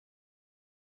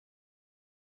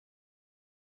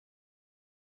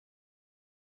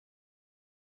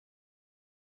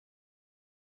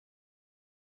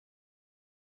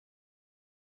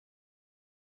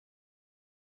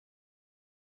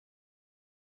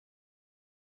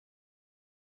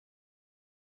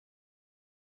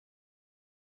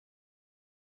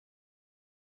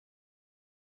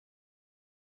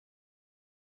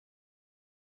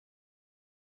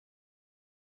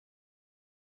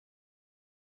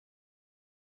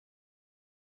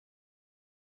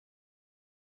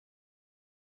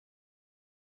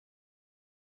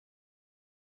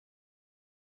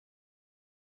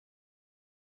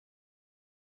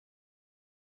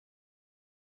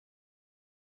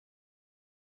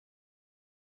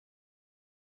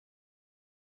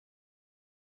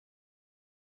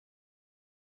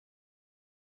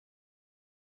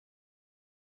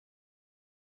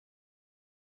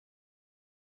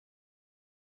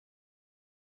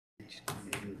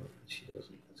She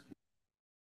doesn't. That's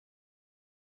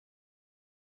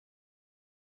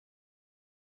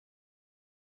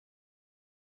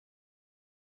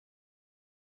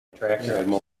tractor.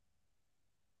 Yeah.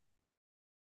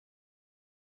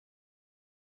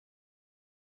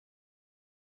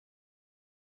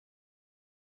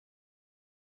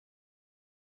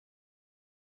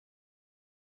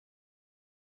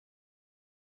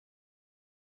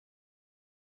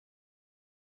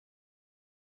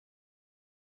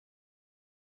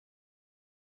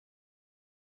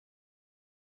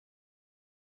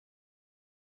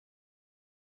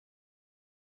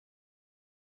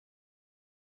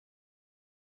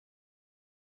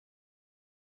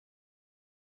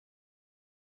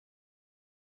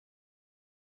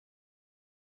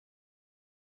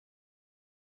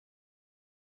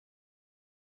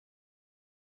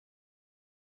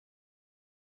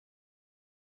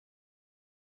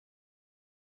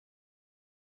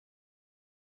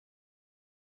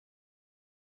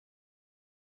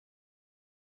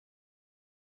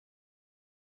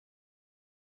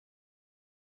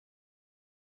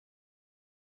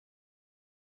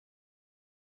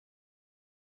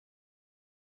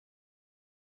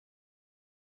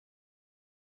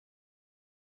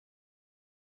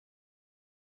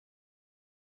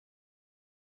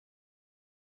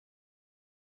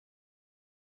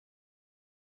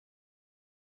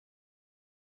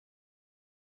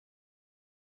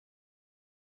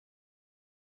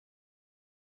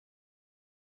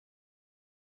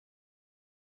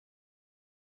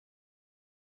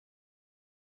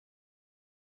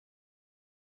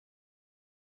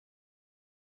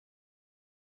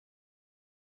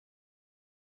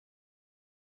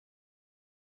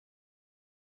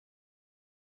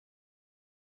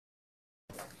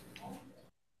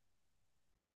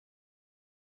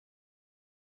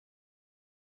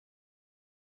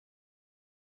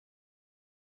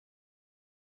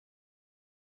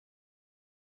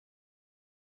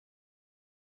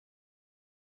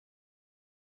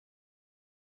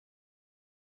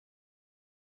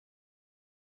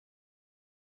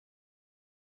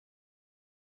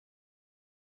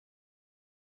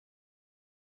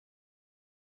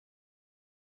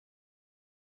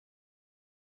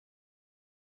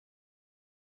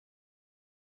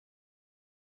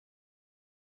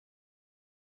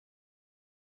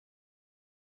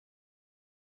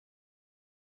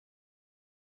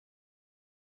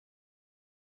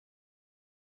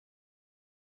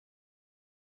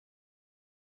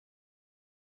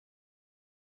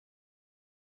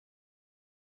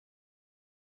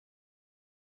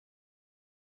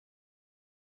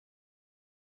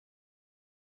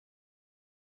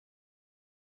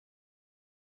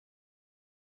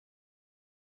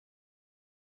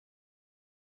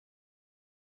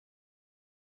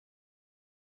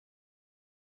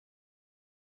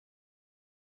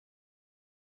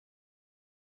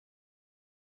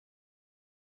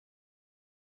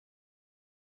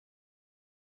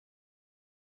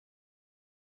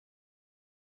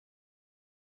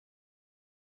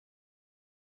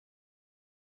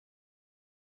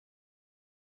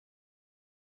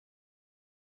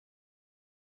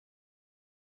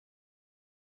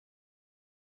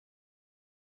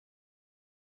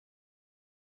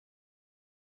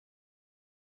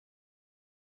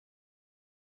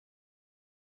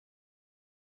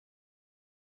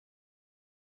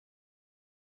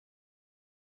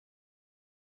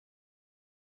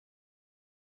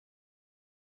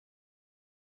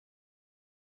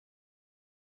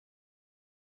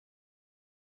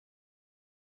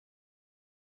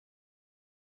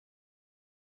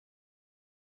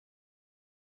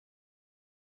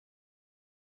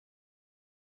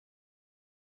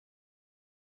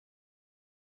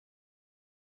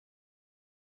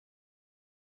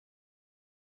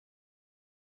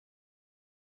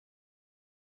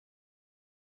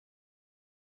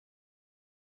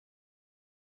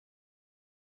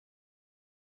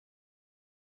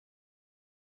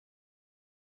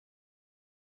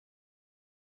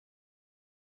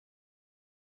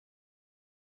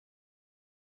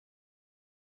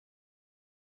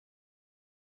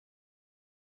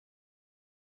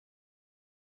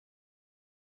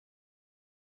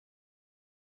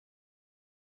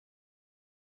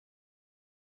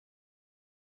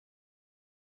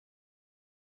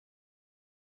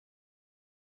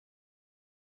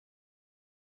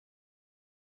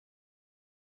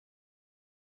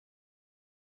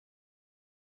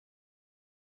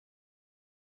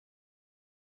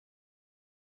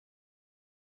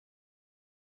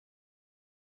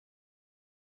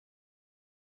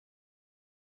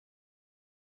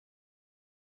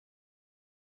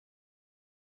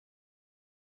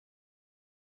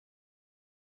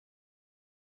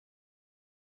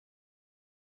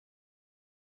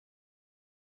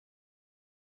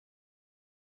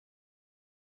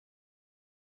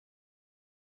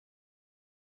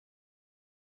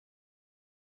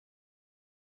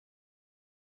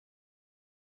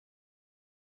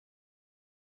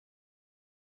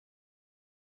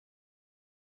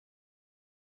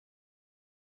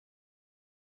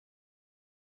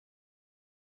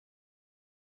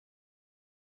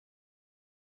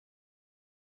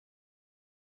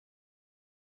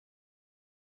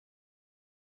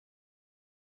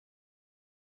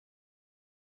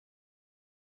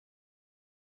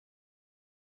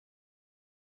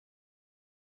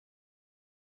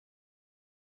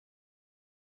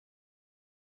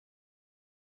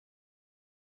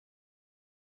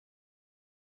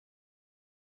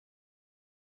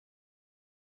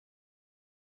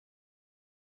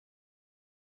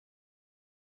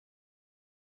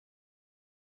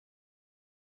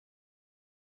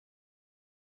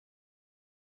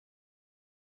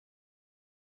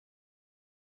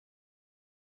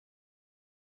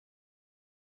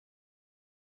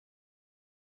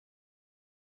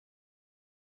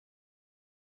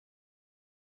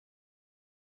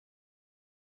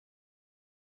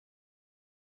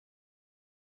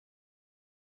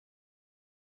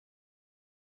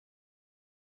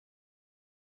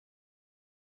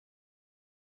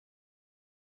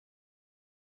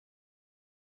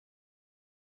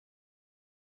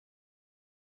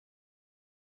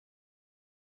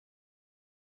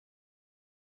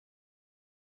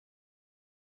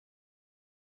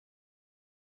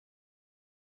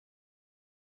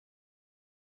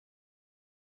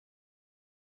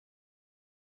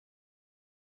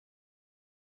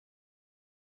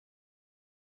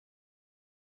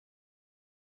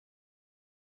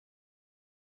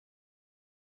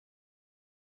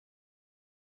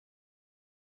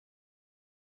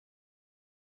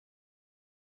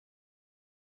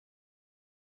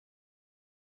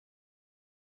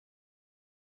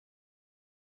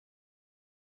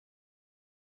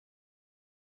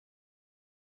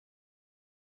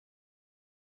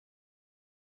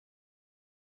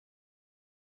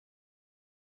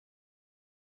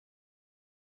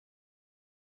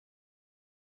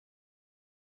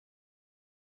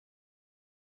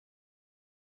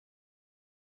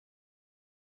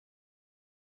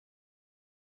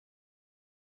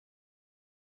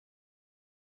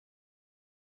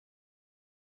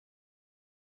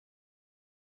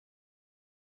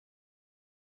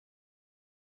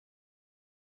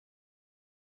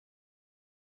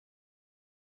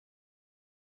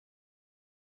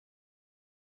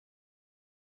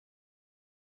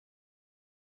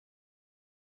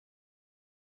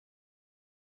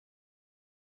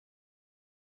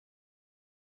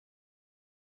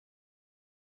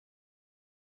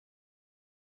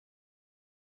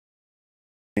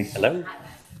 Hello.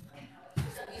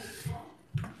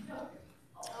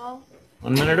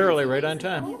 1 minute early, right on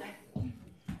time. All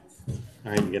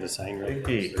right, you get a sign right.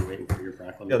 Hey. They're waiting for your The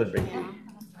other proclamation. big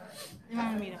They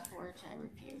wanted me to forge, I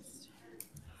refused.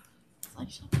 It's like,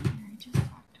 she'll come here, I just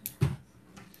talked to her.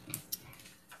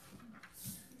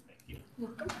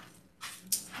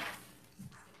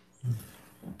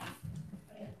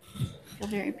 Feel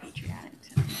very patriotic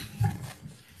today.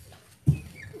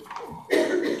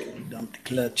 dump the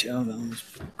clutch out on this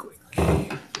pretty quick.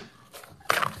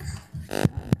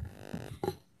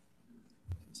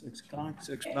 6 o'clock,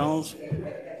 6 bells.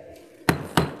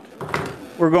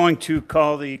 We're going to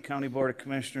call the County Board of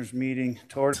Commissioners meeting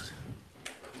towards.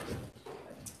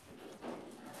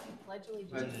 Pledge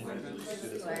allegiance to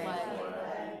the flag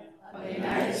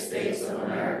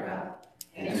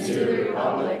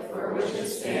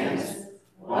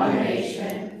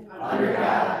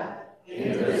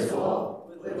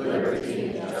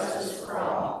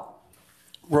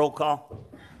Roll call.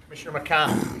 Commissioner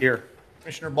McConnell. Here.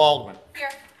 Commissioner Baldwin. Here.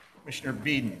 Commissioner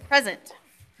Beeden. Present.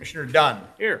 Commissioner Dunn.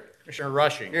 Here. Commissioner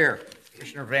Rushing. Here.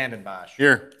 Commissioner Vandenbosch.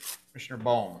 Here. Commissioner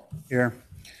Bohm. Here.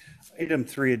 Item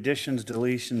 3, additions,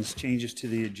 deletions, changes to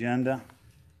the agenda.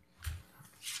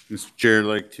 Mr. Chair, I'd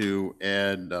like to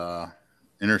add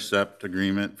intercept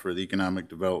agreement for the Economic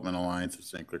Development Alliance of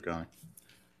St. Clair County.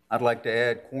 I'd like to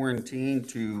add quarantine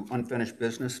to unfinished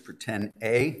business for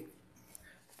 10A.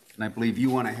 And I believe you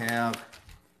want to have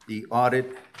the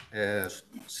audit as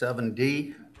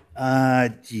 7D.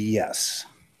 Yes.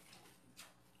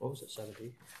 What was it,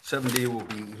 70? 7D will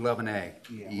be 11A,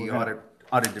 the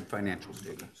audited financial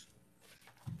statements.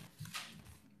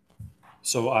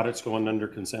 So audit's going under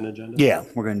consent agenda? Yeah,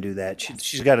 we're going to do that.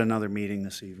 She's got another meeting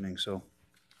this evening, so.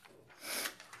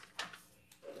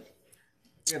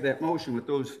 We have that motion with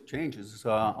those changes.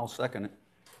 I'll second it.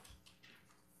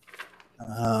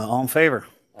 All in favor?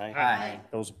 Aye.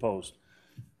 Those opposed?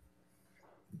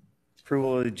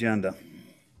 Approval of the agenda.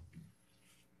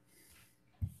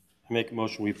 I make a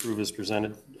motion, we approve as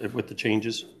presented with the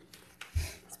changes.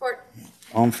 Support.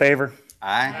 All in favor?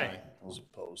 Aye. Those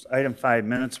opposed? Item 5,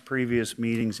 minutes, previous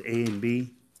meetings A and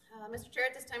B. Mr. Chair,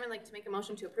 at this time, I'd like to make a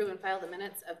motion to approve and file the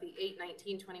minutes of the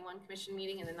 8/19/21 commission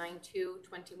meeting and the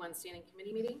 9/2/21 standing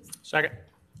committee meetings. Second.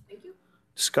 Thank you.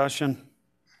 Discussion?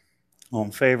 All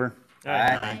in favor?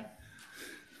 Aye.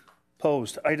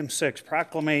 Opposed? Item 6,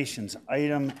 proclamations.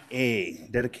 Item A,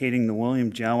 dedicating the William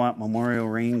Jowett Memorial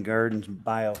Rain Gardens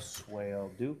bioswale.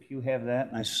 Duke, you have that?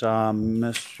 And I saw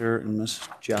Mr. and Mrs.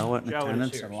 Jowett in Jowett is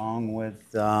attendance, here. along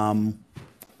with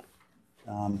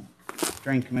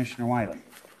Drain Commissioner Wiley.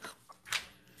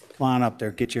 Come on up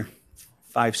there, get your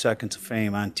 5 seconds of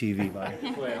fame on TV, buddy.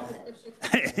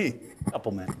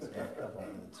 Couple minutes.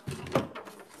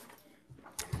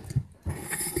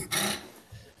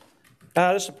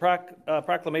 This is a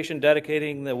proclamation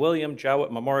dedicating the William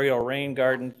Jowett Memorial Rain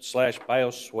Garden /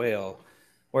 bioswale.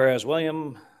 Whereas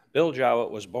Bill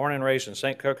Jowett was born and raised in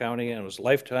St. Clair County and was a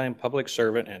lifetime public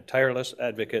servant and tireless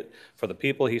advocate for the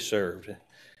people he served.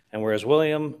 And whereas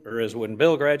when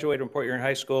Bill graduated from Port Huron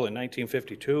High School in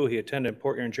 1952, he attended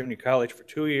Port Huron Junior College for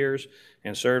 2 years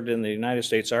and served in the United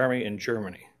States Army in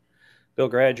Germany. Bill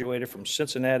graduated from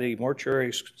Cincinnati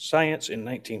Mortuary Science in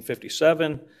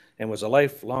 1957 and was a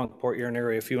lifelong Port Huron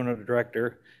area funeral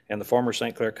director and the former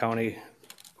St. Clair County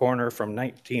coroner from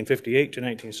 1958 to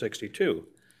 1962,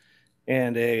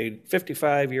 and a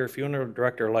 55-year funeral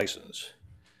director license.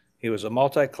 He was a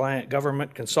multi-client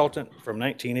government consultant from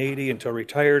 1980 until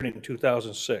retired in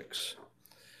 2006.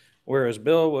 Whereas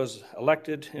Bill was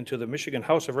elected into the Michigan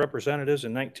House of Representatives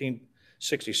in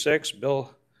 1966,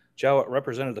 Bill Jowett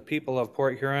represented the people of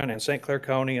Port Huron and St. Clair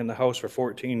County in the House for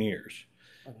 14 years.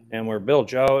 And where Bill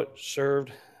Jowett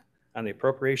served on the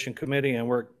Appropriation Committee and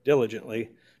worked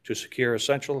diligently to secure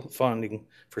essential funding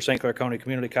for St. Clair County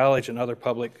Community College and other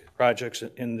public projects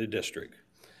in the district.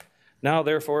 Now,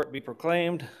 therefore, it be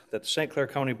proclaimed that the St. Clair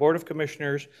County Board of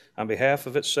Commissioners, on behalf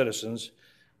of its citizens,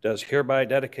 does hereby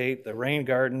dedicate the Rain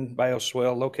Garden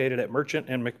bioswale located at Merchant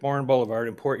and McMorran Boulevard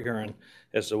in Port Huron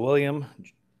as the William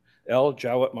L.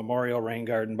 Jowett Memorial Rain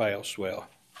Garden bioswale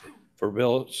for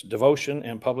Bill's devotion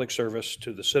and public service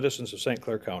to the citizens of St.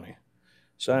 Clair County.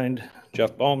 Signed,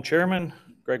 Jeff Bohm, Chairman,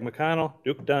 Greg McConnell,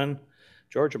 Duke Dunn,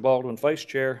 Georgia Baldwin, Vice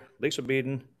Chair, Lisa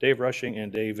Beeden, Dave Rushing,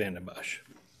 and Dave Vandenbosch.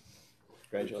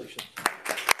 Congratulations.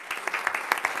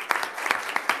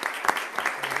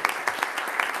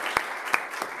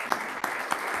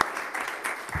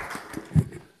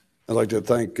 I'd like to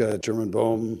thank Chairman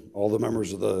Bohm, all the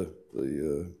members of the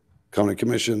County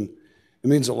Commission. It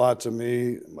means a lot to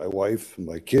me, my wife, and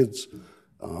my kids.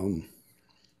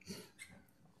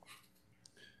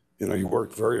 You know, he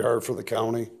worked very hard for the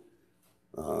county,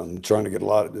 trying to get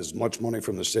as much money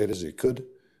from the state as he could.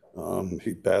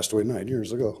 He passed away 9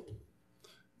 years ago,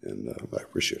 and I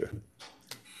appreciate it.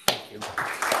 Thank you.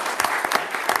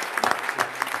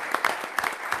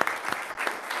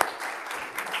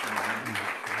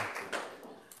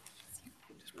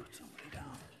 Just put somebody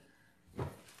down.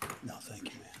 No, thank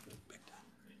you, man. Big time.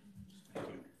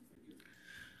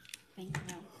 Thank you.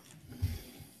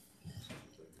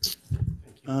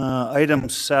 Item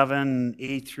 7,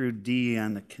 A through D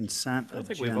on the consent I don't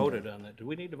agenda. think we voted on that. Do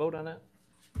we need to vote on that?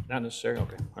 Not necessarily,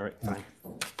 okay, all right, fine.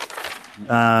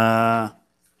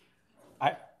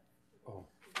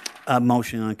 A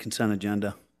motion on consent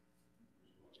agenda.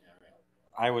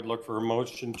 I would look for a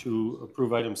motion to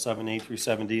approve items 7A through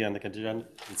 7D on the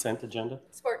consent agenda.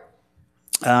 Support.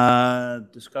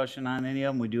 Discussion on any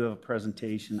of them. We do have a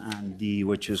presentation on D,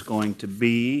 which is going to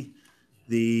be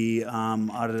the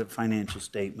audited financial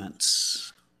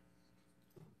statements.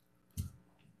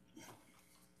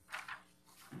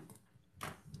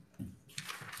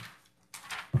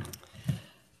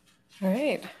 All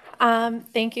right.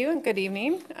 Thank you and good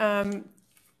evening.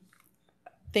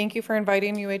 Thank you for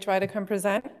inviting UHY to come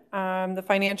present the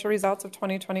financial results of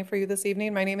 2020 for you this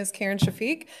evening. My name is Karen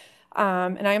Shafiq,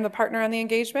 and I am the partner on the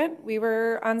engagement. We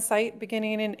were on site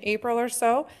beginning in April or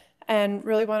so, and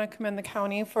really want to commend the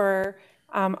county for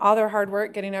all their hard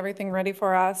work getting everything ready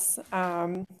for us.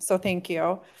 So thank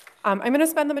you. I'm going to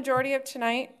spend the majority of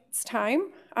tonight's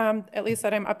time, at least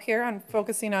that I'm up here, on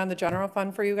focusing on the general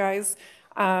fund for you guys.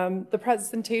 The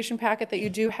presentation packet that you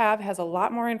do have has a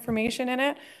lot more information in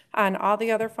it on all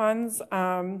the other funds.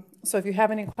 So if you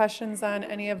have any questions on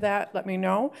any of that, let me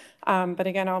know. But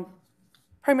again, I'll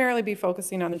primarily be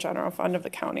focusing on the general fund of the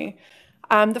county.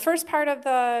 The first part of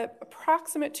the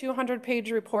approximate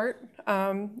 200-page report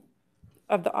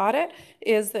of the audit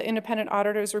is the independent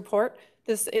auditor's report.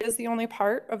 This is the only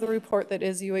part of the report that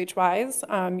is UHY's.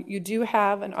 You do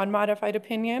have an unmodified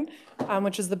opinion,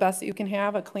 which is the best that you can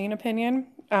have, a clean opinion,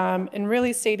 and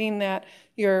really stating that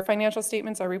your financial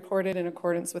statements are reported in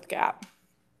accordance with GAAP.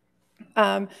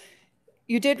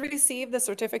 You did receive the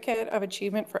Certificate of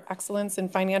Achievement for Excellence in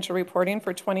Financial Reporting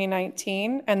for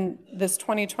 2019, and this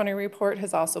 2020 report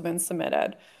has also been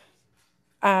submitted.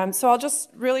 So I'll just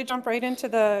really jump right into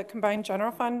the combined general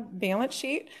fund balance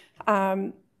sheet.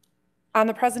 On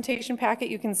the presentation packet,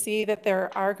 you can see that there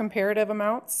are comparative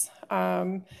amounts,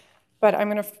 but I'm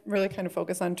going to really kind of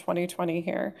focus on 2020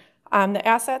 here. The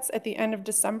assets at the end of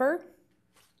December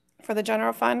for the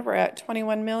general fund were at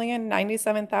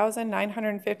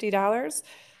 $21,097,950.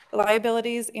 The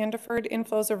liabilities and deferred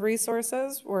inflows of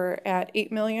resources were at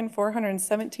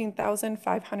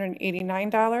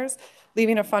 $8,417,589,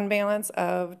 leaving a fund balance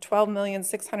of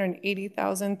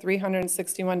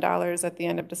 $12,680,361 at the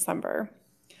end of December.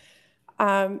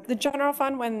 The general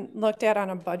fund, when looked at on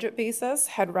a budget basis,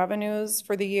 had revenues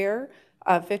for the year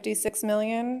of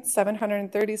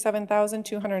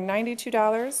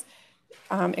 $56,737,292,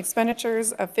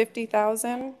 expenditures of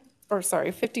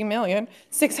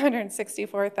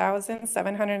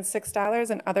 $50,664,706,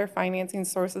 and other financing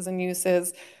sources and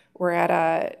uses were at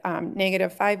a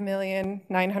negative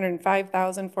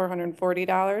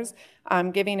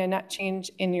 $5,905,440, giving a net change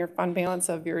in your fund balance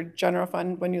of your general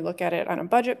fund when you look at it on a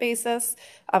budget basis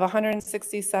of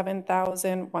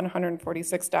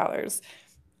 $167,146.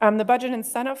 The budget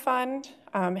incentive fund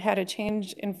had a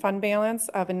change in fund balance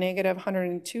of a negative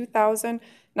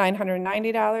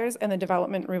 $102,990, and the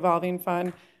development revolving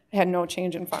fund had no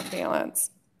change in fund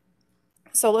balance.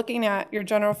 So looking at your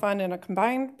general fund in a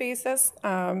combined basis,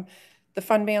 the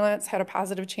fund balance had a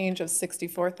positive change of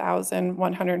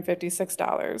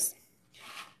 $64,156.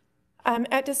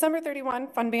 At December 31,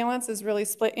 fund balance is really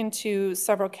split into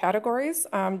several categories.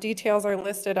 Details are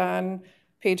listed on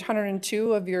page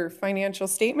 102 of your financial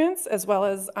statements, as well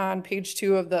as on page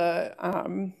 2 of the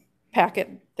packet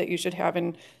that you should have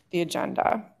in the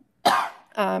agenda.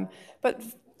 But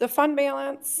the fund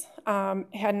balance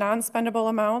had non-spendable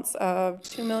amounts of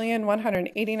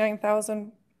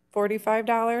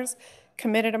 $2,189,045,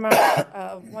 committed amount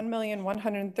of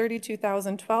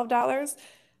 $1,132,012,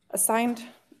 assigned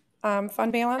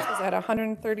fund balance was at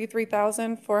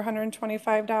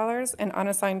 $133,425, and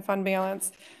unassigned fund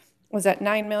balance was at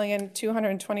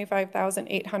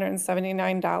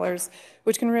 $9,225,879,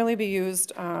 which can really be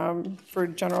used for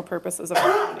general purposes of the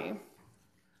county.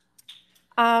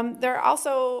 There are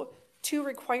also 2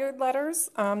 required letters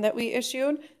that we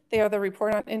issued. They are the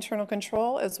report on internal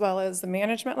control as well as the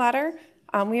management letter.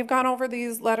 We have gone over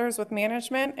these letters with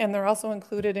management, and they're also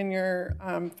included in your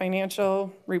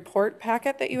financial report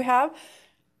packet that you have.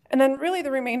 And then really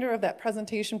the remainder of that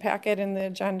presentation packet in the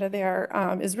agenda there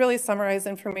is really summarized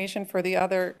information for the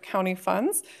other county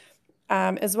funds,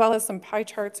 as well as some pie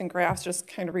charts and graphs just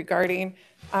kind of regarding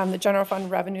the general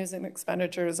fund revenues and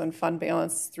expenditures and fund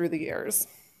balance through the years.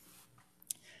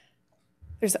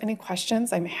 If there's any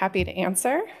questions, I'm happy to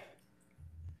answer.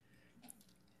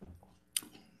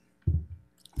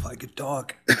 If I could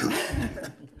talk.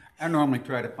 I normally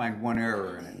try to find one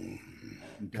error in it,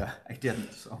 and I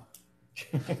didn't, so.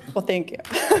 Well, thank you.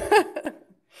 I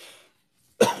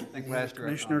think last year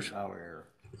I found Commissioners? a dollar error.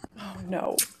 Oh,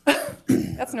 no.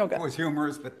 That's no It good. was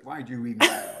humorous, but why'd you even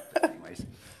bring it up anyways?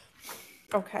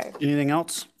 Okay. Anything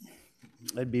else?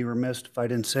 I'd be remiss if I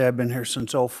didn't say I've been here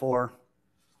since '04.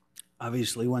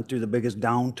 Obviously went through the biggest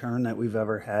downturn that we've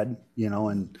ever had, you know,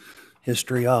 in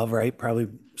history of, right? Probably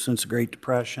since the Great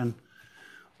Depression.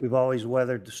 We've always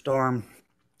weathered the storm.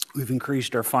 We've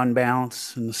increased our fund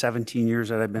balance in the 17 years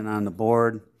that I've been on the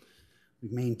board.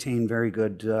 We've maintained very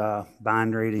good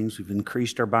bond ratings. We've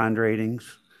increased our bond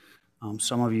ratings.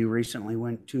 Some of you recently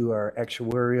went to our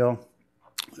actuarial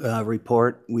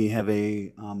report. We have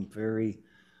a very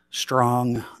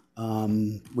strong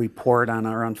report on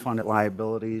our unfunded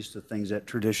liabilities, the things that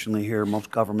traditionally here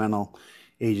most governmental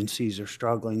agencies are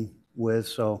struggling with.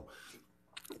 So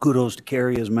kudos to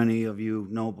Carrie, as many of you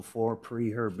know before,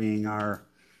 her being our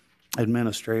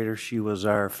administrator. She was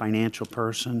our financial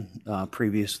person.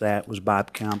 Previous to that was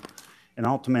Bob Kemp. And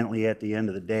ultimately, at the end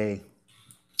of the day,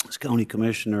 as county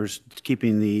commissioners,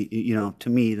 keeping the, you know, to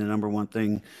me, the number one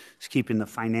thing is keeping the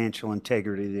financial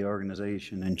integrity of the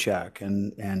organization in check.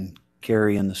 And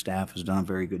Carrie and the staff has done a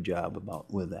very good job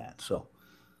with that. So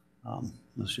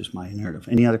that's just my narrative.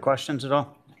 Any other questions at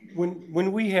all?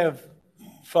 When we have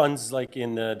funds like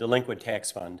in the delinquent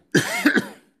tax fund,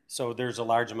 so there's a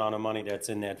large amount of money that's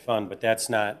in that fund, but that's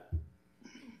not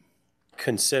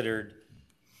considered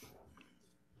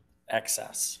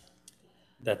excess.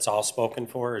 That's all spoken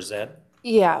for, is that?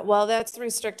 Yeah, well, that's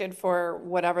restricted for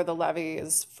whatever the levy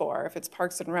is for. If it's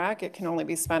Parks and Rec, it can only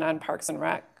be spent on Parks and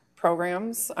Rec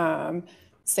programs.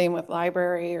 Same with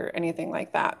library or anything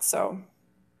like that, so.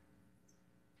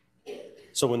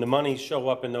 So when the money show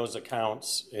up in those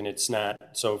accounts and it's not,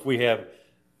 so if we have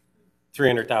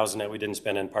 300,000 that we didn't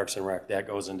spend in Parks and Rec, that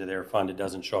goes into their fund, it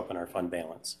doesn't show up in our fund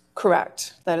balance.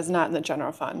 Correct. That is not in the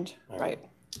general fund, right?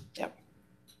 Yep.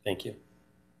 Thank you.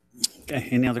 Okay,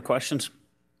 any other questions?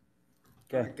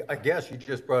 Okay. I guess you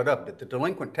just brought up that the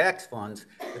delinquent tax funds,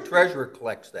 the treasurer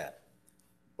collects that,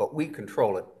 but we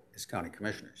control it as county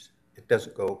commissioners. It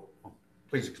doesn't go,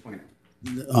 please explain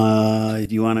it.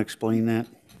 Do you want to explain that?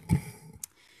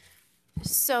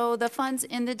 So the funds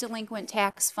in the delinquent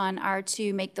tax fund are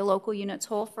to make the local units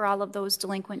whole for all of those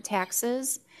delinquent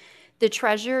taxes. The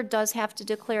treasurer does have to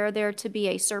declare there to be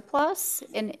a surplus,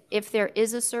 and if there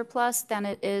is a surplus, then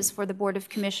it is for the Board of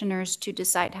Commissioners to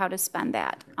decide how to spend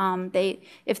that.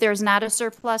 If there's not a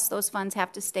surplus, those funds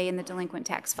have to stay in the delinquent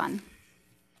tax fund.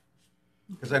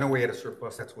 Because I know we had a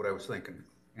surplus, that's what I was thinking,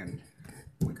 and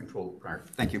we control the prior.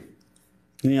 Thank you.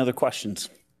 Any other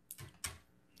questions?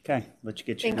 Okay, let you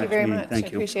get your Thank you next very meeting. much. I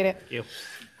Thank you. appreciate it. Thank you.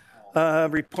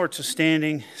 Reports of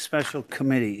standing special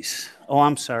committees. Oh,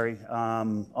 I'm sorry.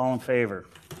 All in favor?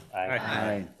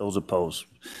 Aye. Those opposed.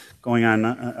 Going on,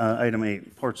 item 8,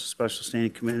 reports of special standing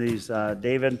committees.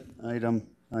 David,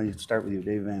 you start with you,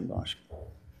 David Van Bosch.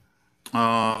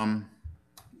 Don't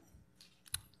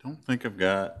think I've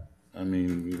got, I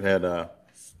mean, we had a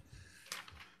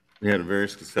very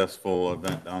successful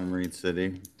event down in Marine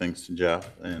City, thanks to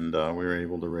Jeff, and we were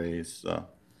able to raise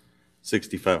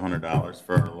 $6,500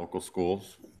 for our local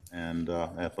schools and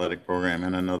athletic program,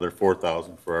 and another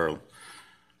 $4,000 for our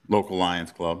local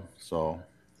Lions Club. So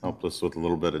helped us with a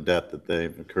little bit of debt that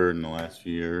they've incurred in the last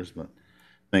few years, but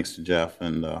thanks to Jeff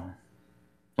and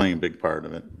playing a big part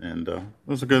of it. And it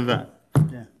was a good event.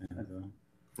 Yeah. And,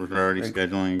 we're already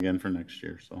scheduling again for next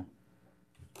year, so.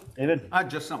 David?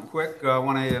 Just something quick. I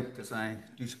want to, because I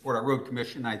do support our road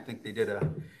commission, I think they did a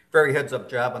very heads-up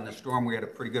job on the storm. We had a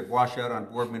pretty good washout on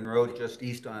Boardman Road, just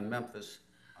east on Memphis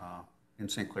in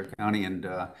St. Clair County, and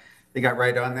they got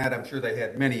right on that. I'm sure they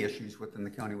had many issues within the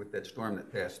county with that storm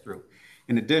that passed through.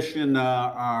 In addition,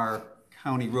 our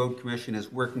county road commission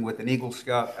is working with an Eagle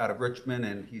Scout out of Richmond,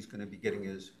 and he's going to be getting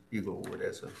his Eagle Award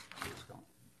as a Eagle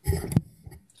Scout.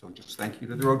 So just thank you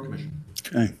to the road commission.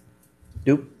 Okay.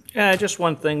 Duke? Yeah, just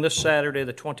one thing. This Saturday,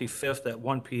 the 25th at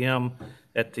 1 p.m.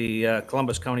 at the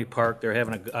Columbus County Park, they're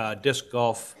having a disc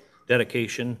golf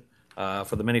dedication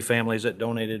for the many families that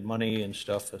donated money and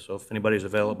stuff. So if anybody's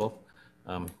available,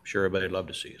 I'm sure everybody would love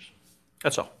to see us.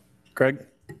 That's all. Craig?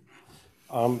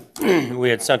 We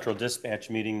had central dispatch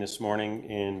meeting this morning,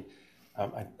 and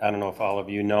I don't know if all of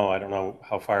you know, I don't know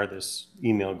how far this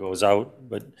email goes out,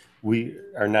 but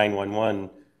our 911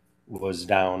 was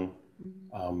down.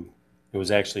 It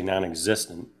was actually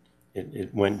non-existent.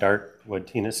 It went dark. What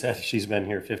Tina said, she's been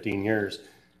here 15 years,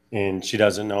 and she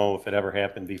doesn't know if it ever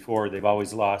happened before. They've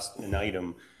always lost an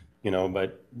item,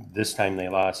 but this time they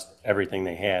lost everything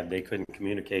they had. They couldn't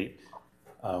communicate.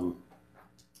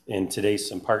 And today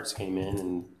some parts came in,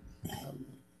 and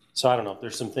so I don't know.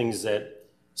 There's some things that,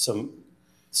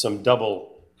 some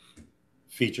double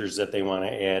features that they want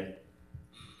to add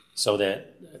so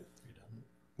that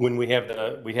when we have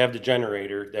the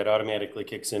generator that automatically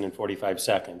kicks in 45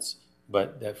 seconds,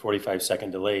 but that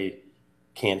 45-second delay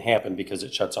can't happen because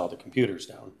it shuts all the computers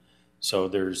down. So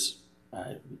there's,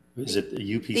 is it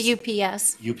the UPS? The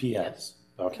UPS. UPS,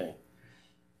 okay.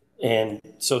 And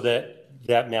so that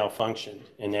malfunctioned,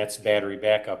 and that's battery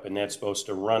backup, and that's supposed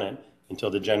to run it until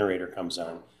the generator comes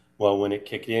on. Well, when it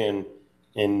kicked in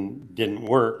and didn't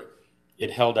work,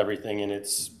 it held everything in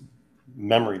its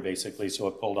memory basically, so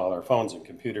it pulled all our phones and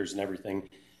computers and everything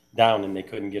down, and they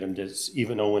couldn't get them to,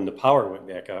 even though when the power went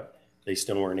back up, they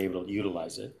still weren't able to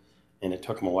utilize it. And it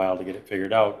took them a while to get it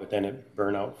figured out, but then it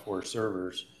burned out 4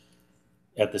 servers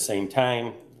at the same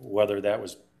time. Whether that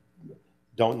was,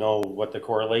 don't know what the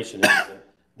correlation is,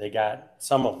 but they got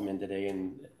some of them in today,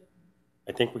 and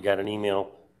I think we got an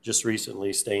email just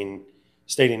recently stating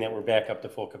that we're back up to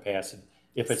full capacity.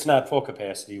 If it's not full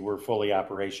capacity, we're fully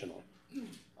operational.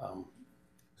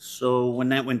 So when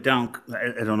that went down,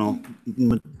 I don't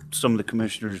know, some of the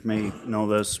commissioners may know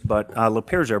this, but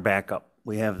Lapeer's our backup.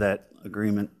 We have that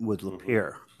agreement with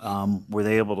Lapeer. Were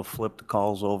they able to flip the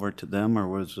calls over to them,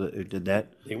 or did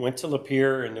that? They went to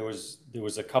Lapeer, and there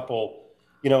was a couple,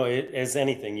 as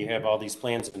anything, you have all these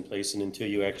plans in place, and until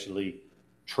you actually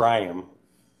try them.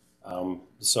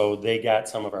 So they got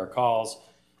some of our calls.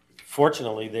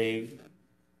 Fortunately,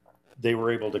 they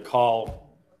were able to call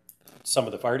some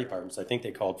of the fire departments. I think they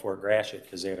called Fort Gratiot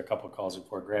because they had a couple of calls in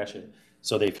Fort Gratiot.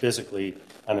 So they physically,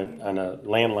 on a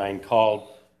landline, called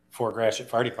Fort Gratiot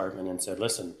Fire Department and said,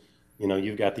 listen,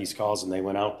 you've got these calls, and they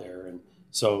went out there. And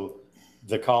so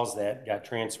the calls that got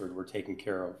transferred were taken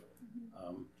care of.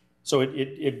 So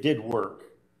it did work.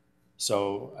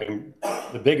 So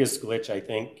the biggest glitch, I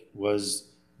think, was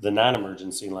the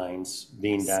non-emergency lines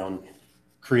being down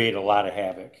create a lot of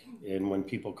havoc. And when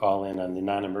people call in on the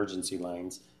non-emergency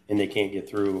lines and they can't get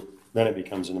through, then it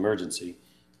becomes an emergency.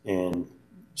 And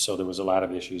so there was a lot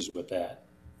of issues with that.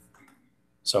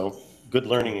 So good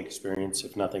learning experience,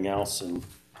 if nothing else. And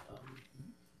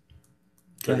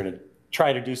they're going to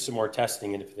try to do some more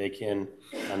testing, and if they can,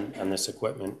 on this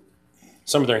equipment.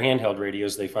 Some of their handheld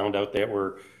radios, they found out that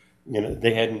were,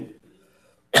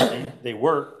 they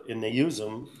work and they use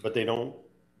them, but they don't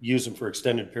use them for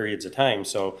extended periods of time.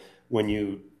 So when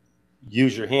you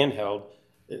use your handheld,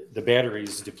 the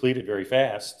batteries depleted very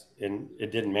fast, and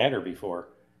it didn't matter before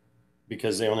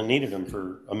because they only needed them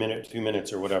for a minute, 2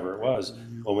 minutes, or whatever it was.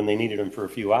 Well, when they needed them for a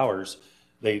few hours,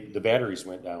 the batteries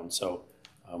went down. So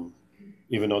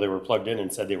even though they were plugged in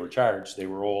and said they were charged, they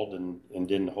were old and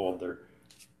didn't hold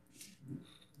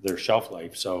their shelf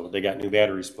life. So they got new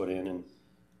batteries put in, and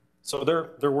so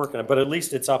they're working on it. But at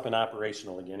least it's up and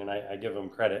operational again, and I give them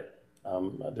credit.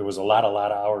 There was a lot of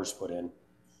hours put in,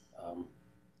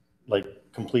 like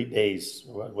complete days.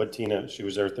 What Tina, she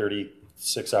was there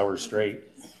 36 hours straight,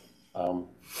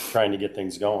 trying to get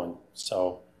things going.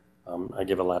 So I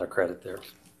give a lot of credit there.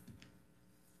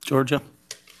 Georgia?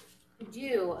 I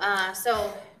do.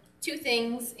 So 2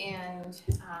 things, and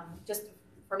just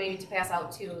for maybe to pass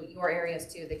out to your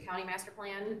areas too. The county master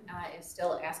plan is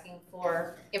still asking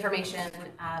for information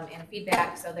and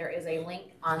feedback. So there is a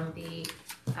link on the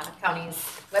county's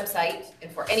website,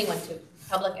 and for anyone to,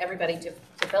 public, everybody to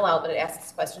fill out, but it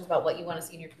asks questions about what you want to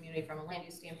see in your community from a land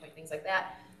use standpoint, things like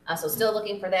that. So still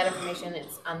looking for that information.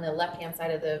 It's on the left-hand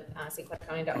side of the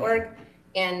stcounty.org,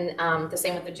 and the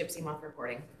same with the gypsy moth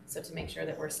reporting. So to make sure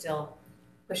that we're still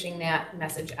pushing that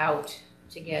message out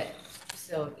to get,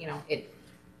 so,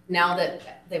 now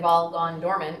that they've all gone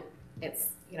dormant, it's,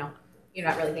 you're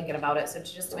not really thinking about it. So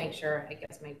just to make sure, I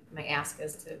guess my ask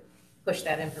is to push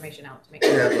that information out to make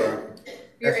sure. You have an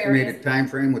estimated time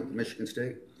frame with Michigan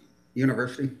State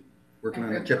University working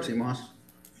on the gypsy moss?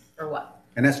 For what?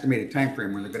 An estimated time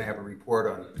frame when they're going to have a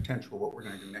report on potential what we're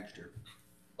going to do next year.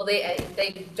 Well,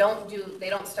 they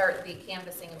don't start the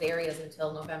canvassing of the areas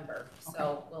until November. Okay.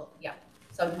 So, well, yeah.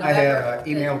 So November, I had an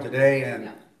email today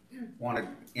and wanted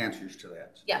answers to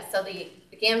that. Yeah, so the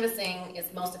canvassing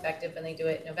is most effective when they do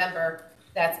it in November.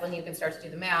 That's when you can start to do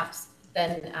the maps.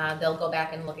 then they'll go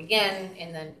back and look again,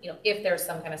 and then, you know, if there's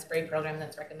some kind of spray program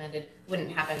that's recommended,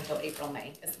 wouldn't happen until April,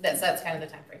 May. That's kind of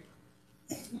the time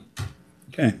frame.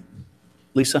 Okay.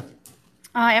 Lisa?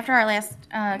 After our last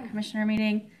commissioner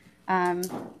meeting,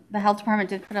 the health department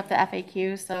did put up the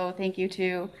FAQ, so thank you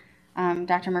to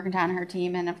Dr. Mercantile and her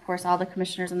team, and of course all the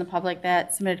commissioners and the public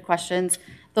that submitted questions.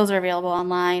 Those are available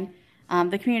online.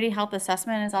 The community health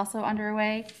assessment is also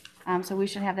underway, so we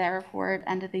should have that report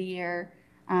end of the year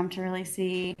to really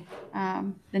see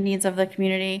the needs of the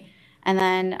community. And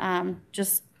then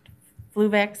just flu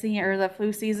vaccine, or the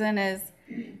flu season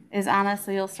is on us,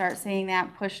 so you'll start seeing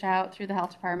that pushed out through the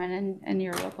health department and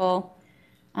your local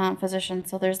physician.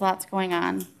 So there's lots going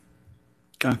on.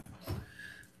 Okay.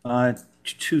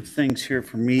 Two things here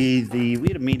for me. We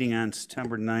had a meeting on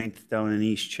September 9th down in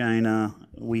East China.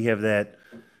 We have that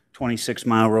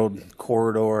 26-mile road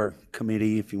corridor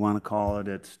committee, if you want to call it.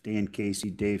 It's Dan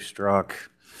Casey, Dave Struck,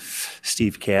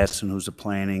 Steve Katzen, who's a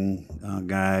planning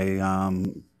guy,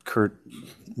 Kurt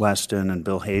Weston, and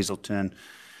Bill Hazelton.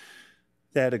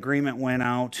 That agreement went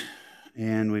out,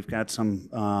 and we've got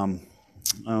some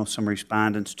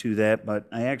respondents to that, but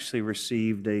I actually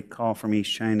received a call from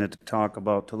East China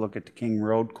to look at the King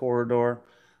Road corridor,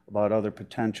 about other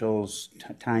potentials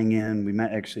tying in. We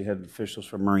actually had officials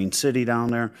from Marine City down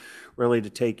there, really to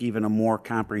take even a more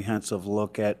comprehensive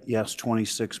look at, yes,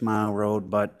 26-mile road,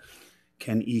 but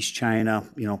can East China,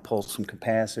 pull some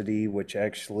capacity, which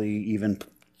actually even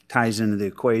ties into the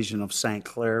equation of St.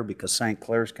 Clair, because St.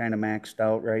 Clair's kind of maxed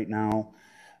out right now.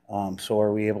 So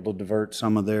are we able to divert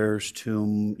some of theirs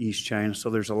to East China? So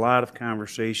there's a lot of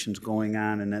conversations going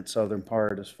on in that southern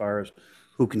part as far as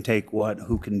who can take what,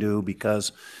 who can do,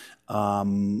 because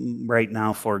right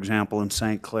now, for example, in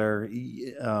St. Clair,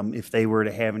 if they were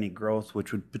to have any growth,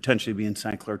 which would potentially be in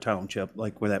St. Clair Township,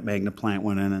 like where that Magna plant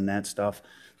went in and that stuff,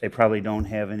 they probably don't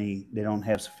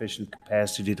have sufficient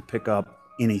capacity to pick up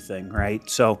anything, right?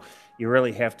 So you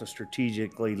really have to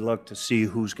strategically look to see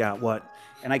who's got what.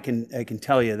 And I can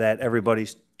tell you that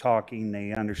everybody's talking,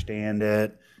 they understand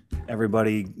it,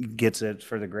 everybody gets it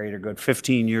for the greater good.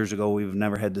 15 years ago, we've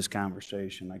never had this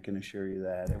conversation, I can assure you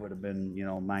that. It would have been,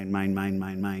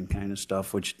 mine kind of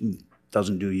stuff, which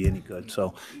doesn't do you any good.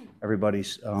 So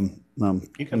everybody's... People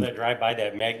that drive by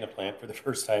that Magna plant for the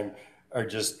first time are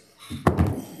just,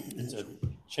 it's a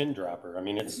chin dropper. I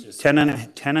mean, it's just... 10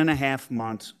 and a half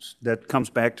months, that comes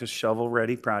back to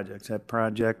shovel-ready projects. That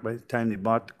project, by the time they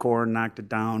bought the core and knocked it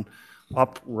down,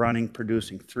 up, running,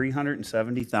 producing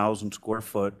 370,000 square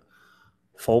foot,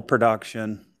 full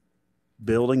production,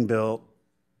 building built,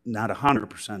 not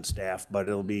 100% staffed, but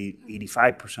it'll be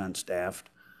 85% staffed,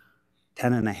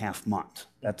 10 and a half months.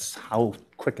 That's how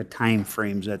quick a time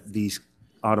frames that these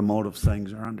automotive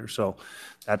things are under. So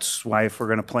that's why if we're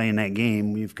going to play in that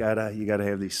game, you got to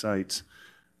have these sites.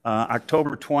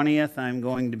 October 20th, I'm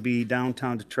going to be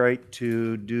downtown Detroit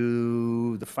to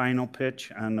do the final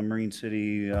pitch on the Marine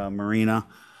City Marina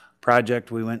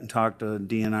project. We went and talked to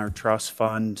DNR Trust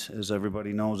Fund. As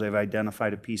everybody knows, they've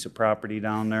identified a piece of property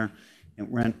down there. It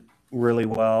went really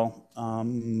well.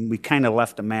 We kind of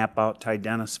left a map out to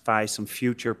identify some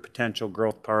future potential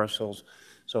growth parcels.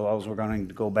 So all we're going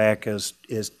to go back is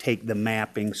take the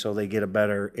mapping so they get a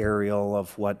better aerial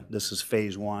of what this is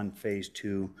phase 1, phase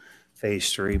 2,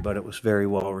 phase 3, but it was very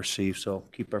well received. So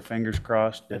keep our fingers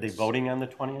crossed. Are they voting on the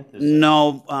 20th?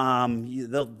 No,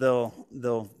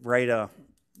 they'll write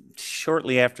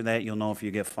shortly after that, you'll know if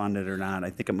you get funded or not. I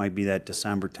think it might be that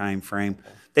December time frame.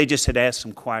 They just had asked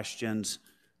some questions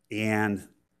and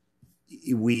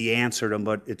we answered them,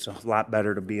 but it's a lot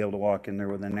better to be able to walk in there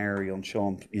with an aerial and show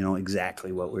them,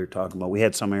 exactly what we were talking about. We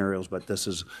had some aerials, but this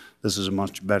is a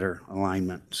much better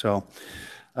alignment. So,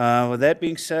 with that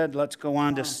being said, let's go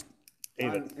on to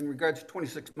David. In regards to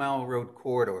 26-mile road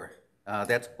corridor,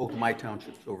 that's both of my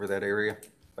townships over that area.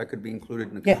 If I could be included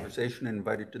in the conversation and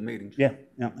invited to the meetings. Yeah,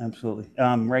 absolutely.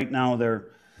 Right now, they're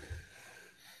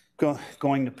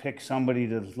going to pick somebody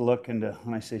to look into,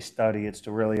 when I say study, it's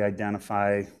to really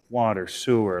identify water,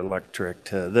 sewer, electric,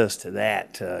 to this, to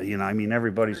that,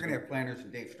 everybody's... You're going to have planners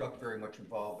and Dave Struck very much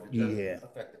involved, but it doesn't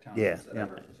affect the townships that I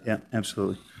represent. Yeah,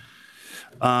 absolutely.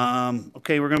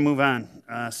 Okay, we're going to move on.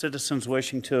 Citizens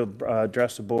wishing to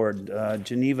address the board.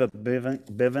 Geneva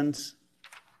Bivens,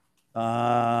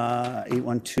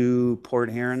 812 Port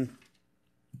Huron,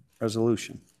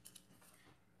 resolution.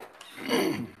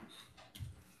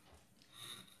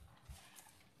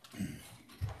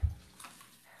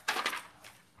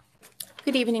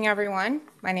 Good evening, everyone.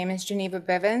 My name is Geneva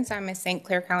Bivens. I'm a St.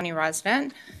 Clair County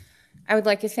resident. I would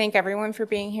like to thank everyone for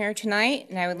being here tonight,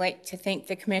 and I would like to thank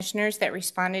the commissioners that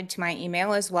responded to my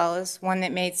email, as well as one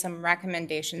that made some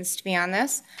recommendations to be on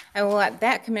this. I will let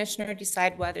that commissioner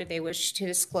decide whether they wish to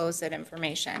disclose that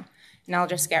information, and I'll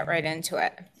just get right into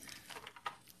it.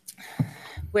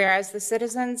 Whereas the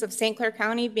citizens of St. Clair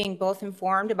County being both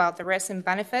informed about the risks and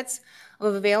benefits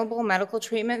of available medical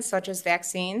treatments such as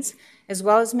vaccines, as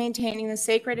well as maintaining the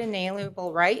sacred and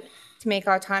inalienable right to make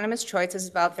autonomous choices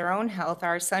about their own health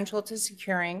are essential to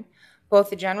securing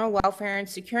both the general welfare and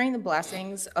securing the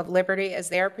blessings of liberty as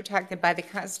they are protected by the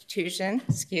Constitution,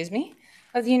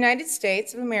 of the United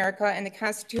States of America and the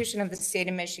Constitution of the State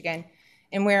of Michigan.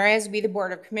 And whereas we, the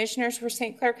Board of Commissioners for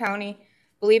St. Clair County,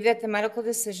 believe that the medical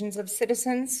decisions of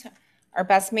citizens are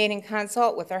best made in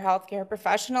consult with our healthcare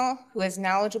professional who is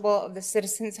knowledgeable of the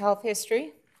citizen's health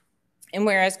history. And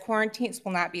whereas quarantines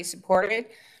will not be supported,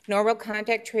 nor will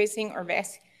contact tracing or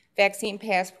vaccine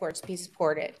passports be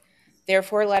supported.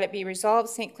 Therefore, let it be resolved,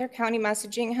 St. Clair County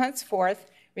messaging henceforth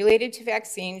related to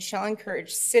vaccines shall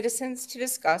encourage citizens to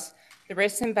discuss the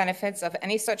risks and benefits of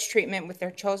any such treatment with their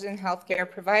chosen healthcare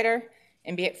provider.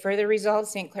 And be it further resolved,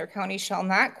 St. Clair County shall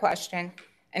not question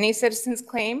any citizen's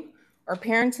claim or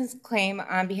parent's claim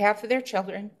on behalf of their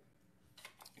children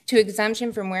to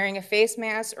exemption from wearing a face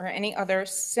mask or any other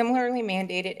similarly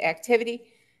mandated activity.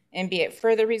 And be it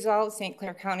further resolved, St.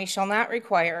 Clair County shall not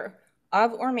require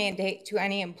of or mandate to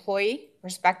any employee,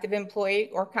 prospective employee,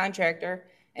 or contractor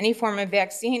any form of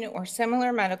vaccine or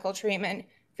similar medical treatment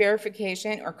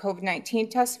verification or COVID-19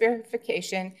 test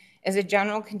verification as a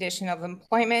general condition of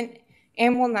employment,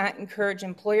 and will not encourage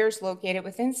employers located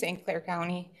within St. Clair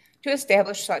County to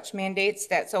establish such mandates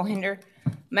that so hinder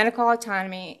medical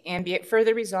autonomy. And be it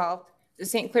further resolved, the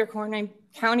St. Clair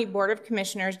County Board of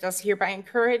Commissioners does hereby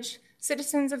encourage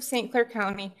citizens of St. Clair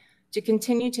County to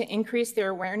continue to increase their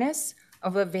awareness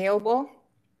of available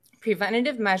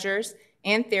preventative measures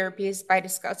and therapies by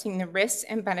discussing the risks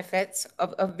and benefits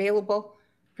of available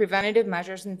preventative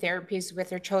measures and therapies with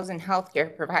their chosen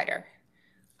healthcare provider.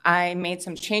 I made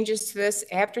some changes to this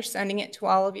after sending it to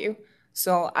all of you,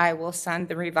 so I will send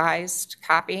the revised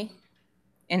copy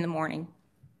in the morning.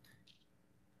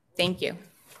 Thank you.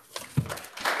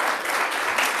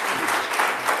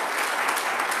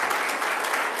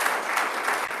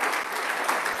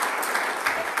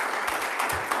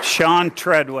 Sean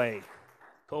Treadway,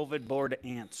 COVID Board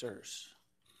Answers.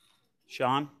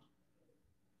 Sean?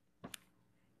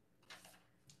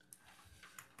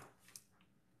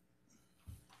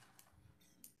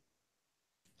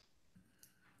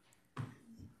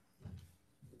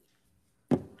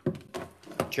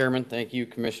 Chairman, thank you.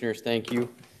 Commissioners, thank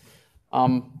you.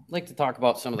 I'd like to talk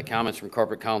about some of the comments from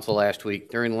corporate counsel last week.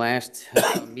 During last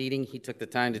meeting, he took the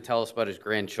time to tell us about his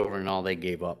grandchildren and all they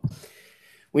gave up.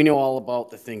 We know all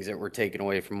about the things that were taken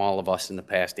away from all of us in the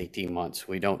past 18 months.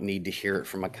 We don't need to hear it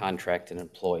from a contracted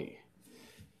employee.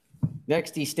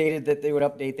 Next, he stated that they would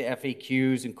update the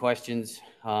FAQs and questions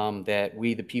that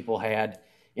we, the people, had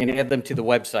and add them to the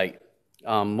website.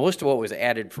 Most of what was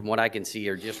added, from what I can see,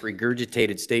 are just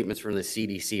regurgitated statements from the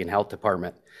CDC and Health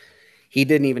Department. He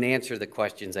didn't even answer the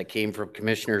questions that came from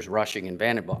Commissioners Rushing and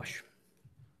Vandenbosch.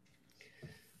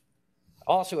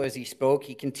 Also, as he spoke,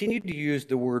 he continued to use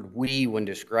the word "we" when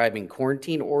describing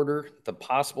quarantine order, the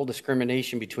possible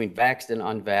discrimination between vaxxed and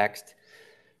unvaxxed,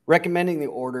 recommending the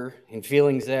order, and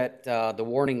feelings that the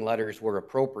warning letters were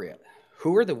appropriate.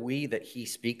 Who are the "we" that he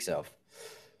speaks of?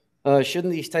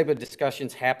 Shouldn't these type of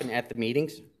discussions happen at the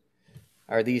meetings?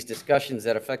 Are these discussions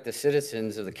that affect the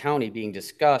citizens of the county being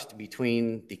discussed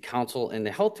between the council and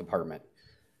the health department?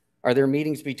 Are there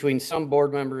meetings between some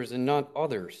board members and not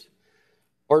others?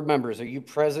 Board members, are you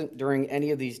present during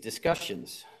any of these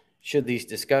discussions? Should these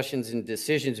discussions and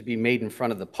decisions be made in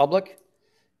front of the public?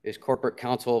 Is corporate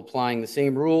counsel applying the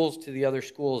same rules to the other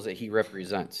schools that he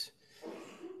represents?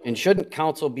 And shouldn't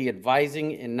counsel be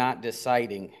advising and not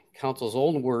deciding? Counsel's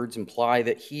own words imply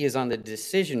that he is on the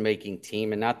decision-making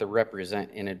team and not the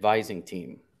represent and advising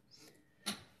team.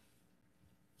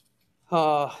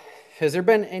 Has there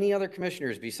been any other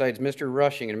commissioners besides Mr.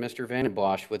 Rushing and Mr.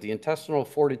 Vandenbosch with the intestinal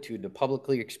fortitude to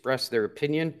publicly express their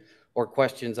opinion or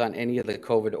questions on any of the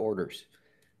COVID orders?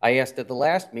 I asked at the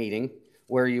last meeting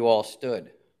where you all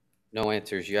stood. No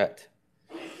answers yet.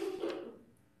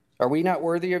 Are we not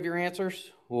worthy of your answers?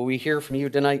 Will we hear from you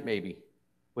tonight, maybe?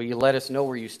 Will you let us know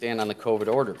where you stand on the COVID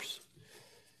orders?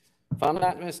 If I'm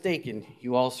not mistaken,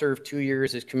 you all served 2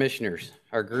 years as commissioners.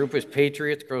 Our group as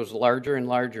patriots grows larger and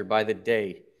larger by the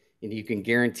day, and you can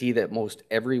guarantee that most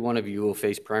every one of you will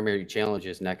face primary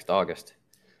challenges next August.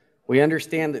 We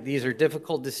understand that these are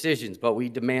difficult decisions, but we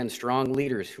demand strong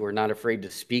leaders who are not afraid to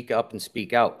speak up and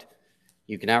speak out.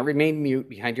 You cannot remain mute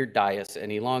behind your dais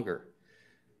any longer.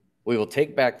 We will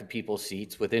take back the people's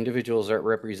seats with individuals that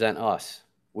represent us.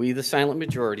 We, the silent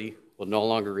majority, will no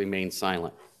longer remain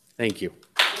silent. Thank you.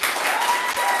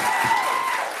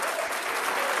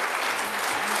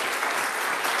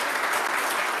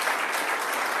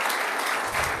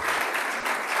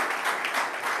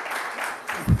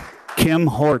 Kim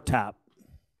Hortop.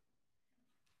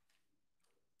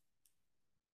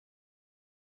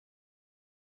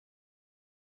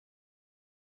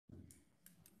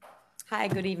 Hi,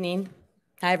 good evening.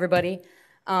 Hi, everybody.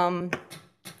 My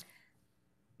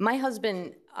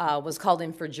husband was called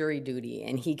in for jury duty,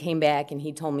 and he came back and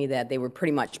he told me that they were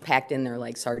pretty much packed in there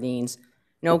like sardines.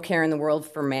 No care in the world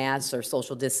for masks or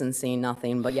social distancing,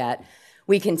 nothing, but yet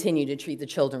we continue to treat the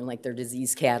children like they're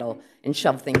diseased cattle and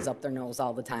shove things up their nose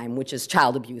all the time, which is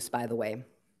child abuse, by the way.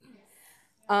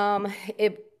 To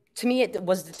me, it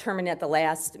was determined at the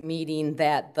last meeting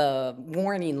that the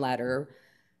warning letter,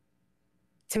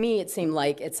 to me, it seemed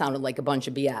like it sounded like a bunch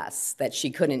of BS, that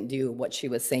she couldn't do what she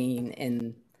was saying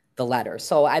in the letter.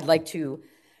 So I'd like to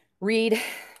read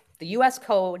the U.S.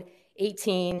 Code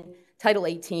 18, Title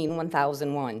 18,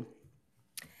 1001.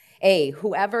 A,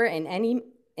 whoever in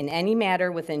any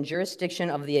matter within jurisdiction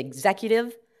of the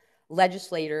executive,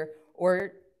 legislator,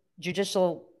 or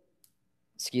judicial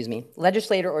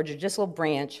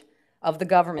branch of the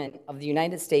government of the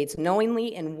United States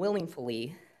knowingly and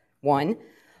willingly, 1,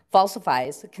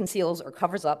 falsifies, conceals, or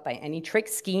covers up by any trick,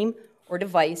 scheme, or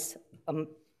device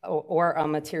or a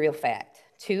material fact.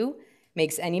 2,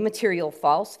 makes any material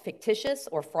false, fictitious,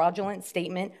 or fraudulent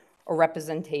statement or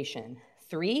representation.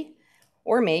 3,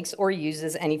 or makes or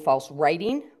uses any false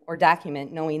writing or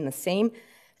document knowing the same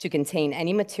to contain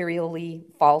any materially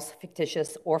false,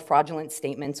 fictitious, or fraudulent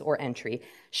statements or entry,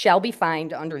 shall be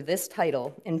fined under this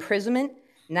title imprisonment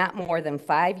not more than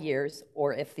 5 years,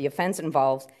 or if the offense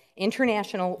involves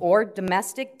international or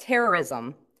domestic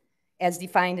terrorism, as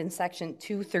defined in Section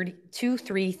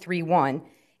 2331,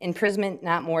 imprisonment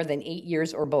not more than 8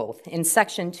 years or both. In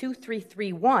Section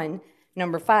 2331,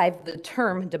 number 5, the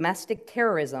term domestic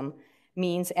terrorism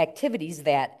means activities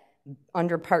that,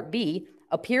 under Part B,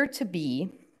 appear to be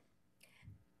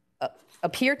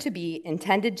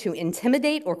intended to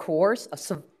intimidate or coerce a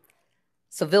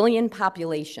civilian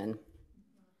population.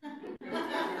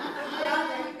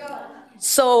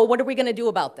 So what are we going to do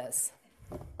about this?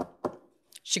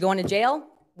 She going to jail?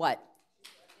 What?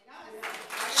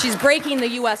 She's breaking the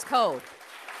U.S. Code.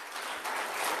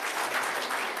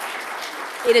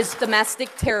 It is domestic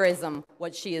terrorism,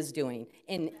 what she is doing.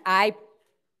 And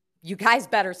you guys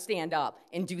better stand up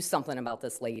and do something about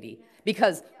this lady,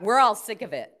 because we're all sick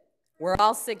of it. We're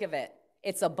all sick of it.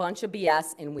 It's a bunch of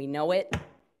BS, and we know it.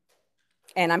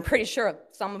 And I'm pretty sure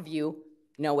some of you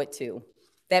know it too.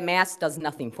 That mask does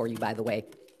nothing for you, by the way.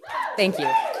 Thank you.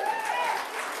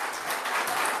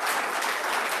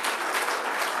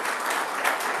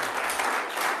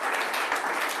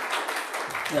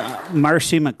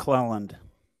 Marcy McClelland.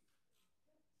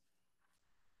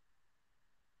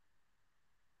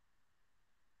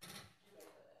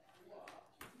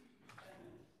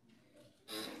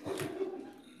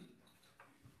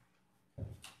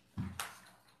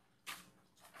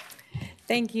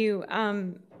 Thank you.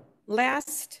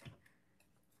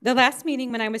 The last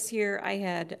meeting when I was here, I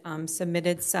had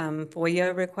submitted some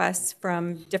FOIA requests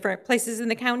from different places in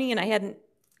the county, and I hadn't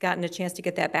gotten a chance to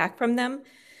get that back from them.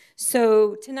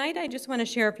 So tonight, I just want to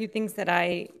share a few things that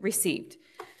I received.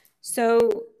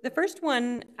 So the first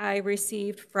one I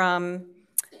received from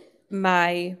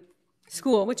my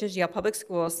school, which is Yale Public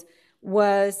Schools,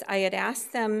 was I had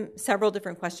asked them several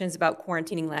different questions about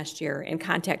quarantining last year and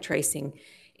contact tracing,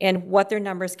 and what their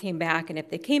numbers came back, and if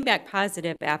they came back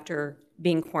positive after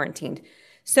being quarantined.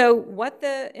 So what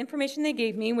the information they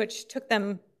gave me, which took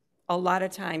them a lot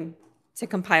of time to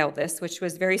compile this, which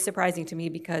was very surprising to me,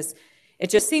 because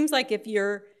it just seems like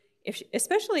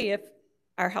especially if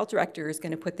our health director is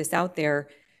going to put this out there,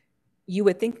 you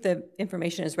would think the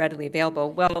information is readily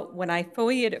available. Well, when I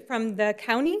FOIA'd it from the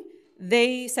county,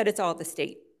 they said it's all at the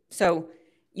state. So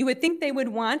you would think they would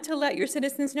want to let your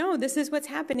citizens know this is what's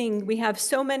happening. We have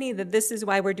so many that this is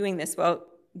why we're doing this. Well,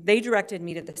 they directed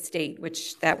me to the state,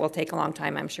 which that will take a long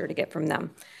time, I'm sure, to get from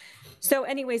them. So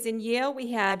anyways, in Yale,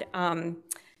 we had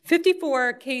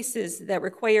 54 cases that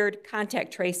required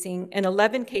contact tracing and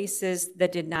 11 cases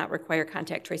that did not require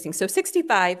contact tracing. So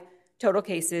 65 total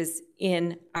cases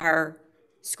in our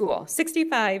school,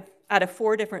 65 out of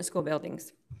 4 different school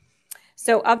buildings.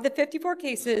 So of the 54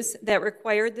 cases that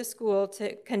required the school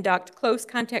to conduct close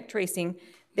contact tracing,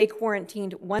 they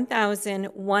quarantined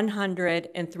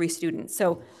 1,103 students.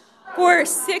 So for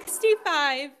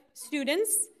 65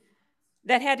 students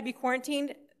that had to be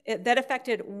quarantined. That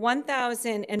affected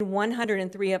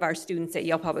 1,103 of our students at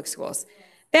Yale Public Schools.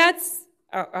 That's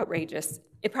outrageous.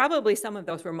 Probably some of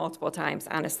those were multiple times,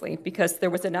 honestly, because there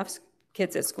was enough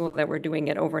kids at school that were doing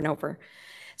it over and over.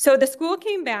 So the school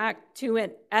came back to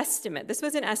an estimate, this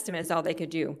was an estimate is all they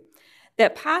could do,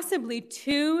 that possibly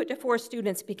 2 to 4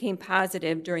 students became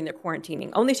positive during their quarantining,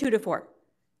 only 2 to 4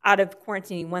 out of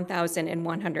quarantining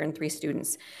 1,103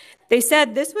 students. They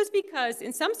said this was because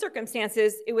in some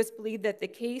circumstances, it was believed that the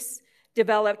case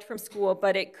developed from school,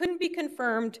 but it couldn't be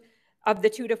confirmed of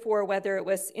the 2 to 4, whether it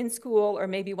was in school or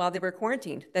maybe while they were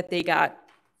quarantined, that they got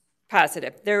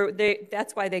positive.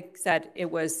 That's why they said it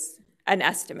was an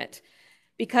estimate.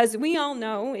 Because we all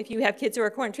know if you have kids who are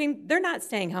quarantined, they're not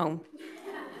staying home.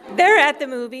 They're at the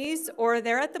movies, or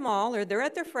they're at the mall, or they're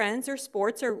at their friends, or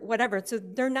sports, or whatever, so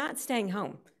they're not staying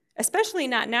home. Especially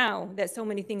not now that so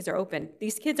many things are open.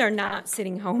 These kids are not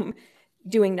sitting home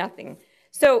doing nothing.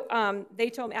 So they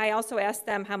told me, I also asked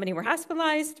them how many were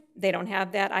hospitalized. They don't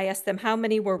have that. I asked them how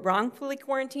many were wrongfully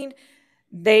quarantined.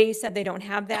 They said they don't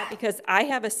have that because I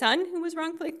have a son who was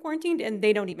wrongfully quarantined and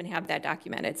they don't even have that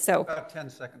documented. So About 10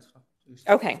 seconds, please.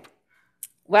 Okay.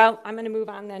 Well, I'm going to move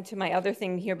on then to my other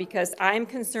thing here because I'm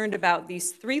concerned about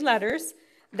these 3 letters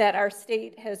that our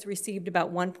state has received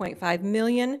about 1.5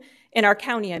 million, and our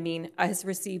county, I mean, has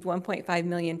received 1.5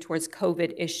 million towards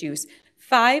COVID issues.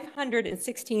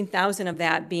 516,000 of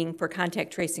that being for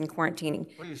contact tracing quarantining.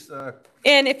 Please.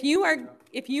 And if you are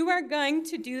going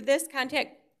to do this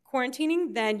contact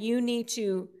quarantining, then you need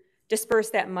to disperse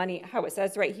that money. How it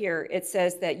says right here, it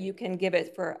says that you can give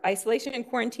it for isolation and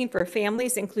quarantine for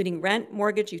families, including rent,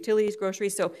 mortgage, utilities,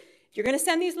 groceries. So if you're going to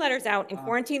send these letters out and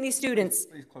quarantine these students,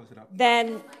 please close it up.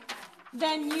 then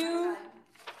you.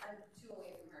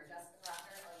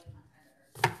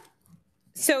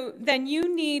 So then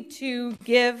you need to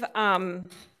give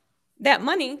that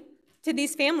money to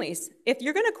these families. If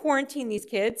you're going to quarantine these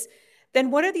kids, then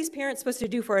what are these parents supposed to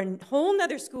do for a whole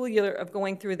nother school year of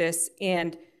going through this?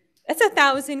 And that's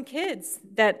 1,000 kids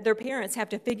that their parents have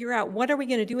to figure out, what are we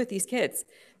going to do with these kids?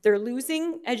 They're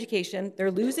losing education,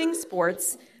 they're losing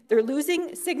sports, they're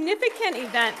losing significant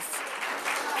events.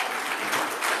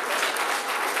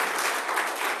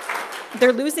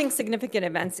 They're losing significant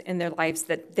events in their lives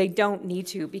that they don't need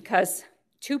to because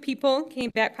 2 people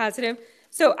came back positive.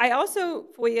 So I also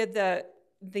FOIA'd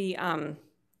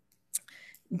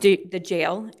the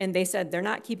jail, and they said they're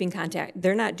not keeping contact,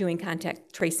 they're not doing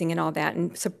contact tracing and all that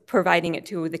and so providing it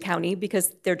to the county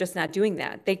because they're just not doing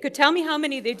that. They could tell me how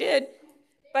many they did,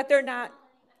 but they're not,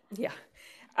 yeah.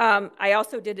 I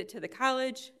also did it to the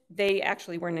college. They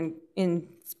actually weren't in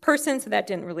person, so that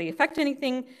didn't really affect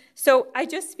anything. So I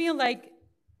just feel like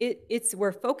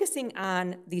we're focusing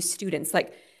on these students.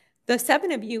 Like the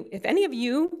 7 of you, if any of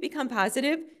you become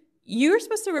positive, you're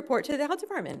supposed to report to the health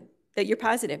department that you're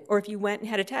positive, or if you went and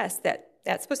had a test,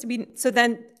 that's supposed to be, so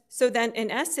then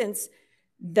in essence,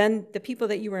 then the people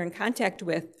that you were in contact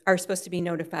with are supposed to be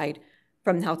notified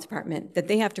from the health department that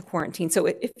they have to quarantine. So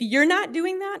if you're not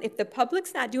doing that, if the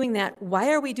public's not doing that,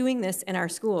 why are we doing this in our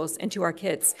schools and to our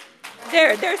kids?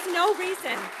 There's no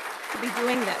reason to be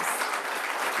doing this.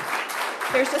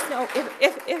 There's just no,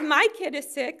 if my kid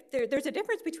is sick, there's a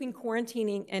difference between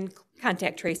quarantining and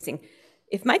contact tracing.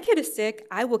 If my kid is sick,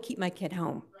 I will keep my kid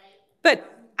home.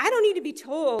 But I don't need to be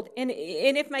told, and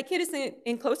if my kid is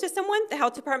in close to someone, the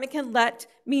health department can let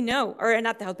me know, or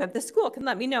not the health department, the school can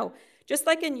let me know. Just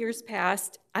like in years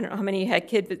past, I don't know how many you had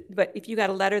kids, but if you got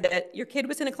a letter that your kid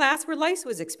was in a class where lice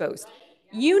was exposed,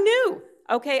 you knew,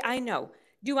 okay, I know.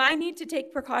 Do I need to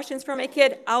take precautions for my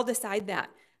kid? I'll decide that.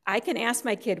 I can ask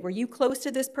my kid, were you close to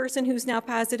this person who's now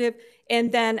positive?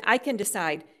 And then I can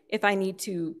decide if I need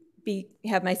to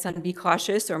have my son be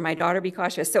cautious or my daughter be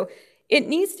cautious. So it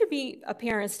needs to be a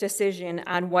parent's decision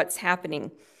on what's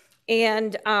happening.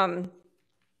 And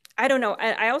I don't know,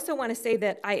 I also want to say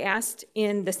that I asked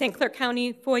in the St. Clair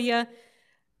County FOIA,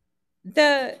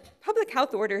 the public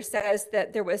health order says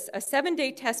that there was a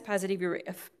 7-day test positivity rate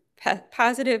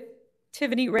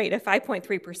of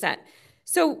 5.3%.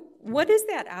 So what is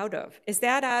that out of? Is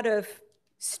that out of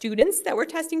students that were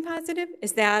testing positive?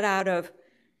 Is that out of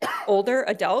older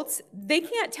adults? They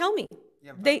can't tell me. You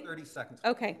have about 30 seconds.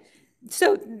 Okay.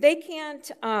 So they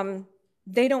can't,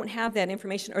 they don't have that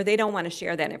information, or they don't want to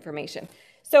share that information.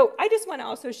 So I just want to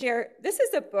also share, this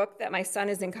is a book that my son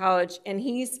is in college and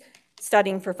he's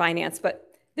studying for finance,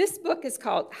 but this book is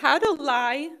called How to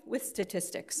Lie with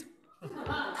Statistics.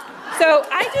 So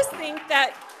I just think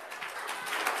that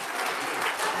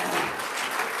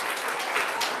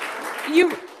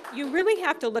you really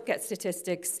have to look at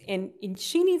statistics, and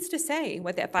she needs to say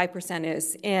what that 5%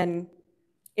 is, and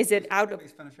is it out of?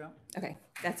 Please finish up. Okay,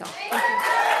 that's all.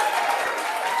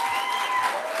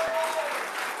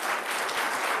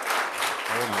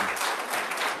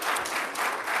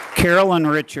 Carolyn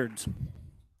Richards.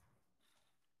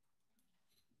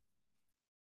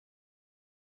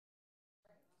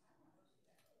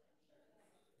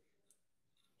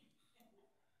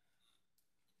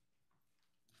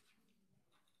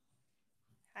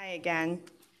 Hi again.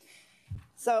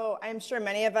 So I'm sure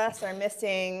many of us are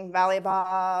missing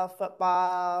volleyball,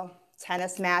 football,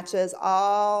 tennis matches,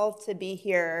 all to be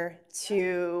here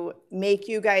to make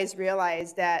you guys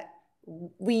realize that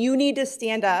you need to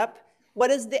stand up.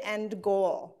 What is the end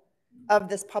goal of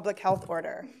this public health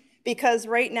order? Because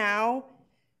right now,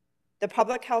 the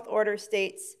public health order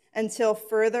states until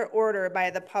further order by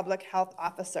the public health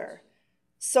officer.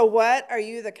 So what are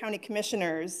you, the county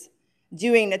commissioners,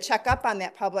 doing to check up on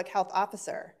that public health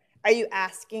officer? Are you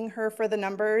asking her for the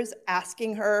numbers,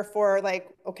 asking her for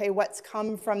like, okay, what's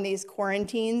come from these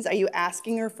quarantines? Are you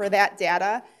asking her for that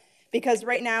data? Because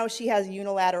right now she has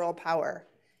unilateral power.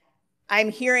 I'm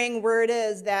hearing word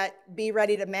is that be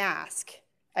ready to mask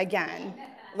again.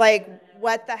 Like,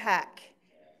 what the heck?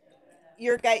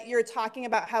 You're talking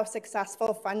about how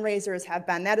successful fundraisers have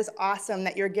been. That is awesome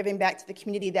that you're giving back to the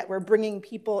community, that we're bringing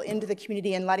people into the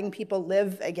community and letting people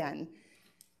live again.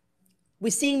 We're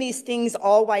seeing these things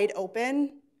all wide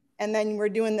open, and then we're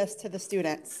doing this to the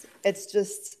students. It's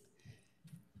just,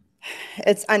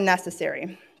 it's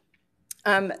unnecessary.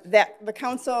 That the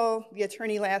council, the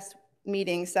attorney last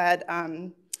meeting said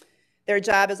their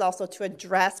job is also to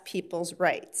address people's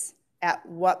rights. At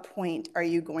what point are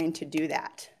you going to do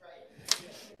that?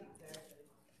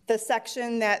 The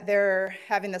section that they're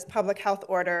having this public health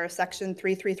order, section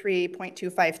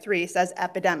 333.253, says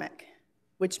epidemic,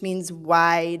 which means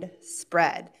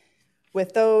widespread.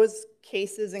 With those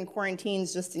cases and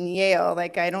quarantines just in Yale,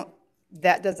 like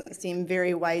that doesn't seem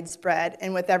very widespread.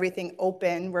 And with everything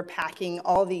open, we're packing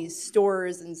all these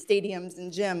stores and stadiums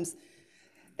and gyms.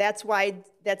 That's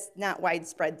not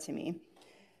widespread to me.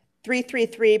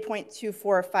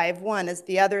 333.2451 is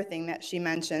the other thing that she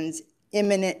mentions,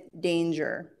 imminent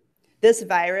danger. This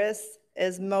virus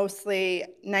is mostly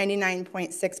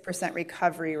 99.6%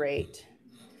 recovery rate.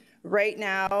 Right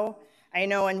now, I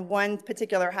know in one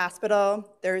particular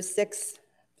hospital, there's 6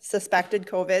 suspected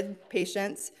COVID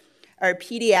patients. Our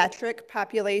pediatric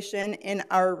population in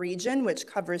our region, which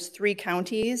covers 3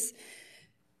 counties,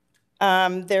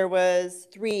 there was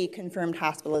 3 confirmed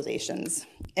hospitalizations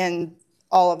in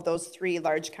all of those 3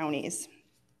 large counties.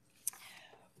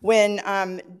 When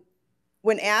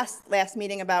asked last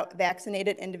meeting about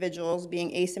vaccinated individuals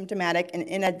being asymptomatic and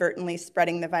inadvertently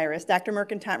spreading the virus, Dr.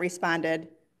 Mercantile responded,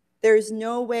 "There's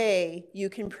no way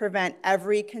you can prevent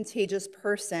every contagious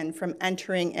person from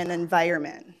entering an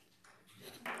environment."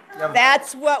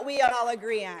 That's what we all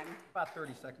agree on. About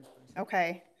 30 seconds, please.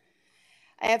 Okay.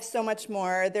 I have so much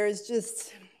more. There's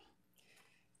just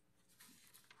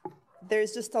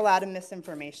a lot of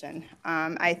misinformation.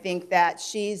 I think that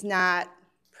she's not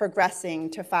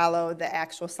progressing to follow the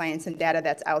actual science and data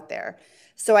that's out there.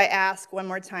 So I ask one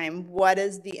more time, what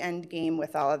is the end game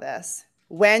with all of this?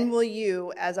 When will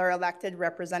you, as our elected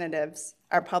representatives,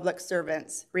 our public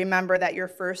servants, remember that your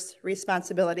first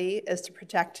responsibility is to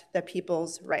protect the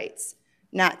people's rights,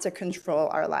 not to control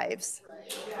our lives?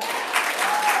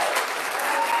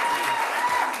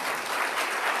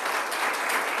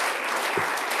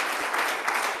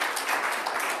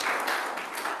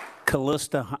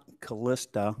 Callista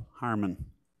Harmon.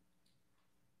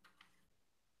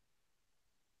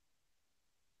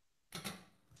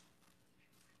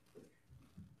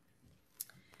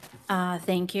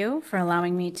 Thank you for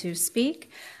allowing me to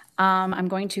speak. I'm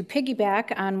going to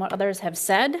piggyback on what others have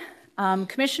said.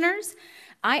 Commissioners,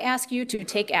 I ask you to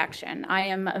take action. I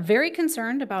am very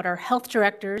concerned about our health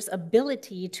director's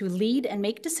ability to lead and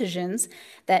make decisions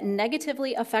that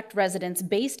negatively affect residents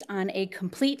based on a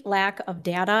complete lack of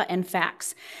data and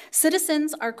facts.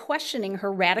 Citizens are questioning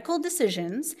her radical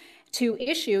decisions to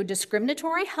issue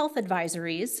discriminatory health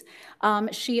advisories.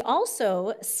 She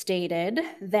also stated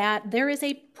that there is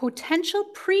a potential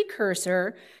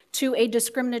precursor to a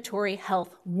discriminatory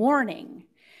health warning.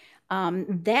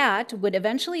 That would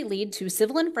eventually lead to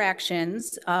civil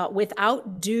infractions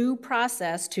without due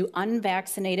process to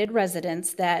unvaccinated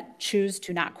residents that choose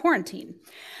to not quarantine.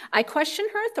 I question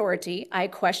her authority, I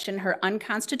question her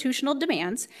unconstitutional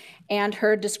demands, and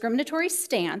her discriminatory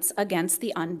stance against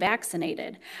the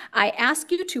unvaccinated. I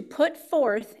ask you to put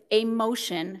forth a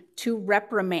motion to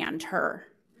reprimand her.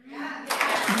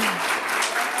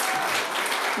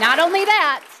 Not only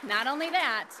that,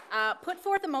 put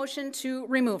forth a motion to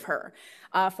remove her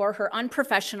for her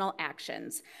unprofessional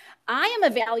actions. I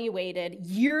am evaluated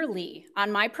yearly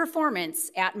on my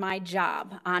performance at my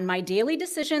job, on my daily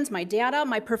decisions, my data,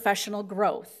 my professional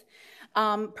growth.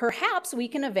 Perhaps we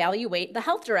can evaluate the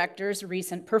health director's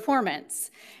recent performance.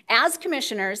 As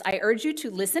commissioners, I urge you to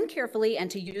listen carefully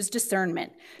and to use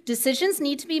discernment. Decisions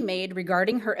need to be made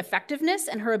regarding her effectiveness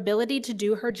and her ability to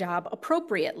do her job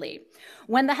appropriately.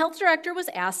 When the health director was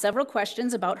asked several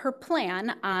questions about her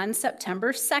plan on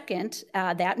September 2nd,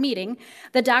 that meeting,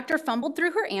 the doctor fumbled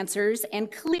through her answers and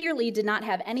clearly did not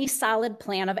have any solid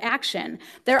plan of action.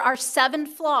 There are 7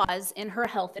 flaws in her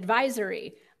health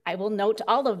advisory. I will note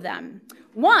all of them.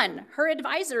 1, her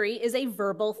advisory is a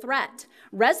verbal threat.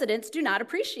 Residents do not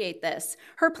appreciate this.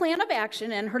 Her plan of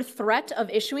action and her threat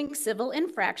of issuing civil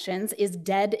infractions is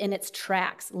dead in its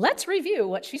tracks. Let's review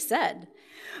what she said.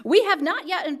 We have not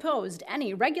yet imposed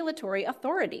any regulatory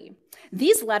authority.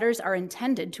 These letters are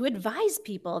intended to advise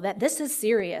people that this is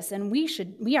serious and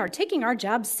we are taking our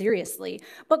jobs seriously.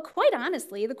 But quite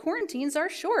honestly, the quarantines are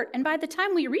short, and by the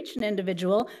time we reach an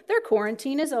individual, their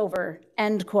quarantine is over.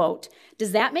 End quote.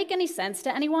 Does that make any sense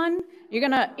to anyone? You're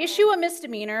going to issue a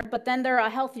misdemeanor, but then they're a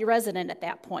healthy resident at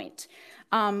that point.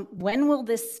 When will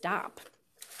this stop?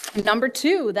 Number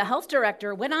 2, the health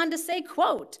director went on to say,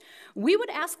 quote, we would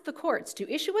ask the courts to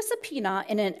issue a subpoena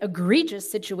in an egregious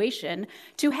situation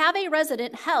to have a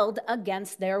resident held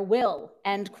against their will,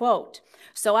 end quote.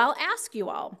 So I'll ask you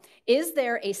all, is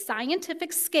there a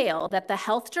scientific scale that the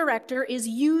health director is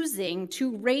using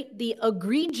to rate the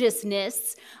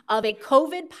egregiousness of a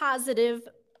COVID positive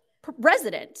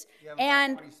resident?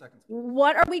 And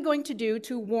what are we going to do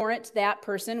to warrant that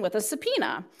person with a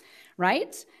subpoena,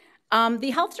 right? The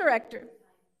health director.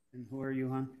 And who are you,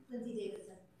 hon? Lindsay Davidson.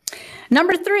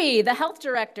 Number 3, the health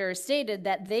director stated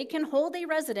that they can hold a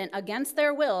resident against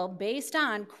their will based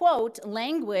on, quote,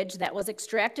 language that was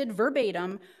extracted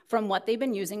verbatim from what they've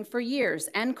been using for years,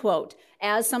 end quote.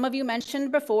 As some of you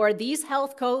mentioned before, these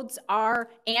health codes are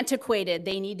antiquated.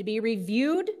 They need to be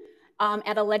reviewed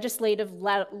at a legislative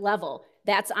level.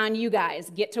 That's on you guys.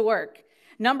 Get to work.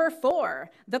 Number 4,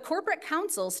 the corporate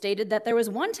counsel stated that there was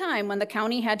one time when the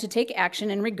county had to take action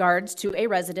in regards to a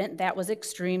resident that was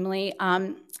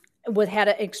had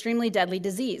an extremely deadly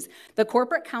disease. The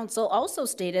corporate counsel also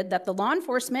stated that the law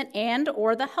enforcement and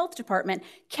or the health department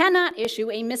cannot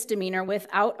issue a misdemeanor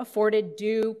without afforded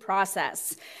due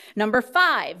process. Number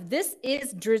 5, this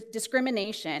is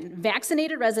discrimination.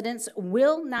 Vaccinated residents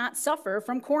will not suffer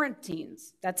from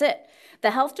quarantines. That's it. The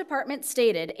health department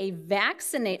stated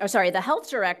the health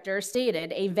director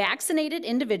stated a vaccinated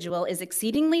individual is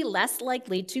exceedingly less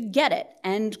likely to get it,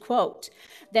 end quote.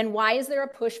 Then why is there a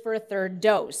push for a 3rd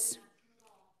dose?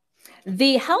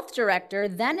 The health director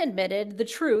then admitted the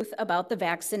truth about the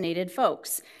vaccinated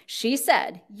folks. She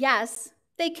said, yes,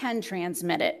 they can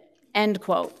transmit it, end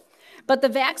quote. But the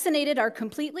vaccinated are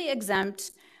completely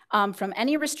exempt from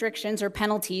any restrictions or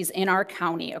penalties in our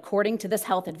county, according to this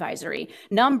health advisory.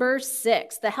 Number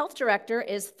 6, the health director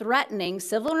is threatening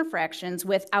civil infractions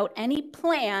without any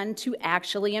plan to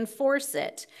actually enforce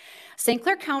it. St.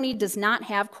 Clair County does not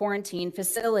have quarantine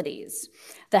facilities.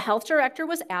 The health director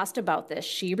was asked about this.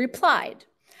 She replied,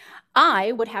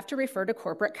 I would have to refer to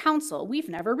corporate counsel. We've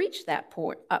never reached that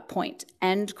point,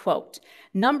 end quote.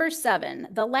 Number 7,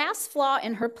 the last flaw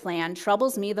in her plan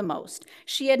troubles me the most.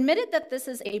 She admitted that this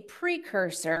is a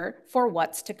precursor for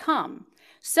what's to come.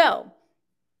 So,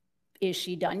 is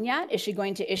she done yet? Is she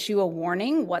going to issue a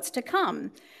warning? What's to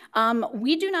come?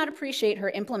 We do not appreciate her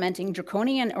implementing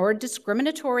draconian or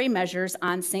discriminatory measures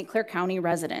on St. Clair County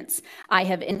residents. I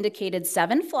have indicated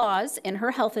 7 flaws in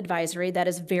her health advisory that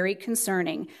is very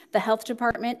concerning. The health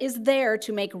department is there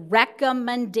to make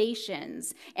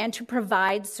recommendations and to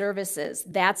provide services.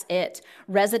 That's it.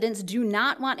 Residents do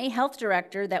not want a health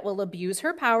director that will abuse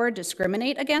her power,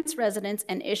 discriminate against residents,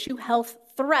 and issue health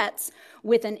threats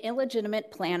with an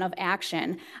illegitimate plan of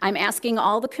action. I'm asking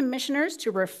all the commissioners to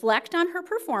reflect on her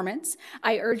performance.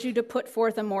 I urge you to put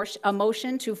forth a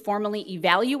motion to formally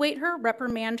evaluate her,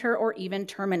 reprimand her, or even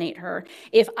terminate her.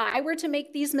 If I were to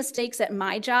make these mistakes at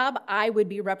my job, I would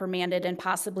be reprimanded and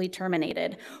possibly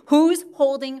terminated. Who's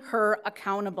holding her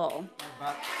accountable?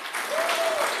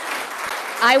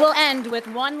 I will end with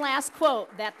one last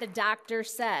quote that the doctor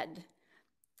said.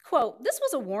 Quote, this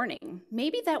was a warning.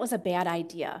 Maybe that was a bad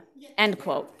idea, end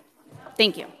quote.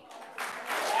 Thank you.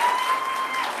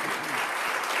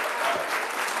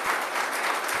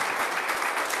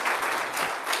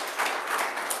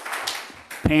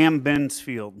 Pam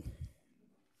Bensfield.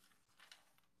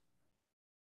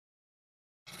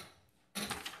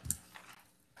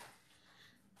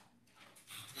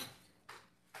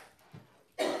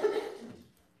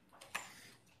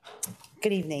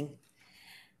 Good evening.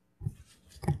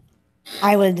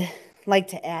 I would like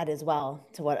to add as well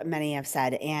to what many have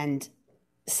said and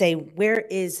say, where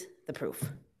is the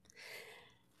proof?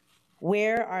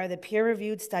 Where are the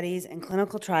peer-reviewed studies and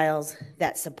clinical trials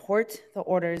that support the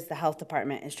orders the health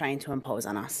department is trying to impose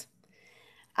on us?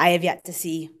 I have yet to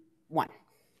see one.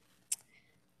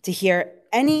 To hear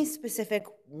any specific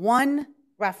one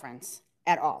reference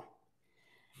at all.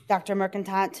 Dr.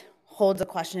 Mercantant holds a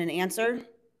question and answer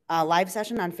live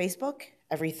session on Facebook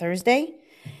every Thursday.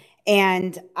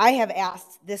 And I have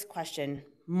asked this question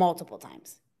multiple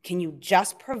times. Can you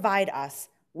just provide us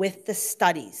with the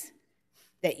studies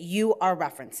that you are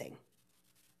referencing?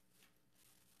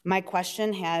 My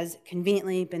question has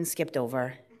conveniently been skipped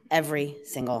over every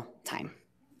single time.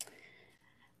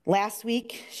 Last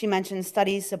week, she mentioned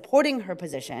studies supporting her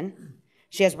position.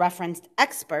 She has referenced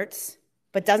experts,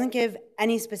 but doesn't give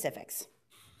any specifics.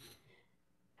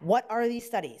 What are these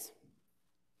studies?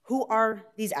 Who are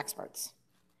these experts?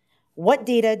 What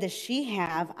data does she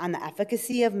have on the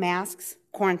efficacy of masks,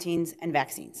 quarantines, and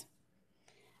vaccines?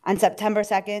 On September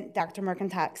 2nd, Dr.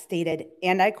 Mercantant stated,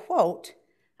 and I quote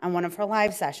on one of her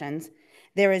live sessions,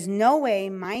 "There is no way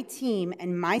my team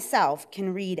and myself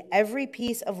can read every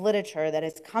piece of literature that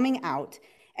is coming out,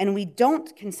 and we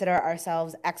don't consider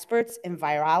ourselves experts in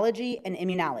virology and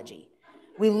immunology.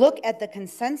 We look at the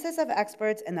consensus of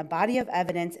experts and the body of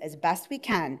evidence as best we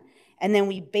can, and then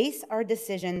we base our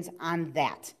decisions on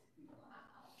that."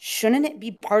 Shouldn't it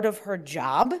be part of her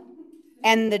job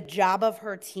and the job of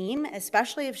her team,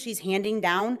 especially if she's handing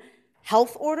down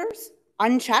health orders,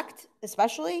 unchecked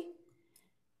especially?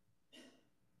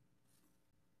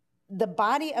 The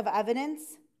body of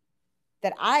evidence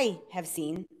that I have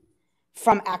seen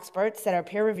from experts that are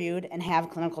peer-reviewed and have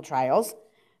clinical trials,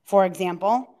 for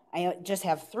example, I just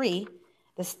have 3.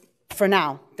 For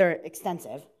now, they're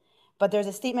extensive. But there's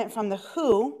a statement from the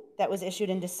WHO that was issued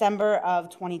in December of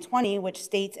 2020, which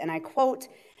states, and I quote,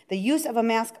 "The use of a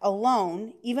mask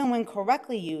alone, even when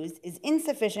correctly used, is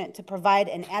insufficient to provide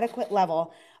an adequate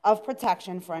level of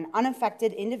protection for an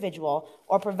unaffected individual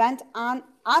or prevent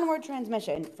onward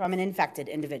transmission from an infected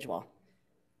individual."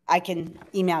 I can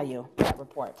email you that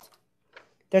report.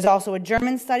 There's also a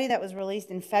German study that was released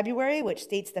in February, which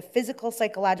states the physical,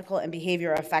 psychological, and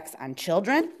behavioral effects on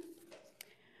children.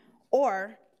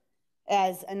 Or,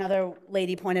 as another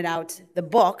lady pointed out, the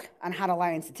book on how to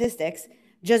lie in statistics,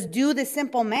 just do the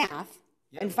simple math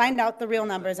and find out the real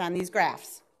numbers on these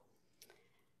graphs.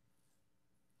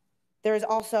 There is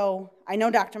also, I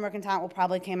know Dr. Mercantant will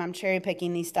probably claim I'm cherry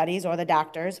picking these studies or the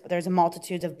doctors, but there's a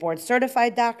multitude of board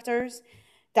certified doctors.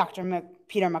 Dr.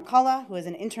 Peter McCullough, who is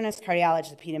an internist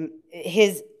cardiologist,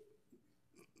 his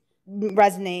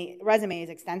resume is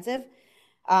extensive.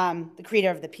 The creator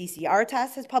of the PCR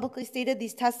test has publicly stated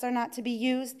these tests are not to be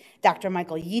used. Dr.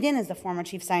 Michael Yeadon is the former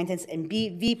chief scientist and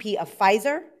VP of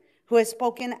Pfizer, who has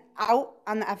spoken out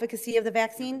on the efficacy of the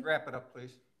vaccine. Wrap it up,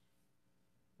 please.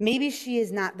 Maybe she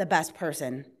is not the best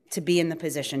person to be in the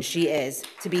position she is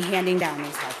to be handing down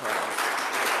these health orders.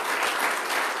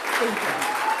 Thank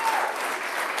you.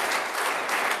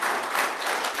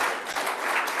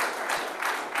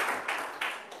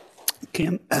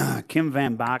 Kim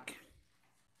Van Bach.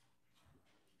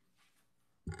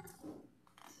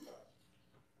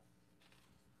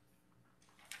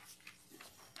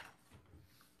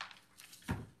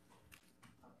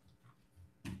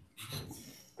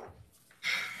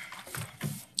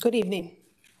 Good evening.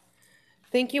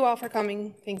 Thank you all for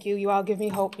coming. Thank you. You all give me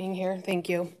hope being here. Thank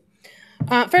you.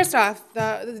 First off,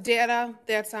 the data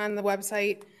that's on the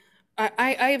website,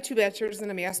 I have 2 bachelor's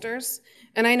and a master's,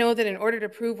 and I know that in order to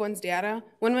prove one's data,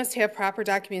 one must have proper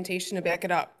documentation to back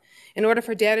it up. In order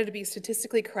for data to be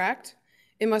statistically correct,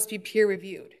 it must be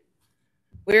peer-reviewed.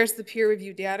 Where's the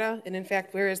peer-reviewed data? And in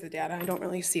fact, where is the data? I don't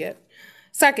really see it.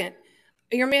 Second,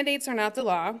 your mandates are not the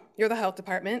law. You're the health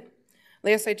department.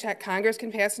 Last I checked, Congress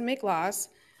can pass and make laws.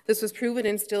 This was proven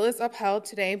and still is upheld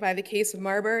today by the case of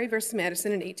Marbury versus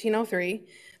Madison in 1803.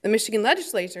 The Michigan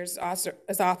legislature is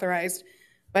authorized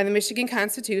by the Michigan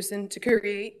Constitution to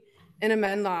create and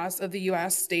amend laws of the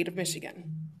U.S. state of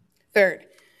Michigan. Third,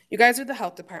 you guys are the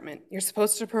health department. You're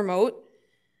supposed to promote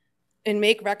and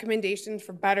make recommendations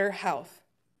for better health.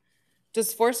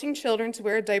 Does forcing children to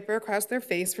wear a diaper across their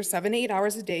face for 7 to 8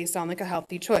 hours a day sound like a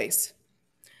healthy choice?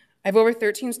 I have over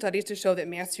 13 studies to show that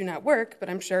masks do not work, but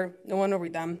I'm sure no one will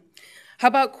read them. How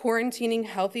about quarantining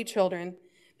healthy children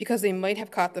because they might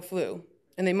have caught the flu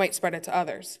and they might spread it to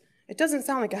others? It doesn't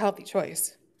sound like a healthy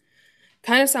choice.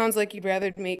 Kind of sounds like you'd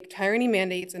rather make tyranny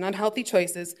mandates and unhealthy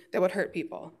choices that would hurt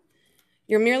people.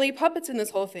 You're merely puppets in this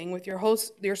whole thing with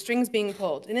your strings being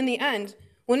pulled. And in the end,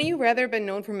 Wouldn't you rather have been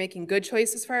known for making good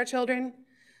choices for our children?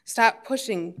 Stop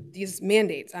pushing these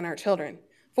mandates on our children.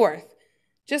 Fourth,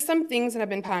 just some things that I've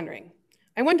been pondering.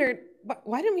 I wondered,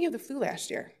 why didn't we have the flu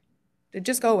last year? Did it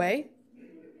just go away?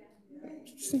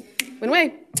 Went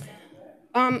away.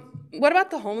 What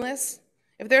about the homeless?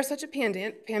 If there's such a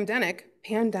pandemic,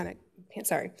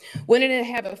 wouldn't it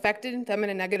have affected them in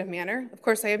a negative manner? Of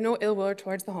course, I have no ill will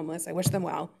towards the homeless. I wish them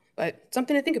well, but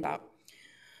something to think about.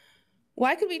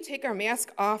 Why could we take our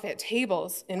mask off at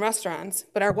tables in restaurants,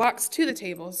 but our walks to the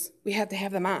tables, we have to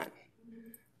have them on?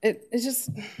 It's just,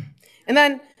 and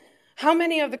then how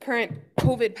many of the current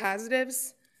COVID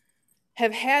positives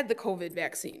have had the COVID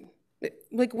vaccine?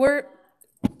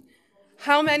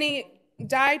 How many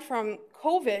died from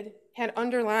COVID, had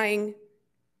underlying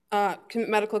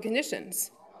medical conditions?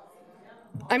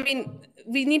 I mean,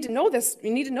 we need to know this.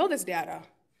 We need to know this data.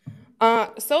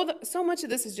 So much of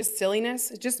this is just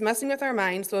silliness, just messing with our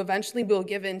minds, so eventually we'll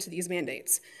give in to these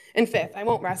mandates. And fifth, I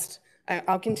won't rest.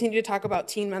 I'll continue to talk about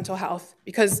teen mental health,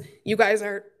 because you guys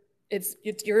are,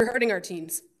 you're hurting our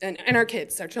teens and our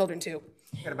kids, our children too.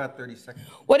 You got about 30 seconds.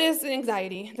 What is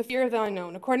anxiety? The fear of the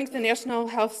unknown. According to the National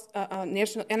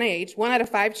NIH, 1 out of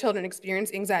 5 children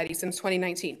experience anxiety since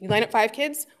 2019. You line up 5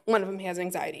 kids, 1 of them has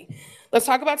anxiety. Let's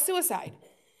talk about suicide.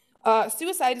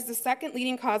 Suicide is the second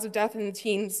leading cause of death in the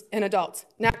teens and adults,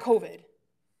 not COVID.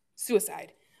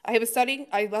 Suicide. I have a study,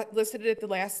 I listed it at the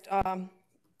last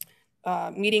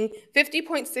meeting.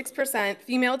 50.6%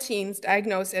 female teens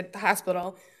diagnosed at the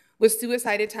hospital with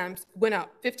suicide attempts went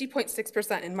up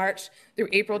 50.6% in March through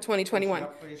April 2021,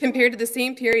 compared to the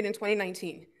same period in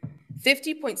 2019.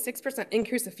 50.6%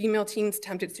 increase of female teens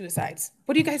attempted suicides.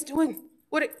 What are you guys doing?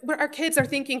 What our kids are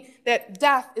thinking that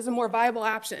death is a more viable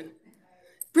option.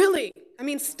 Really? I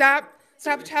mean, stop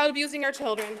child abusing our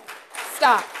children.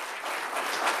 Stop.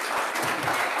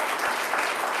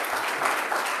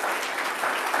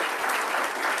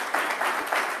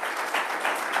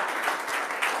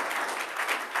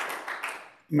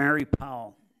 Mary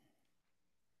Powell.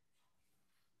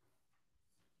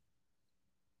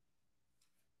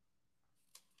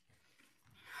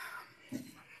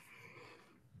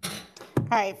 All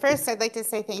right, first I'd like to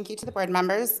say thank you to the board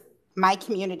members, my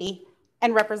community,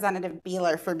 and Representative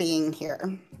Beeler for being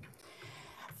here.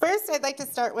 First, I'd like to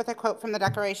start with a quote from the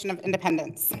Declaration of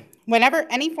Independence. Whenever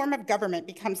any form of government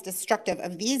becomes destructive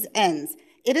of these ends,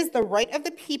 it is the right of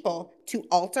the people to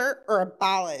alter or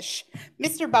abolish.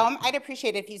 Mr. Baum, I'd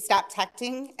appreciate it if you stop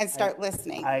texting and start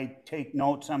listening. I take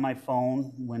notes on my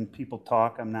phone when people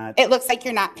talk. I'm not. It looks like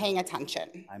you're not paying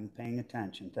attention. I'm paying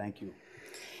attention. Thank you.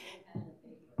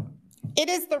 It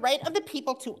is the right of the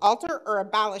people to alter or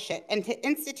abolish it and to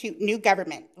institute new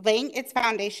government, laying its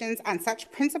foundations on such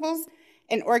principles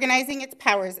and organizing its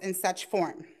powers in such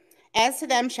form as to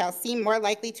them shall seem more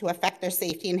likely to affect their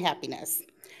safety and happiness.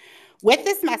 With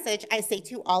this message, I say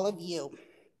to all of you,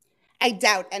 I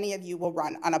doubt any of you will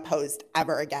run unopposed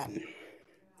ever again.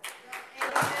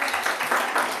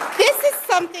 This is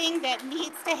something that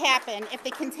needs to happen if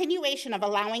the continuation of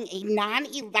allowing a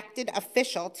non-elected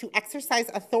official to exercise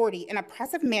authority in an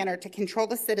oppressive manner to control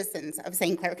the citizens of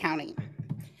St. Clair County.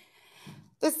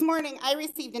 This morning, I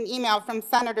received an email from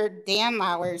Senator Dan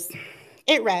Lowers.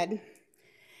 It read,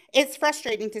 "It's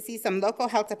frustrating to see some local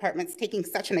health departments taking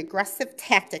such an aggressive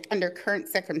tactic under current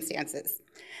circumstances.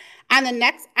 On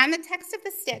the text of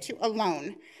the statute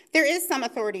alone, there is some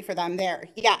authority for them there,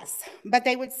 yes, but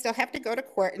they would still have to go to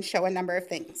court and show a number of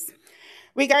things.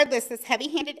 Regardless, this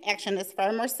heavy-handed action is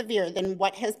far more severe than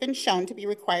what has been shown to be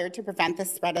required to prevent the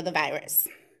spread of the virus.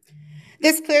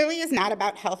 This clearly is not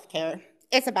about health care.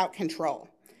 It's about control.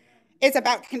 It's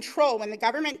about control when the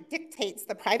government dictates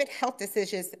the private health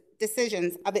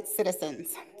decisions of its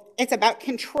citizens. It's about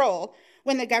control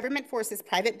when the government forces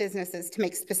private businesses to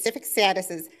make specific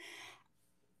statuses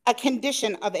a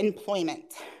condition of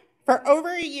employment. For over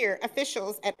a year,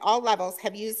 officials at all levels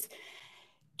have used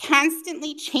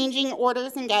constantly changing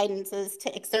orders and guidances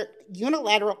to exert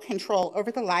unilateral control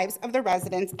over the lives of the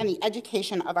residents and the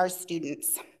education of our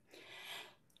students.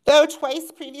 Though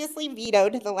twice previously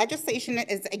vetoed, the legislation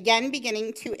is again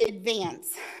beginning to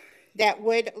advance that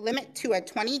would limit to a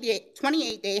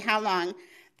 28-day how long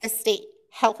the state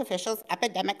health officials'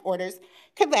 epidemic orders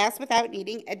could last without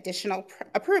needing additional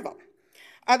approval.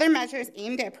 Other measures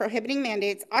aimed at prohibiting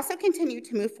mandates also continue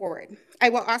to move forward. I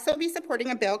will also be supporting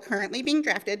a bill currently being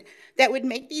drafted that would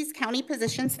make these county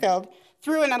positions filled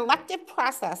through an elective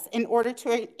process in order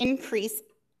to increase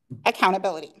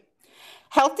accountability.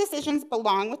 Health decisions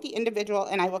belong with the individual,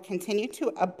 and I will continue to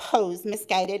oppose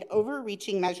misguided,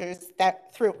 overreaching measures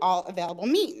that through all available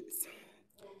means.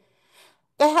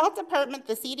 The health department,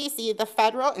 the CDC, the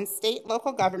federal and state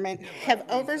local government have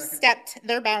overstepped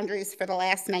their boundaries for the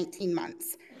last 19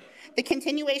 months. The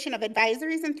continuation of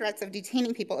advisories and threats of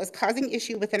detaining people is causing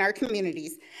issue within our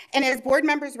communities. And as board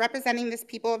members representing this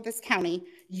people of this county,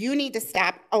 you need to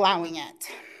stop allowing it.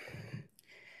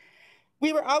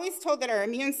 We were always told that our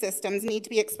immune systems need to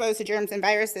be exposed to germs and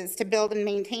viruses to build and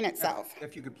maintain itself.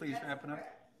 If you could please wrap it up.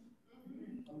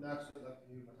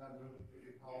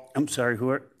 I'm sorry, who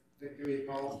are?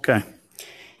 Okay.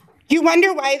 You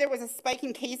wonder why there was a spike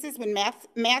in cases when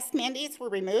mask mandates were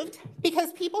removed?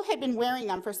 Because people had been wearing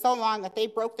them for so long that they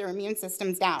broke their immune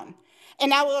systems down. And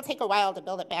now it will take a while to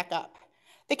build it back up.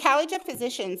 The College of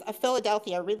Physicians of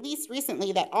Philadelphia released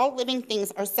recently that all living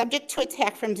things are subject to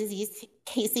attack from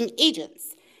disease-casing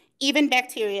agents. Even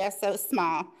bacteria so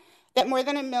small that more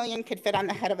than 1 million could fit on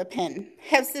the head of a pin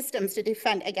have systems to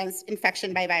defend against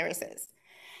infection by viruses.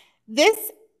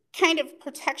 This kind of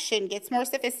protection gets more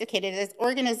sophisticated as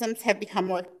organisms have become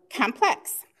more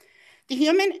complex. The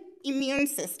human immune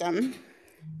system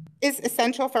is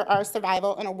essential for our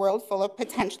survival in a world full of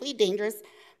potentially dangerous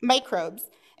microbes,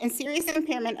 and serious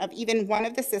impairment of even one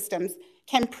of the systems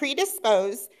can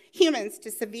predispose humans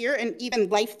to severe and even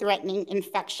life-threatening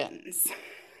infections.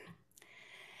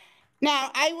 Now,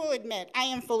 I will admit I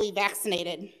am fully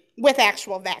vaccinated with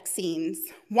actual vaccines,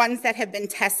 ones that have been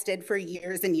tested for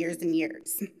years and years and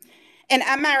years. An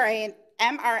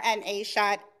mRNA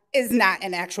shot is not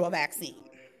an actual vaccine.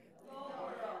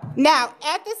 Now,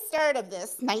 at the start of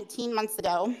this, 19 months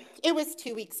ago, it was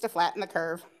 2 weeks to flatten the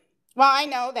curve. Well, I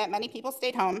know that many people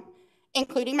stayed home,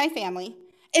 including my family,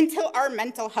 until our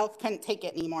mental health couldn't take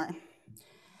it anymore.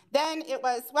 Then it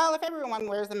was, well, if everyone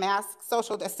wears a mask,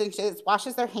 social distances,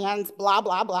 washes their hands, blah,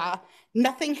 blah, blah,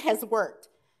 nothing has worked.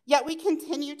 Yet we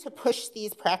continue to push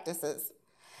these practices.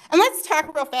 And let's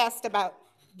talk real fast about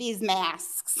these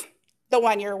masks, the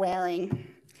one you're wearing.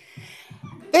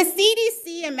 The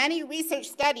CDC and many research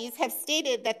studies have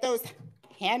stated that those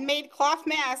handmade cloth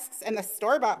masks and the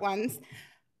store-bought ones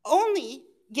only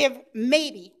give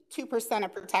maybe 2%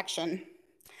 of protection.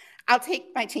 I'll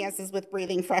take my chances with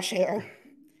breathing fresh air.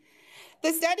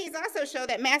 The studies also show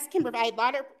that masks can provide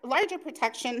larger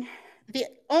protection. The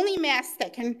only mask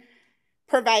that can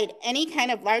provide any kind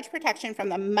of large protection from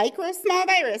the micro small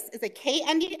virus is a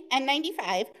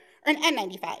KN95 or an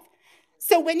N95.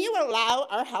 So when you allow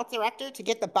our health director to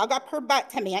get the bug up her butt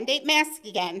to mandate masks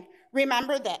again,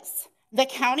 remember this: the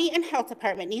county and health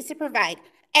department needs to provide,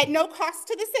 at no cost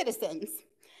to the citizens,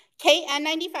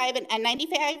 KN95 and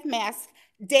N95 masks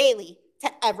daily to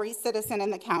every citizen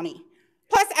in the county,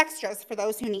 plus extras for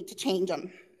those who need to change them.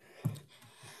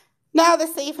 Now, the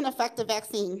safe and effective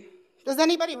vaccine. Does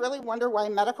anybody really wonder why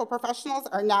medical professionals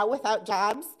are now without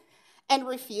jobs and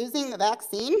refusing the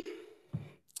vaccine?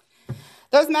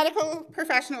 Those medical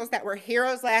professionals that were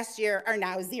heroes last year are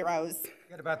now zeros. You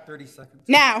got about 30 seconds.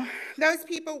 Now, those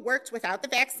people worked without the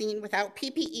vaccine, without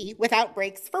PPE, without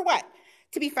breaks, for what?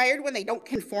 To be fired when they don't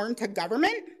conform to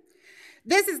government?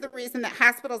 This is the reason that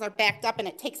hospitals are backed up and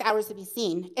it takes hours to be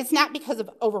seen. It's not because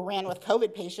of overran with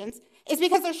COVID patients, it's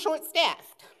because they're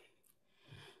short-staffed.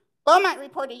 Beaumont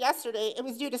reported yesterday it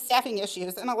was due to staffing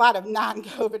issues and a lot of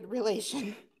non-COVID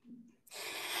relation.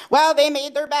 Well, they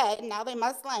made their bed, and now they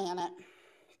must lie on it.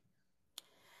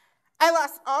 I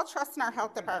lost all trust in our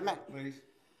health department. Please.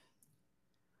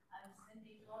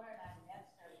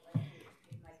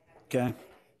 Okay.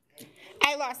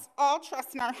 I lost all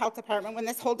trust in our health department when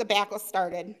this whole debacle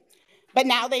started, but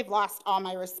now they've lost all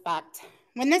my respect.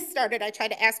 When this started, I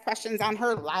tried to ask questions on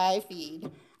her live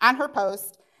feed, on her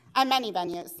post, on many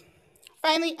venues.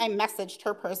 Finally, I messaged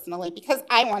her personally because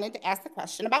I wanted to ask the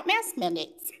question about mask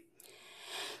mandates.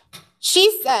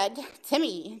 She said to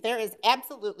me, there is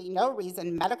absolutely no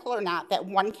reason, medical or not, that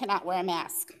one cannot wear a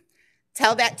mask.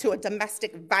 Tell that to a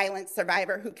domestic violence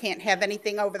survivor who can't have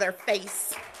anything over their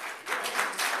face.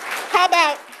 How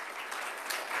about,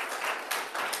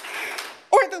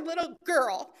 or the little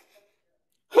girl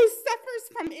who suffers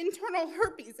from internal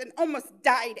herpes and almost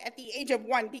died at the age of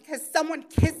 1 because someone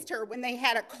kissed her when they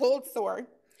had a cold sore.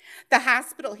 The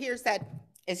hospital here said,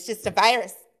 it's just a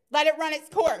virus, let it run its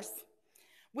course.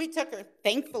 We took her,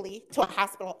 thankfully, to a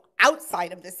hospital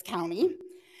outside of this county,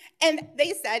 and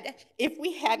they said if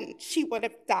we hadn't, she would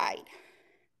have died.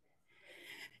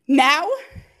 Now,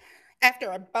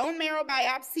 after a bone marrow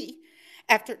biopsy,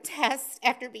 after tests,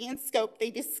 after being scoped,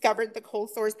 they discovered the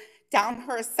cold sores down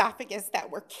her esophagus that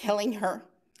were killing her.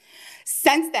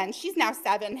 Since then, she's now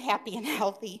 7, happy and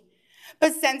healthy.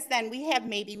 But since then, we have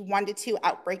maybe 1 to 2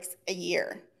 outbreaks a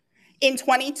year. In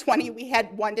 2020, we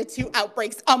had 1 to 2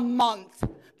 outbreaks a month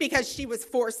because she was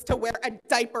forced to wear a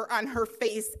diaper on her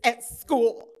face at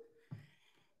school.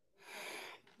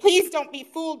 Please don't be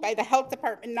fooled by the health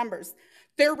department numbers.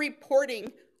 They're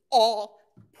reporting all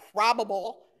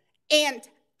probable and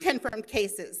confirmed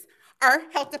cases. Our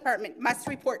health department must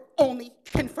report only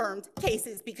confirmed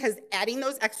cases because adding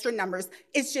those extra numbers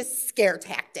is just scare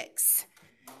tactics.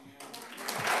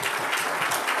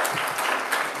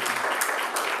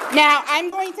 Now,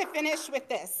 I'm going to finish with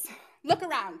this. Look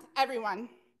around, everyone,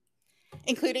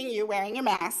 including you wearing your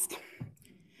mask.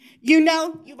 You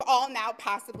know you've all now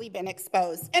possibly been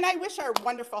exposed, and I wish our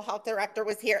wonderful health director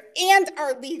was here and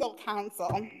our legal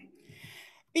counsel,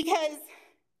 because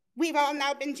we've all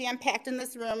now been jam-packed in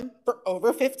this room for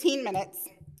over 15 minutes,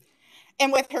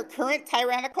 and with her current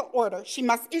tyrannical order, she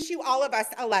must issue all of us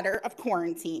a letter of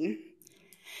quarantine.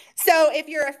 So if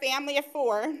you're a family of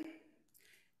 4,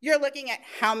 you're looking at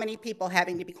how many people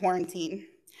having to be quarantined.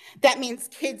 That means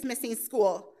kids missing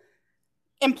school,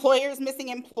 employers missing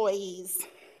employees.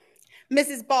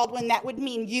 Mrs. Baldwin, that would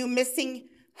mean you missing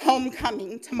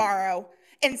homecoming tomorrow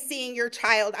and seeing your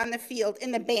child on the field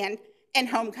in the band and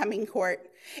homecoming court.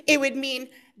 It would mean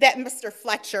that Mr.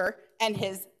 Fletcher and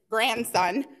his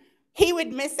grandson, he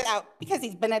would miss out because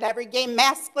he's been at every game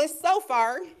maskless so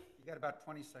far. You got about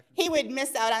 20 seconds. He would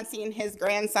miss out on seeing his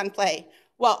grandson play.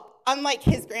 Well, unlike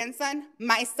his grandson,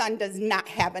 my son does not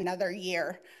have another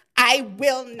year. I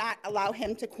will not allow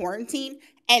him to quarantine,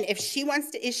 and if she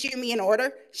wants to issue me an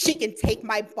order, she can take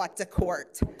my butt to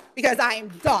court, because I am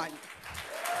done.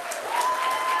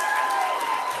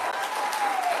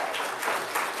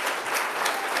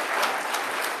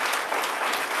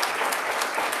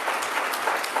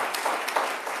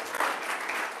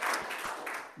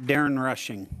 Darren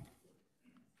Rushing.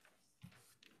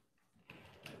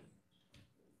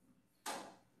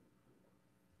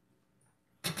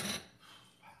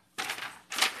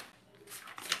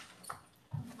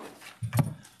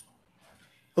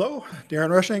 Hello,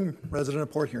 Darren Rushing, resident of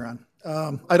Port Huron.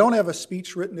 I don't have a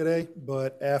speech written today,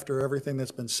 but after everything that's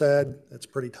been said, it's a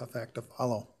pretty tough act to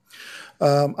follow.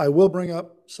 I will bring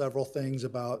up several things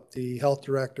about the health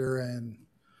director and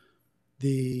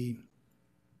the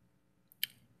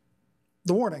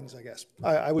warnings, I guess.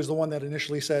 I was the one that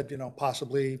initially said,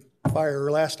 possibly fire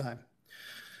her last time.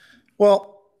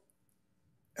 Well,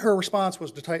 her response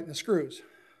was to tighten the screws,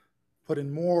 put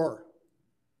in more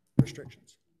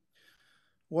restrictions.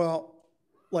 Well,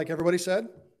 like everybody said,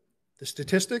 the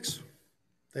statistics,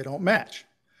 they don't match.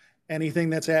 Anything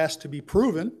that's asked to be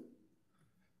proven,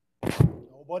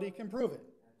 nobody can prove it.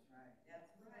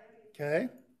 Okay?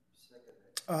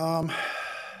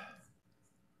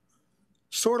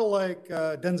 Sort of like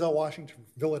Denzel Washington from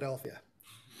Philadelphia.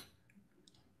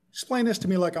 Explain this to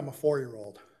me like I'm a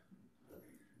 4-year-old,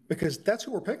 because that's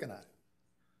who we're picking on.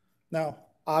 Now,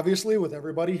 obviously, with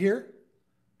everybody here,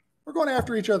 we're going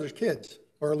after each other's kids,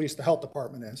 or at least the health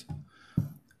department is.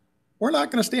 We're not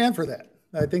going to stand for that.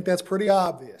 I think that's pretty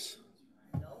obvious.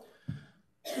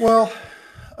 Well,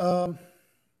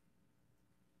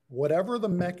 whatever the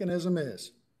mechanism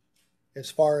is, as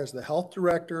far as the health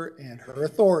director and her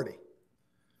authority,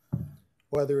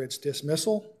 whether it's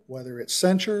dismissal, whether it's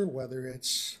censure, whether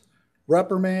it's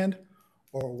reprimand,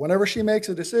 or whenever she makes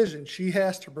a decision, she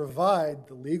has to provide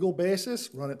the legal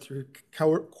basis, run it through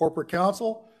corporate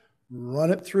counsel,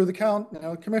 run it through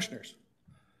the commissioners.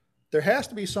 There has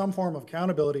to be some form of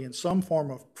accountability and some form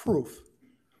of proof.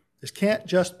 This can't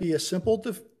just be a simple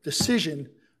decision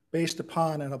based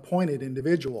upon an appointed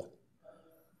individual.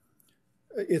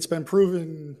 It's been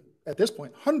proven at this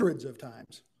point hundreds of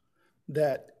times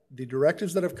that the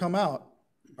directives that have come out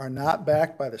are not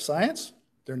backed by the science.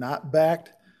 They're not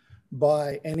backed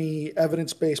by any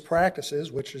evidence-based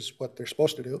practices, which is what they're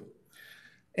supposed to do.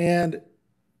 And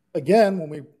again, when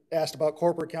we asked about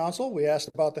corporate counsel, we asked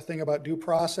about the thing about due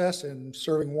process and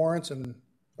serving warrants and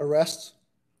arrests.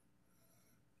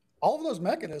 All of those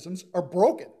mechanisms are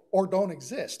broken or don't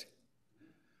exist.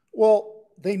 Well,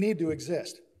 they need to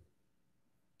exist.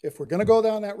 If we're going to go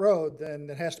down that road, then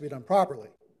it has to be done properly.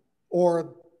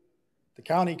 Or the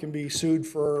county can be sued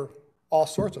for all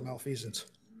sorts of malfeasance.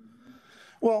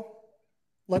 Well,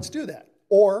 let's do that.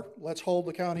 Or let's hold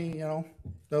the county,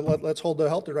 let's hold the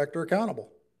health director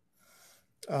accountable.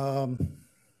 Got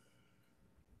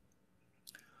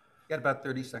about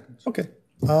 30 seconds. Okay.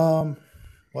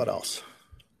 What else?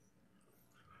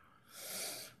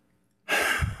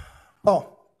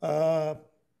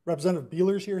 Representative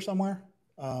Beeler's here somewhere.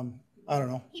 I don't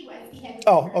know.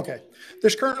 Okay.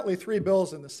 There's currently 3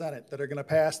 bills in the Senate that are going to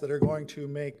pass that are going to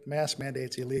make mask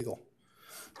mandates illegal.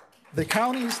 The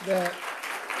counties that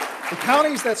The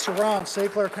counties that surround St.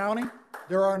 Clair County,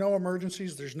 there are no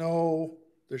emergencies, there's no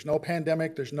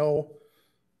pandemic, there's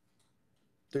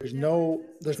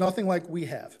nothing like we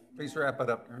have. Please wrap it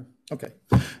up, Aaron. Okay.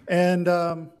 And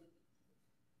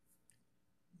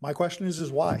my question is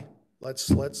why?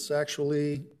 Let's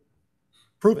actually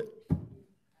prove it.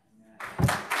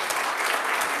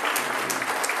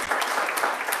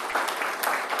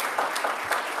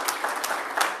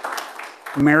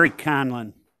 Mary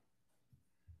Conlon.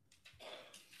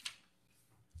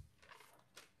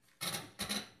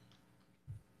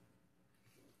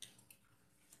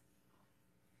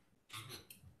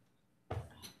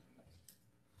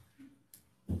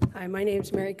 Hi, my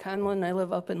name's Mary Conlon. I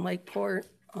live up in Lakeport.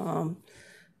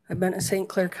 I've been in St.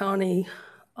 Clair County.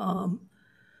 I've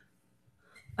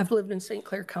lived in St.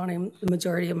 Clair County the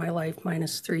majority of my life,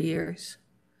 minus 3 years.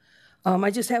 I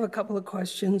just have a couple of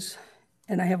questions,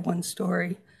 and I have one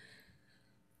story.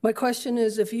 My question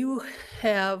is, if you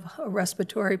have a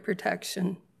respiratory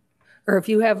protection, or if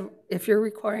you're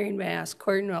requiring masks,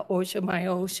 according to OSHA, my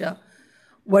OSHA,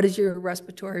 what is your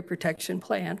respiratory protection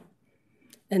plan?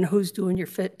 And who's doing your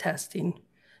fit testing?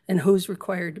 And who's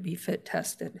required to be fit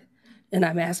tested? And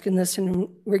I'm asking this in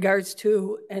regards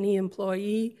to any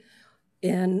employee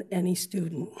and any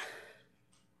student.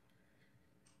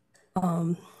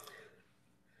 My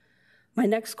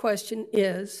next question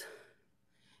is,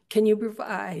 can you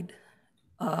provide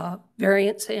a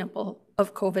variant sample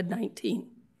of COVID-19?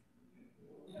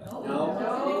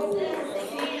 No.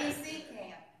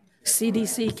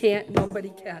 CDC can't,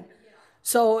 nobody can.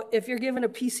 So if you're given a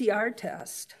PCR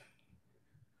test,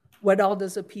 what all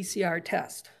does a PCR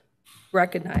test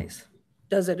recognize?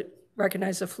 Does it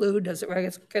recognize the flu? Does it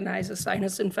recognize a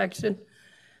sinus infection?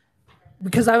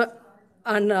 Because on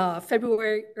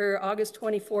August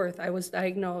 24th, I was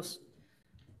diagnosed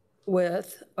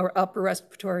with an upper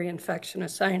respiratory infection, a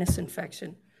sinus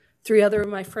infection. 3 other of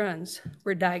my friends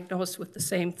were diagnosed with the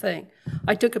same thing.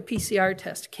 I took a PCR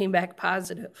test, came back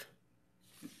positive.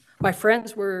 My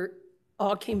friends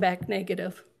all came back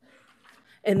negative,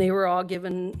 and they were all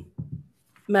given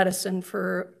medicine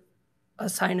for a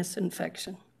sinus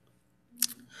infection.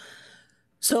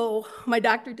 So my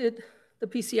doctor did the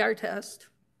PCR test.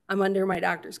 I'm under my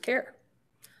doctor's care.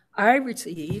 I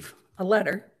receive a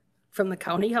letter from the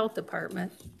county health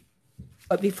department,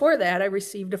 but before that, I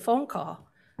received a phone call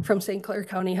from St. Clair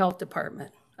County Health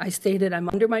Department. I stated I'm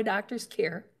under my doctor's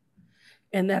care,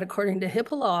 and that according to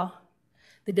HIPAA law,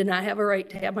 they did not have a right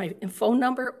to have my phone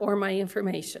number or my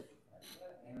information.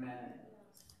 Amen.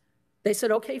 They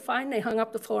said, okay, fine. They hung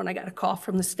up the phone. I got a call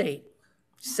from the state.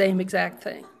 Same exact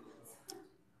thing.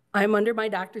 I'm under my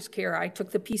doctor's care. I took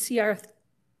the PCR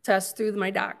test through my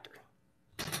doctor.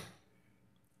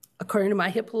 According to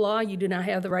my HIPAA law, you do not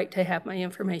have the right to have my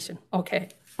information. Okay.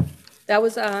 That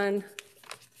was on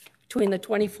between the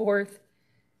 24th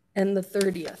and the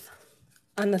 30th.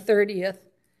 On the 30th,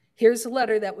 here's a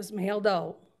letter that was mailed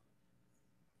out.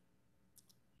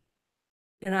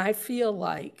 And I feel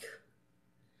like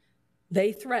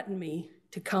they threatened me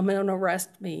to come and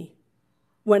arrest me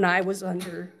when I was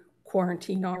under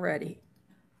quarantine already.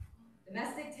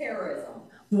 Domestic terrorism.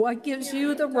 What gives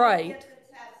you the right?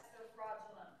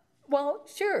 Well,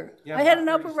 sure. I had an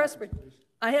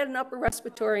upper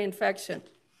respiratory infection.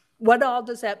 What all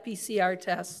does that PCR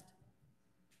test?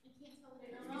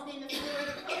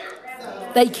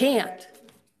 They can't.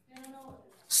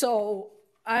 So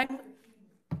I'm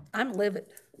livid.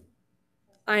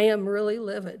 I am really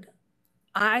livid.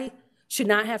 I should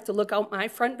not have to look out my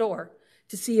front door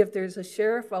to see if there's a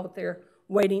sheriff out there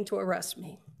waiting to arrest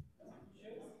me.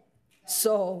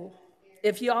 So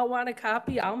if you all want a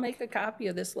copy, I'll make a copy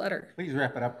of this letter. Please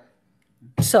wrap it up.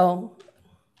 So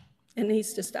it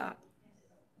needs to stop.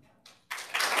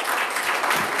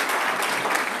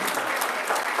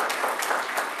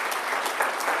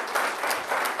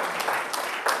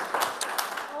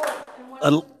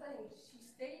 She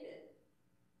stated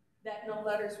that no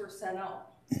letters were sent out.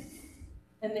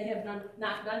 And they have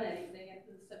not done anything. At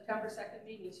the September 2nd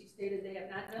meeting, she stated they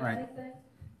have not done anything,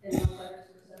 and no letters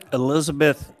were sent out.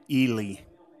 Elizabeth Ely.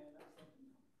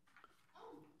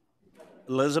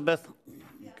 Elizabeth?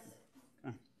 Yes.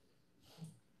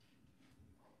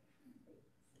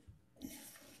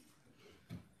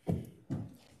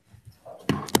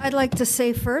 I'd like to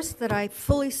say first that I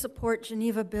fully support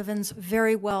Geneva Bivens'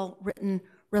 very well-written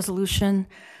resolution.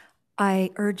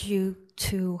 I urge you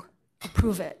to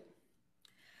approve it.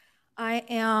 I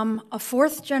am a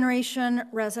 4th-generation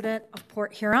resident of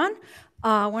Port Huron.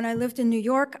 When I lived in New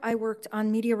York, I worked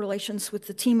on media relations with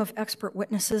the team of expert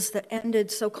witnesses that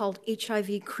ended so-called HIV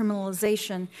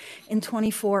criminalization in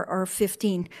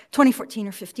 2014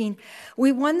 or 15.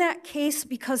 We won that case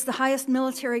because the highest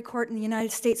military court in the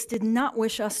United States did not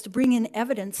wish us to bring in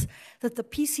evidence that the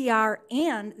PCR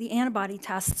and the antibody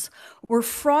tests were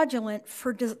fraudulent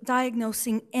for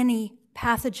diagnosing any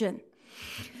pathogen.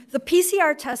 The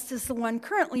PCR test is the one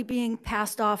currently being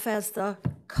passed off as the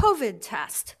COVID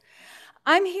test.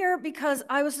 I'm here because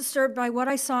I was disturbed by what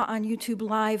I saw on YouTube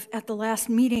Live at the last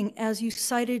meeting as you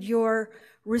cited your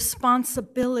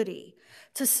responsibility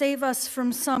to save us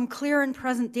from some clear and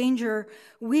present danger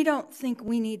we don't think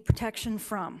we need protection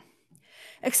from.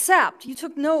 Except you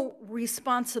took no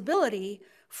responsibility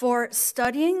for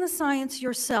studying the science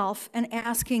yourself and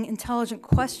asking intelligent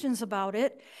questions about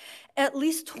it. At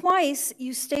least twice,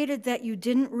 you stated that you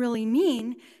didn't really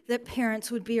mean that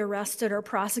parents would be arrested or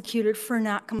prosecuted for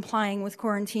not complying with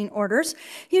quarantine orders.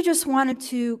 You just wanted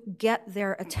to get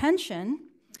their attention.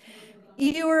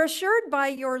 You were assured by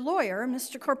your lawyer,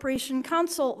 Mr. Corporation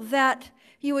Counsel, that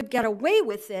you would get away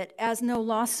with it as no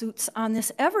lawsuits on this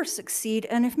ever succeed.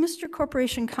 And if Mr.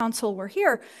 Corporation Counsel were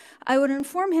here, I would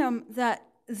inform him that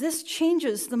this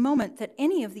changes the moment that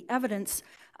any of the evidence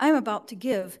I'm about to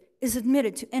give is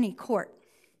admitted to any court.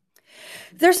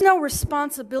 There's no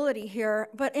responsibility here,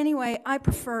 but anyway, I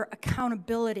prefer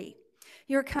accountability.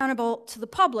 You're accountable to the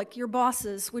public, your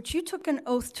bosses, which you took an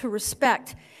oath to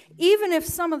respect, even if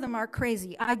some of them are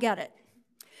crazy. I get it.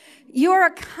 You're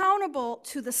accountable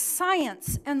to the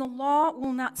science, and the law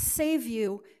will not save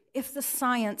you if the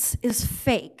science is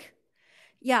fake.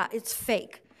 Yeah, it's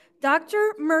fake.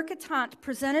 Dr. Mercatant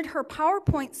presented her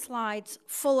PowerPoint slides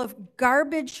full of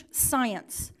garbage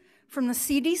science from the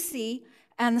CDC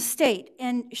and the state,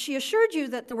 and she assured you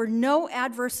that there were no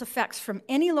adverse effects from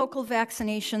any local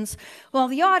vaccinations, while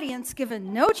the audience,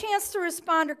 given no chance to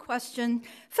respond or question,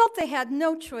 felt they had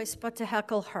no choice but to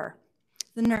heckle her.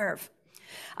 The nerve.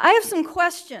 I have some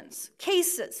questions.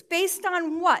 Cases, based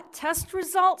on what? Test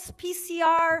results,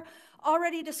 PCR,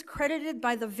 already discredited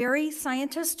by the very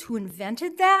scientist who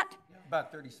invented that?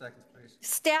 About 30 seconds, please.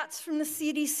 Stats from the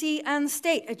CDC and the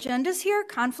state. Agendas here,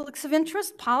 conflicts of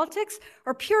interest, politics,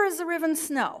 or pure as the riven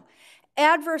snow?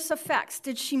 Adverse effects.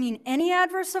 Did she mean any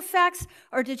adverse effects,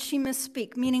 or did she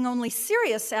misspeak, meaning only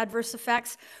serious adverse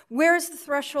effects? Where is the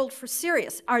threshold for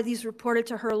serious? Are these reported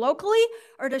to her locally,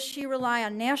 or does she rely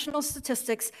on national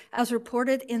statistics as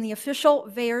reported in the official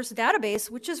VAERS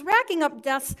database, which is racking up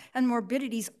deaths and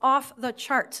morbidities off the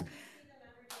charts?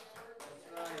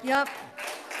 Yep.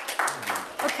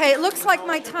 Okay, it looks like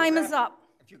my time is up.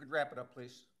 If you could wrap it up,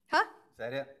 please. Huh? Is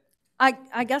that it?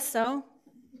 I guess so.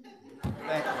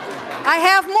 Thank you. I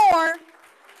have more.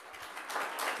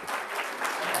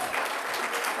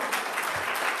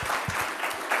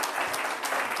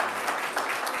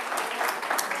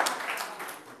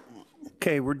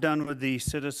 Okay, we're done with the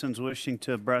citizens wishing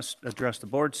to address the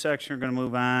board section. We're going to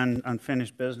move on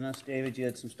unfinished business. David, you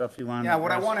had some stuff you wanted to Yeah,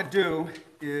 what I address? want to do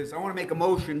is I want to make a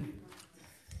motion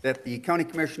that the county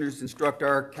commissioners instruct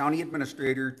our county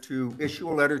administrator to issue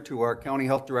a letter to our county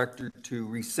health director to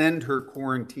rescind her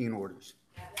quarantine orders.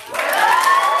 We've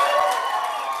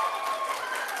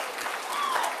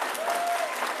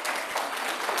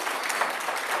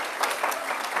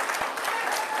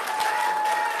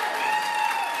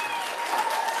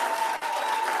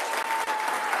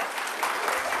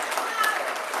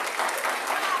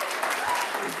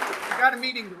got a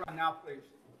meeting to run now, please.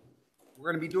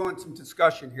 We're going to be doing some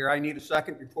discussion here. I need a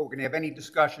second before we're going to have any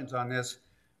discussions on this.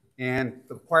 And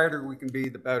the quieter we can be,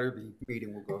 the better the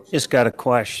meeting will go. Just got a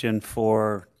question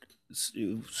for,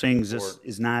 seeing this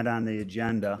is not on the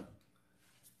agenda,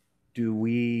 do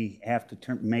we have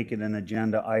to make it an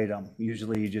agenda item?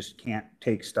 Usually you just can't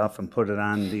take stuff and put it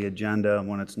on the agenda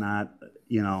when it's not,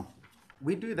 you know.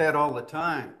 We do that all the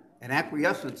time. In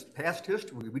acquiescence, past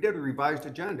history, we did a revised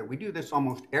agenda. We do this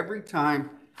almost every time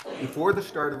before the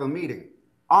start of a meeting.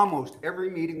 Almost every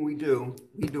meeting we do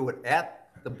it at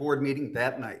the board meeting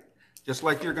that night. Just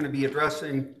like you're going to be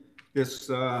addressing this,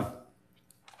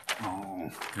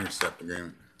 Intercept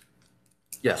agreement.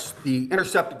 yes, the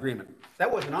intercept agreement.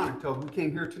 That wasn't on until we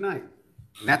came here tonight.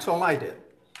 And that's all I did.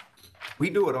 We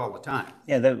do it all the time.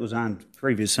 Yeah, that was on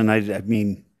previous, and I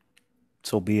mean,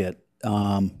 so be it.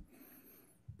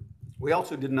 We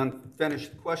also did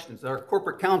unfinished questions. Our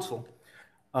corporate counsel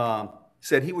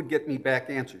said he would get me back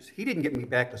answers. He didn't get me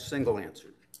back a single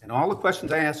answer. And all the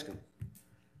questions I asked him.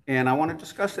 And I want to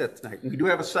discuss that tonight. And we do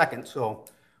have a second, so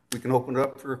we can open it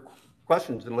up for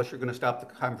questions unless you're going to stop the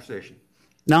conversation.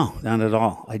 No, not at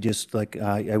all. I just like,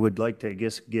 I would like to, I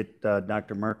guess, get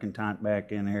Dr. Mercantile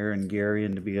back in here and Gary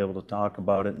and to be able to talk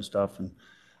about it and stuff and,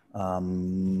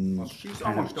 Well, she's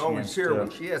kind of almost always chance here to- when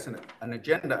she has an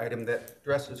agenda item that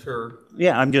addresses her.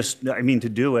 Yeah, I'm just, I mean, to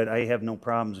do it, I have no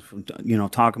problems from,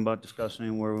 talking about,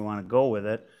 discussing where we want to go with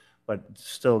it, but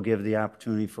still give the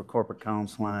opportunity for corporate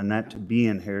counsel and Annette to be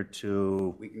in here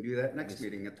to, We can do that next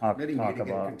meeting, at the Talk- committee talk meeting,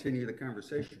 and about- continue the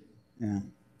conversation. yeah.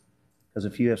 Because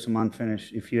if you have some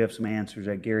unfinished, if you have some answers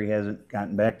that Gary hasn't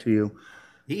gotten back to you.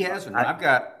 He hasn't. I've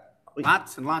got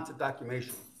lots and lots of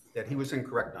documentation that he was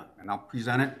incorrect on, and I'll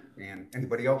present it, and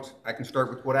anybody else, I can start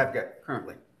with what I've got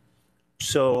currently.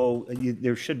 So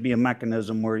there should be a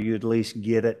mechanism where you at least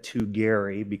get it to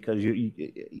Gary because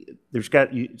there's got,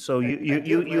 so I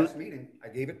did last meeting. I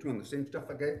gave it to him, the same stuff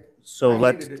I gave. So I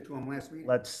let's, handed it to him last meeting.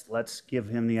 let's give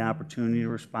him the opportunity to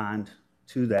respond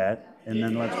to that, and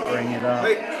then let's bring it up.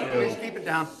 Please keep it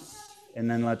down.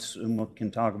 And then and we can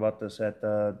talk about this at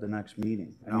the next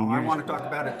meeting. No, I want to talk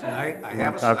about it tonight. I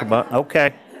have a Talk second. about,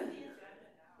 okay.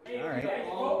 All right.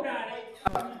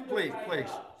 Please, please.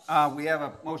 We have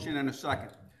a motion and a second.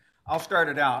 I'll start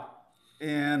it out.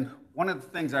 And one of the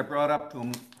things I brought up to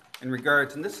him in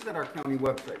regards, and this is at our county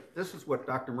website. This is what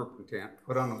Dr. Mercantile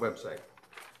put on the website.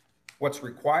 What's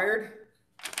required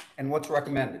and what's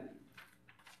recommended.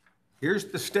 Here's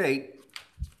the state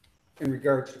in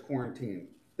regards to quarantine.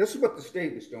 This is what the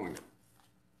state is doing.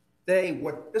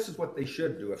 This is what they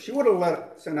should do. If she would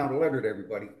have sent out a letter to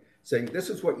everybody saying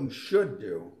this is what you should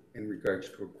do in regards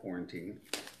to a quarantine,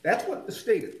 that's what the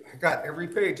state is. I got every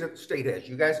page that the state has.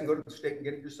 You guys can go to the state and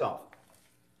get it yourself.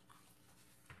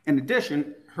 In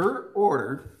addition, her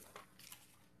order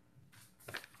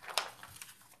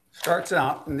starts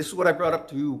out, and this is what I brought up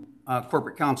to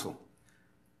corporate counsel,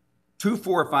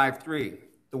 2453.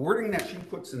 The wording that she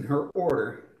puts in her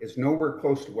order is nowhere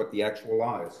close to what the actual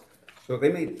law is. So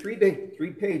they made three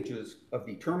pages of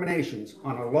determinations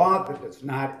on a law that does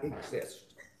not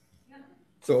exist.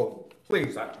 So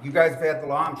please, you guys have had the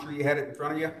law. I'm sure you had it in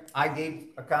front of you. I gave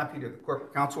a copy to the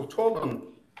corporate counsel, told them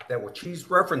that what she's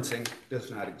referencing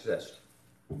does not exist.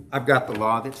 I've got the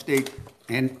law that states,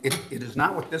 and it is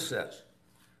not what this says.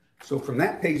 So from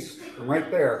that page, from right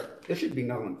there, this should be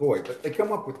null and void, but they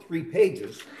come up with 3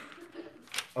 pages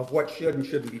of what should and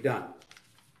shouldn't be done.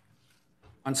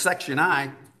 On Section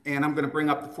I, and I'm going to bring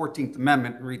up the 14th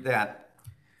Amendment and read that,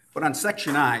 but on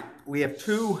Section I, we have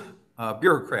 2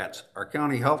 bureaucrats, our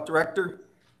county health director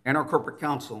and our corporate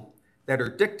counsel, that are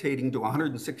dictating to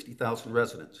 160,000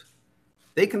 residents.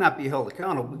 They cannot be held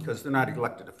accountable because they're not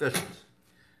elected officials.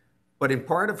 But in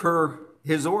part of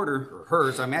his order, or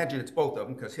hers, I imagine it's both of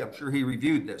them because I'm sure he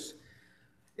reviewed this,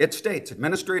 it states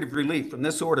administrative relief from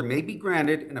this order may be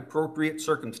granted in appropriate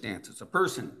circumstances. A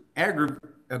person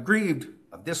aggrieved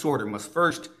of this order must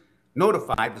first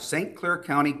notify the St. Clair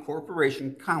County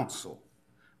Corporation Council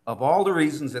of all the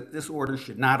reasons that this order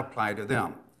should not apply to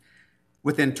them.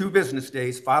 Within 2 business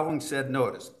days following said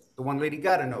notice, the one lady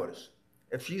got a notice.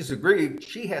 If she's aggrieved,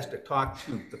 she has to talk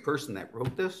to the person that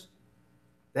wrote this.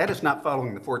 That is not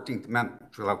following the 14th Amendment,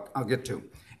 which I'll get to,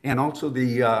 and also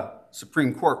the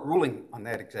Supreme Court ruling on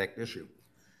that exact issue.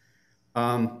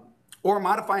 Or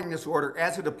modifying this order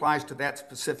as it applies to that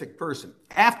specific person.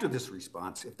 After this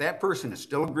response, if that person is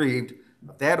still aggrieved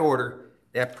of that order,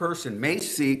 that person may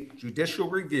seek judicial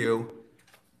review,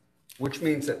 which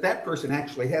means that that person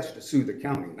actually has to sue the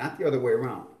county, not the other way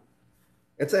around.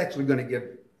 It's actually going to give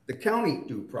the county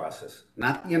due process,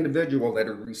 not the individual that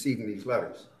are receiving these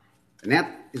letters. And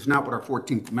that is not what our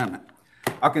 14th Amendment.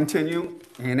 I'll continue,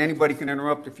 and anybody can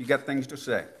interrupt if you got things to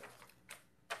say.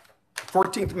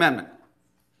 14th Amendment.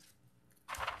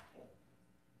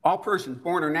 All persons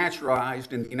born or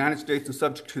naturalized in the United States and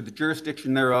subject to the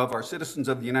jurisdiction thereof are citizens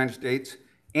of the United States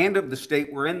and of the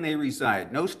state wherein they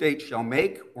reside. No state shall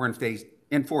make or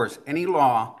enforce any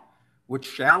law which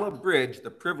shall abridge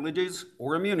the privileges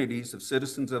or immunities of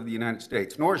citizens of the United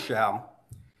States, nor shall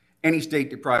any state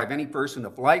deprive any person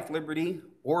of life, liberty,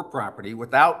 or property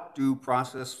without due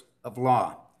process of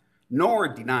law, nor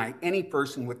deny any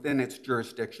person within its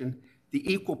jurisdiction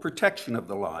the equal protection of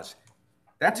the laws.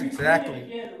 That's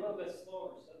exactly.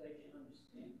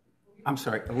 I'm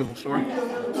sorry, a little slower?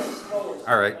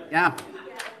 All right, yeah.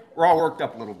 We're all worked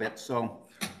up a little bit, so,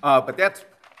 but that's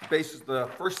bases the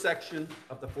first section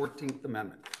of the 14th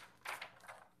Amendment.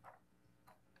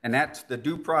 And that's the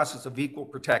due process of equal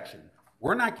protection.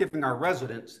 We're not giving our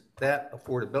residents that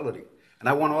affordability. And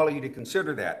I want all of you to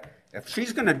consider that. If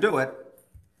she's going to do it,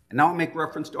 and now I'll make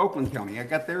reference to Oakland County, I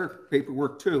got their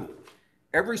paperwork too.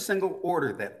 Every single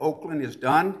order that Oakland has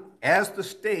done, as the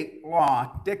state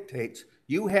law dictates,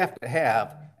 you have to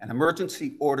have an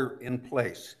emergency order in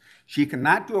place. She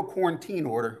cannot do a quarantine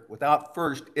order without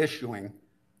first issuing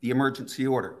the emergency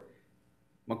order.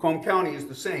 Macomb County is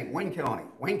the same, Wayne County.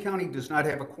 Wayne County does not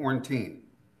have a quarantine.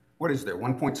 What is there,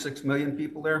 1.6 million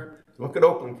people there? Look at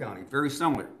Oakland County, very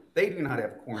similar. They do not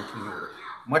have a quarantine order.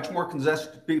 Much more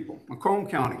congested people. Macomb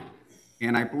County,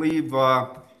 and I believe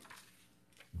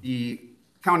the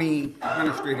county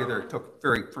administrator there took a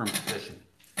very firm position.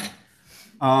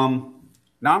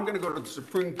 Now I'm going to go to the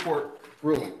Supreme Court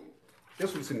ruling.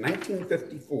 This was in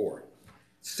 1954.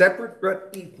 Separate but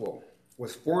equal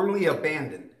was formally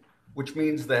abandoned, which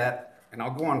means that, and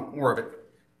I'll go on more of it,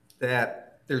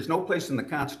 that there's no place in the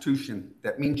Constitution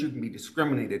that means you can be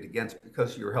discriminated against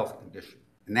because of your health condition.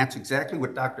 And that's exactly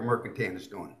what Dr. Mercantile is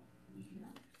doing.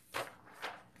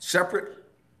 Separate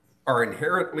are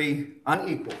inherently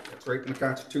unequal. That's right in the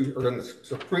Constitution, or in the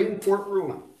Supreme Court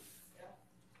ruling.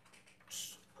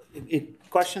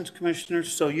 Questions,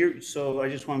 commissioners? So I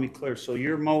just want to be clear. So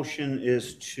your motion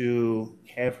is to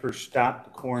have her stop the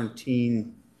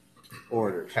quarantine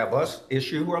orders. Have us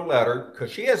issue her a letter,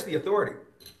 because she has the authority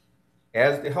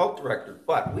as the health director,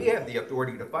 but we have the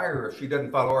authority to fire her if she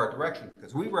doesn't follow our direction,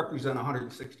 because we represent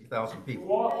 160,000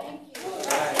 people.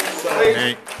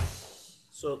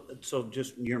 So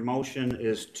just your motion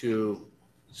is to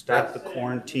stop the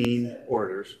quarantine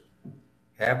orders.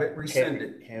 Have it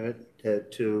rescinded. Have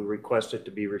it to request it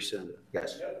to be rescinded.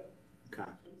 Yes. Okay.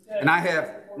 And I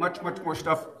have much more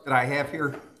stuff that I have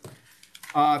here.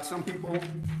 Some people,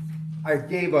 I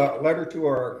gave a letter to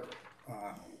our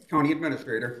county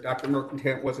administrator. Dr.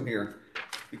 Mercantile wasn't here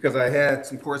because I had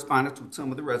some correspondence with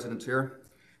some of the residents here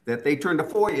that they turned a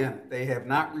FOIA in. They have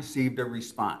not received a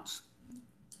response.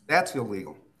 That's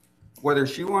illegal. Whether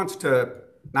she wants to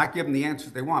not give them the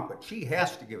answers they want, but she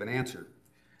has to give an answer.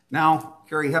 Now,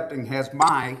 Carrie Hepting has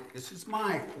this is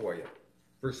my FOIA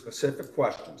for specific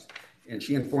questions. And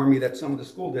she informed me that some of the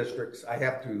school districts, I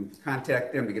have to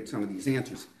contact them to get some of these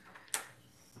answers.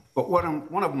 But one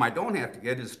of them I don't have to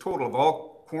get is total of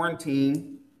all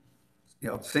quarantine,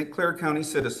 St. Clair County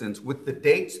citizens with the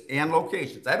dates and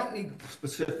locations. I don't need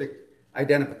specific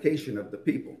identification of the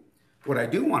people. What I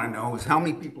do want to know is how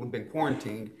many people have been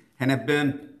quarantined and have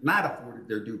been not afforded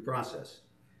their due process.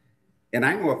 And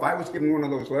I know if I was given one of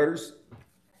those letters,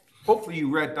 hopefully you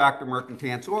read Dr.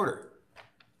 Mercantile's order.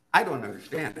 I don't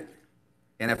understand it.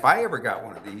 And if I ever got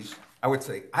one of these, I would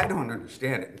say, I don't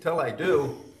understand it. Until I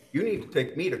do, you need to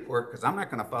take me to court because I'm not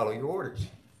going to follow your orders.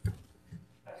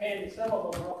 Some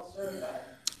of them are all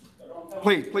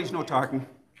certified. Please, no talking.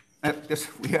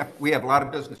 We have a lot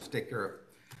of business to take care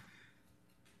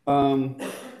of.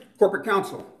 Corporate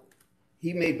counsel,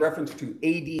 he made reference to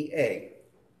ADA,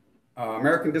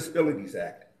 American Disabilities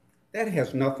Act. That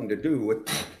has nothing to do with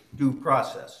due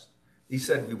process. He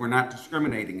said we were not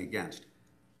discriminating against.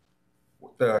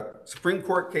 The Supreme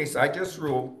Court case I just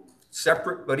ruled,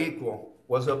 separate but equal,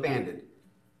 was abandoned.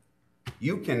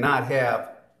 You cannot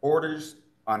have orders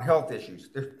on health issues.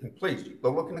 Please,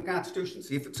 go look in the Constitution,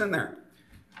 see if it's in there.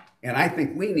 And I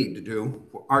think we need to do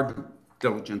our due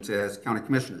diligence as county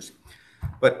commissioners.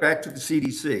 But back to the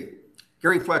CDC.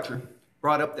 Gary Fletcher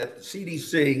brought up that the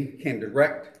CDC can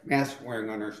direct mask wearing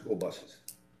on our school buses.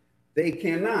 They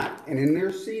cannot, and in their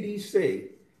CDC,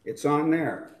 it's on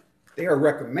there. They are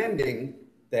recommending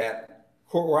that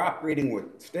cooperating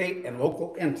with state and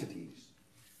local entities.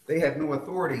 They have no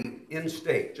authority in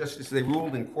state, just as they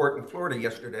ruled in court in Florida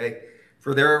yesterday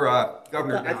for their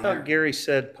governor down there. I thought Gary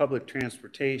said public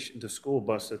transportation, the school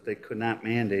bus, that they could not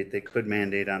mandate. They could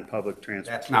mandate on public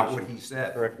transportation. That's not what he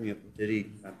said. Correct me, did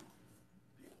he?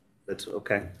 That's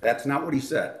okay. That's not what he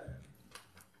said.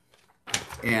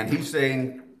 And he's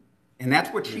saying, and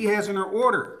that's what she has in her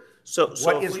order. So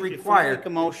what is required? If we make a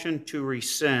motion to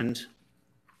rescind,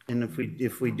 and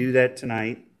if we do that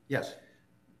tonight, yes,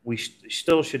 we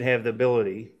still should have the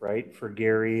ability, right, for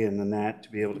Gary and then that to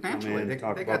be able to come in and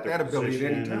talk about their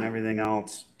position and everything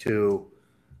else to,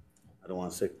 I don't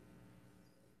want to say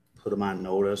put them on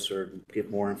notice or get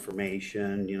more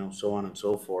information, so on and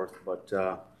so forth, but.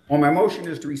 Well, my motion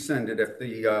is to rescind it.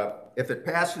 If it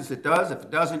passes, it does. If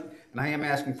it doesn't, and I am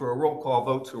asking for a roll call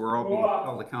vote, so we're all being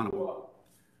held accountable.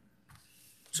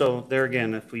 So there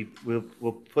again,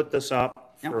 we'll put this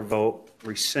up for a vote,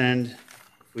 rescind.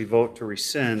 If we vote to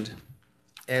rescind,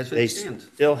 they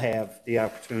still have the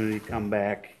opportunity to come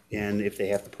back, and if they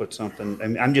have to put something,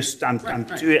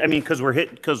 because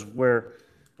we're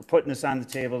putting this on the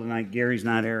table tonight. Gary's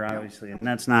not here, obviously, and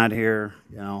that's not here,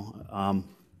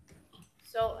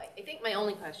 So I think my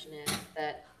only question is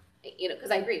that you know,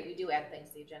 because I agree, we do add things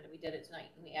to the agenda. We did it tonight,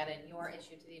 and we added your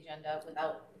issue to the agenda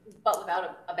without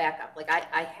a backup. Like,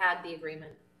 I had the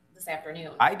agreement this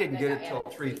afternoon. I didn't get that it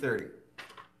got till added. 3:30.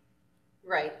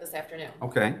 Right, this afternoon.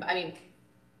 Okay. I mean,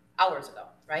 hours ago,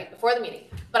 right, before the meeting.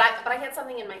 But I had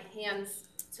something in my hands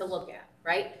to look at,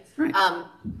 right? Right.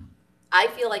 I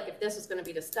feel like if this is gonna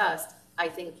be discussed, I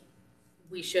think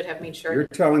we should have made sure. You're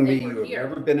telling me they were you have here.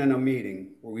 never been in a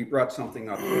meeting where we brought something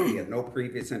up that we had no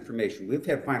previous information. We've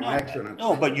had final action on.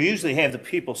 No, but you usually have the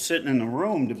people sitting in the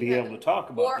room to be able to talk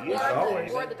Or, about the or,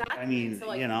 issue. or the document. I mean,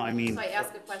 So you know, I mean, So I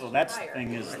asked a question so that's the prior.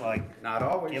 thing is like. Not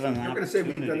always. If Given you're an gonna say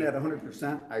we've done opportunity. that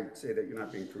 100%, I'd say that you're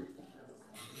not being truthful.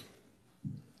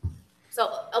 So,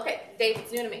 okay, Dave,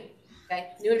 it's new to me,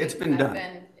 okay? New to me. It's been done.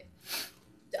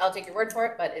 I'll take your word for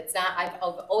it, but it's not, I've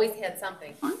always had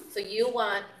something. So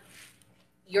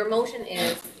your motion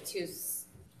is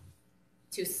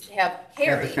to have Have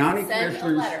Carrie the county send a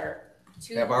commissioners, letter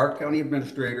to. have our county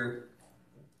administrator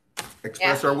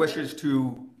express our Asking- wishes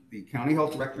to the county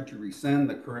health director to rescind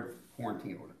the current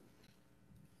quarantine order.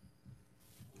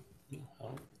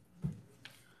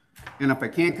 And if I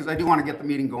can, because I do want to get the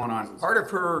meeting going on, part of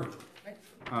her,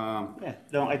 Yeah,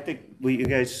 no, I think, you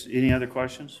guys, any other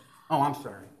questions? oh, I'm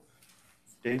sorry.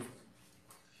 Dave?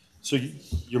 So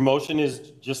your motion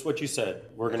is just what you said.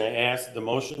 We're gonna ask, the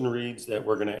motion reads that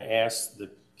we're gonna ask the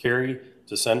Carrie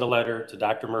to send a letter to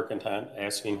Dr. Mercantile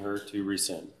asking her to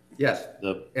rescind. Yes,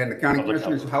 The and the county public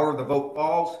commissioners, health. however the vote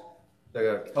falls,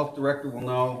 the health director will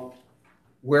know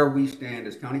where we stand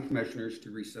as county commissioners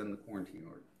to rescind the quarantine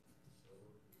order.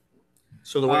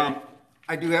 So the way,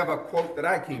 I do have a quote that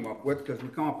I came up with, because we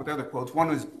come up with other quotes. One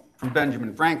was from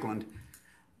Benjamin Franklin,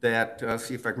 that,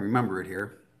 see if I can remember it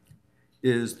here,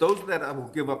 is those that will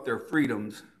give up their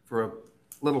freedoms for a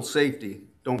little safety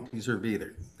don't deserve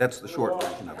either. That's the short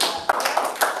version of it.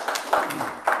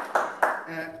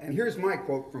 And here's my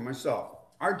quote from myself.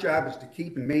 Our job is to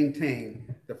keep and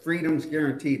maintain the freedoms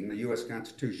guaranteed in the U.S.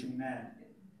 Constitution.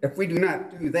 If we do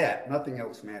not do that, nothing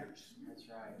else matters.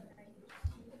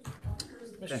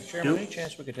 Mr. Chairman, any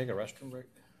chance we could take a restroom break?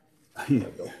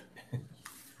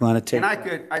 Want to take?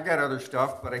 And I got other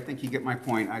stuff, but I think you get my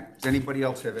point. Does anybody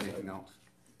else have anything else?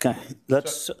 Okay,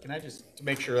 let's, can I just, to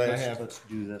make sure that I have, let's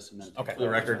do this and then. okay, for the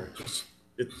record,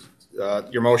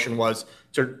 your motion was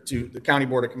to, the County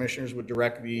Board of Commissioners would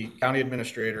direct the county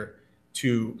administrator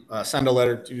to send a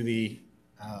letter to the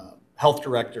health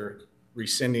director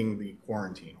rescinding the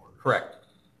quarantine order. Correct.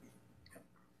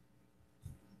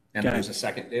 And there's a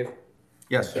second, Dave?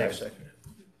 Yes. Yeah, second.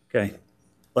 Okay,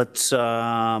 let's,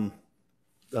 roll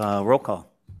call.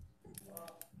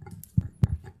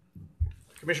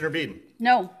 Commissioner Beeden,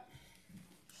 No.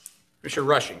 Commissioner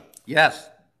Rushing, Yes.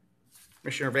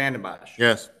 Commissioner Vanden Bosch,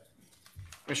 Yes.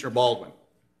 Commissioner Baldwin.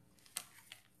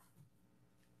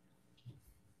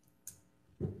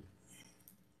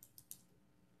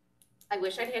 I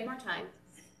wish I'd had more time.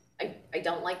 I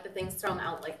don't like the things thrown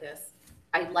out like this.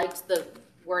 I liked the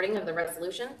wording of the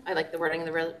resolution. I like the wording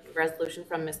of the resolution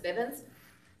from Ms. Bivens.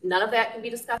 None of that can be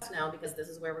discussed now because this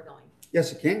is where we're going.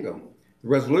 Yes, it can go. The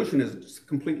resolution is a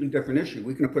completely different issue.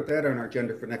 We can put that on our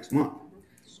agenda for next month.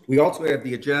 We also have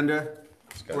the agenda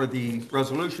for the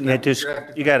resolution. Yeah, that was just,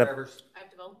 drafted you by gotta, Trevor's. I have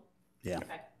to vote? yeah.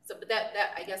 Okay, so, but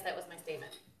I guess that was my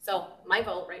statement. So my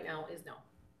vote right now is no.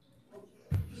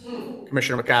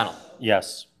 Commissioner McConnell,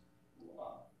 Yes.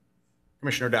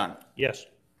 Commissioner Dunn, Yes.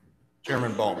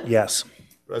 Chairman Bowman. Yes.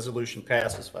 Resolution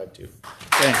passes 5-2.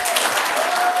 Okay.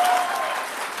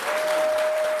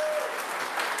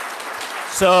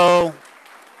 So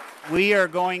we are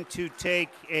going to take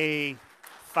a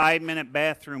 5-minute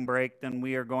bathroom break, then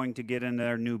we are going to get into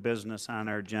our new business on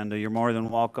our agenda. You're more than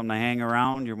welcome to hang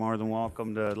around. You're more than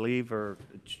welcome to leave, or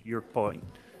it's your point.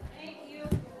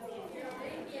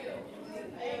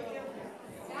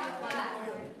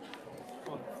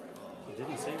 We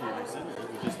didn't say we rescinded it,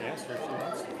 we just asked her if she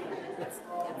wants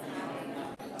to.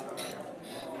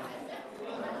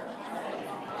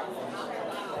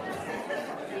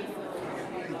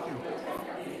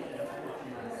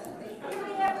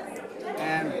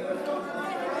 And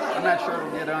I'm not sure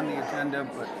it'll get on the agenda,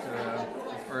 but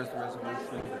as far as the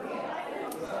resolution,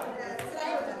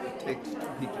 it takes 2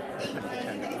 people to attend the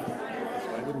agenda.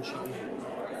 Why wouldn't she be here?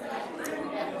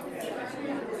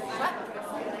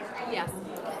 Yes.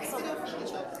 So,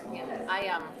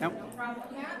 Nope.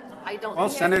 I don't. Well,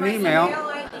 think send that's an my email.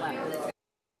 email.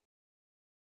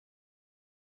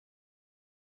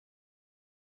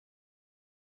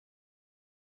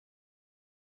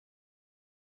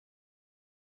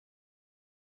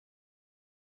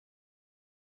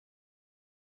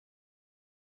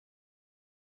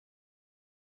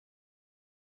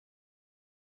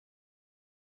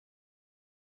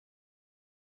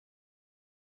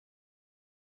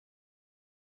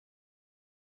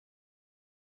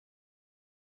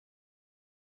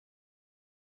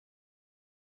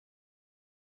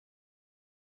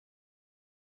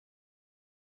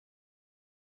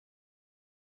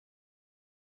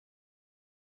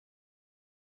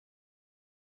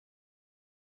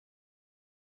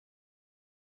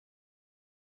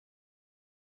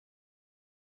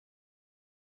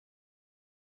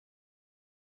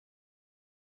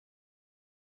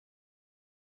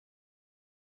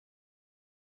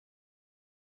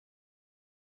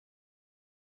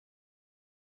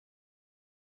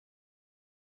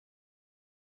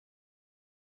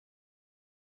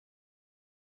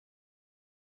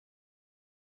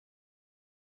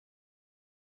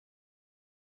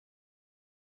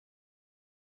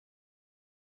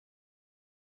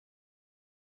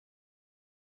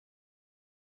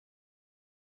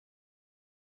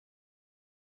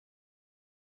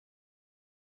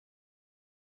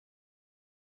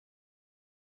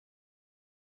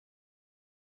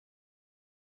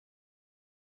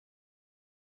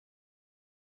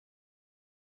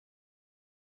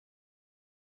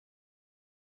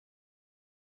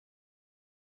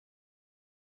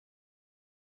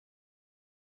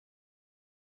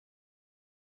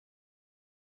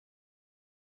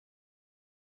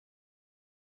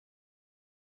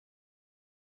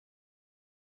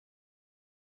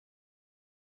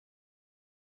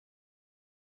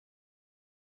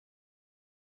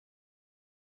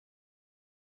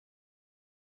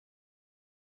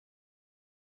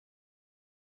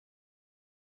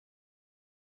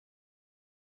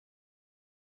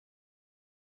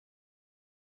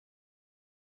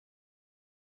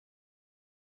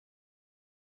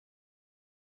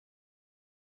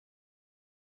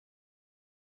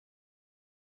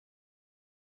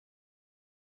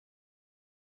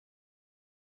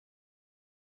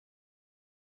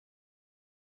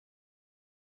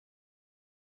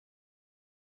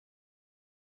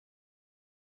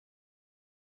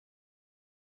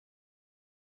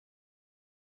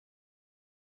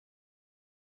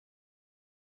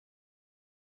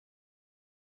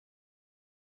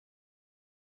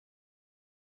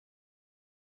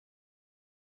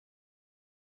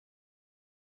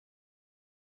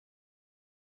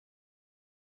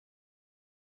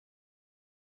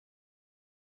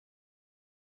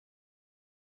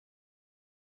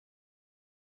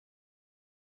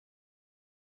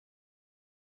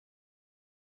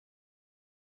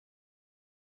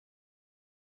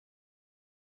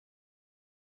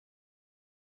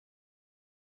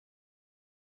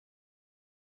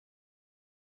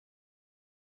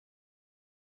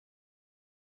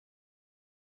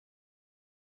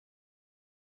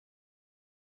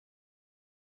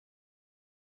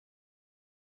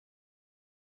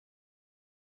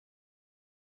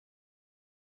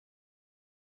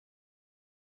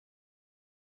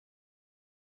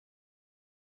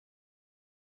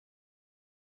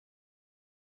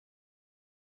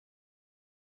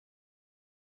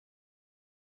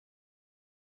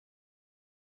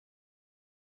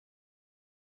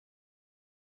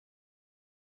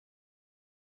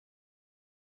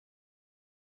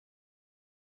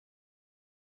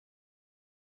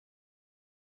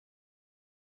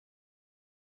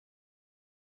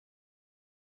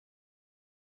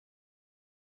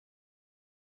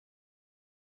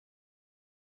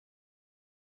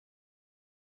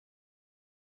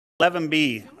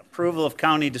 11B, approval of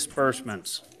county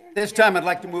disbursements. This time, I'd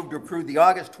like to move to approve the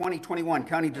August 2021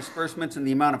 county disbursements in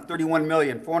the amount of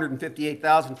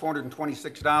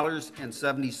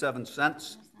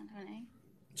 $31,458,426.77.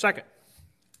 Second.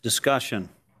 Discussion.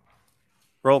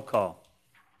 Roll call.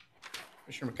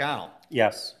 Commissioner McConnell.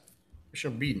 Yes.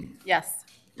 Commissioner Beeden. Yes.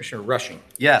 Commissioner Rushing.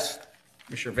 Yes.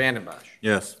 Commissioner Vandenbosch.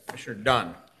 Yes. Commissioner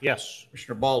Dunn. Yes.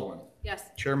 Commissioner Baldwin. Yes.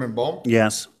 Chairman Bohm.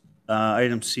 Yes.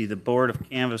 Item C, the Board of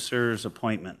Canvassers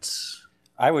appointments.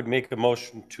 I would make a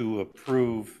motion to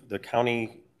approve the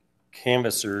county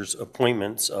canvassers'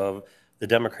 appointments of the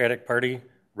Democratic Party,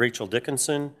 Rachel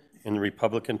Dickinson, and the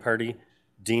Republican Party,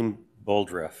 Dean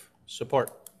Boldreff.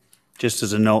 Support. Just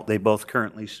as a note, they both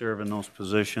currently serve in those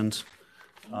positions.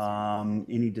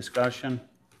 Any discussion?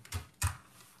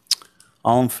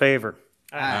 All in favor?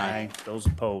 Aye. Those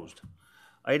opposed?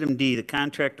 Item D, the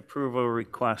contract approval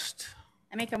request.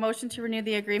 I make a motion to renew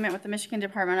the agreement with the Michigan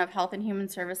Department of Health and Human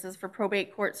Services for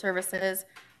probate court services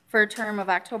for a term of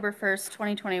October 1st,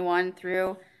 2021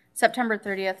 through September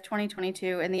 30th,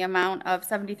 2022 in the amount of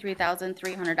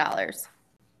 $73,300.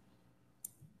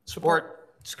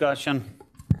 Support. Discussion.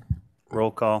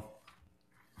 Roll call.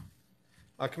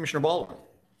 Commissioner Baldwin.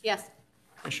 Yes.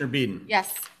 Commissioner Beeden.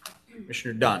 Yes.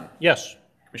 Commissioner Dunn. Yes.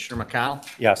 Commissioner McConnell.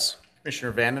 Yes.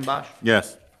 Commissioner Vandenbosch.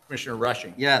 Yes. Commissioner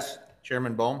Rushing. Yes.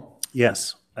 Chairman Bohm.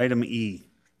 Yes. Item E,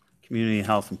 Community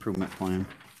Health Improvement Plan.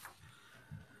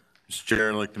 Mr.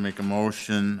 Chair, I'd like to make a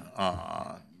motion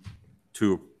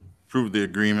to approve the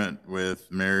agreement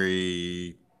with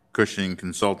Mary Cushing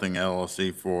Consulting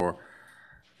LLC for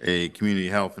a community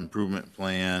health improvement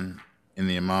plan in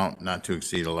the amount not to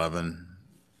exceed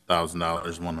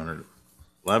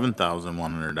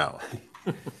 $11,100.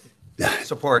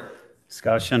 Support.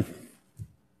 Discussion.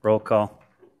 Roll call.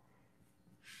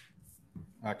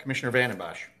 Commissioner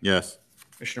Vandenbosch. Yes.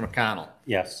 Commissioner McConnell.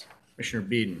 Yes. Commissioner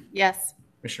Beeden. Yes.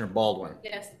 Commissioner Baldwin.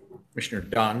 Yes. Commissioner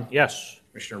Dunn. Yes.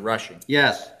 Commissioner Rushing.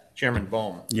 Yes. Chairman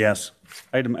Bohm. Yes.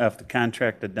 Item F, the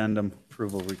contract addendum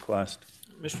approval request.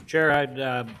 Mr. Chair,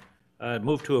 I'd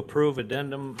move to approve the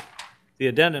addendum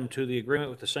to the agreement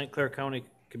with the St. Clair County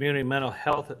Community Mental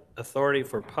Health Authority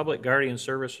for Public Guardian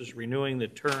Services, renewing the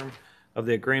term of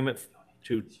the agreement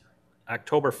to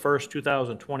October 1st,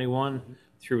 2021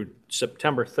 through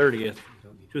September 30th,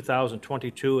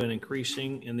 2022, and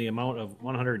increasing in the amount of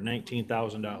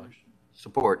 $119,000.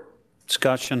 Support.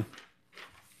 Discussion.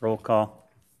 Roll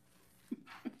call.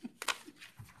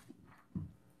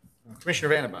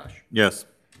 Commissioner Vandenbosch. Yes.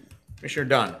 Commissioner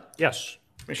Dunn. Yes.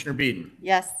 Commissioner Beeden.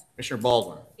 Yes. Commissioner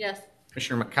Baldwin. Yes.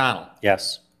 Commissioner McConnell.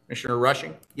 Yes. Commissioner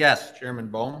Rushing. Yes. Chairman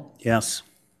Bohm. Yes.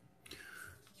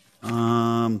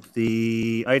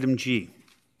 The item G.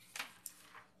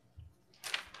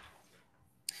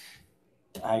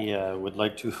 I would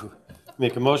like to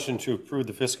make a motion to approve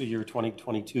the fiscal year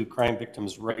 2022 Crime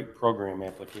Victims' Right Program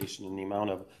application in the amount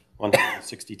of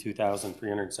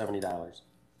 $162,370.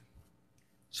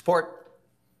 Support.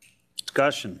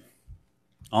 Discussion.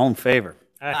 All in favor?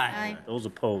 Aye. Those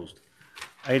opposed?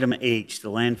 Item H,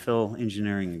 the landfill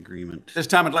engineering agreement. This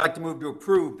time, I'd like to move to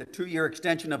approve the 2-year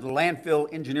extension of the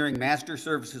landfill engineering master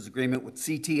services agreement with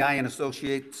CTI and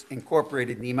Associates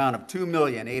Incorporated in the amount of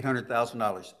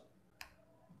 $2,800,000.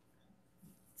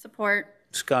 Support.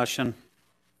 Discussion.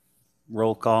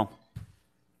 Roll call.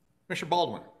 Commissioner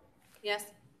Baldwin. Yes.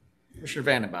 Commissioner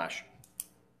Vandenbosch.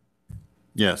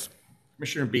 Yes.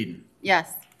 Commissioner Beeden.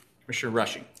 Yes. Commissioner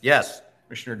Rushing. Yes.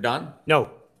 Commissioner Dunn. No.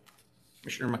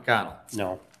 Commissioner McConnell.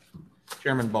 No.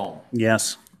 Chairman Bohm.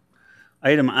 Yes.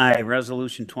 Item I,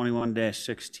 Resolution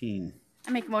 21-16. I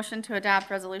make a motion to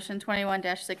adopt Resolution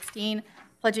 21-16,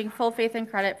 pledging full faith and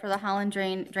credit for the Holland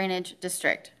Drainage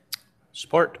District.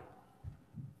 Support.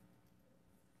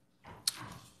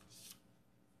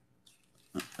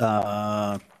 We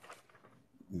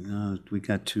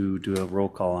got to do a roll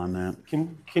call on that.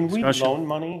 Can we Discussion. loan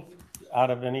money out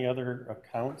of any other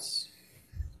accounts?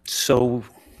 So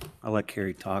I'll let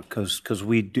Carrie talk because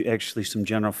we do actually some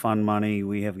general fund money.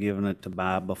 We have given it to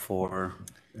Bob before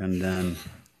and then.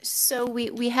 So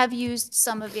we have used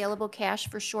some available cash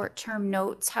for short-term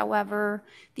notes. However,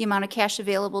 the amount of cash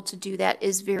available to do that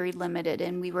is very limited,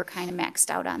 and we were kind of maxed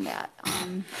out on that.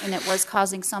 And it was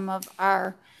causing some of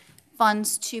our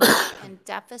funds to be in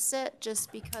deficit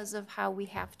just because of how we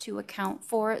have to account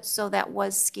for it. So that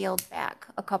was scaled back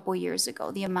a couple years ago,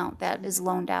 the amount that is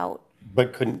loaned out.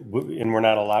 But and we're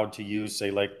not allowed to use, say,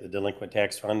 like the delinquent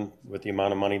tax fund with the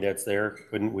amount of money that's there?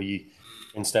 Couldn't we,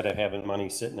 instead of having money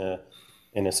sit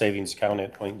in a savings account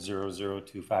at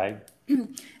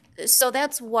 0.0025? So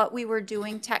that's what we were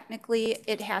doing technically.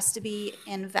 It has to be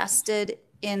invested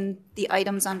in the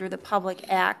items under the Public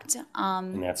Act.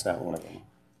 And that's not one of them.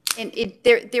 And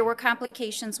there were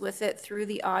complications with it through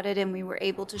the audit, and we were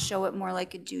able to show it more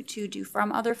like a due to, due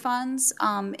from other funds,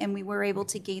 and we were able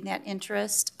to gain that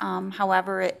interest.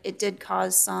 However, it did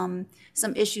cause some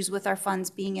issues with our funds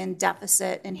being in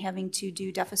deficit and having to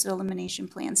do deficit elimination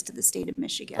plans to the state of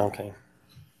Michigan. Okay.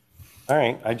 All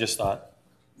right, I just thought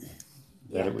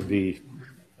that it would be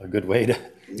a good way to.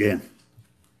 Yeah.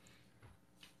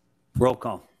 Roll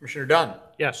call. Commissioner Dunn.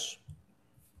 Yes.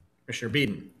 Commissioner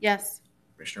Beeden. Yes.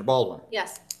 Commissioner Baldwin.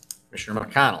 Yes. Commissioner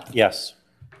McConnell. Yes.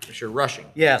 Commissioner Rushing.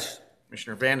 Yes.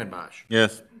 Commissioner Vandenbosch.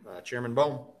 Yes. Chairman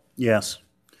Bone. Yes.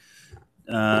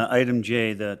 Item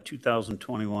J, the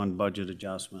 2021 budget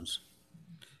adjustments.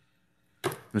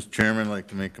 Mr. Chairman, I'd like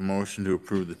to make a motion to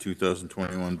approve the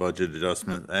 2021 budget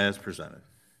adjustment as presented.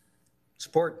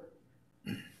 Support.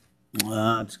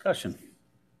 Discussion.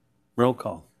 Roll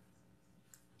call.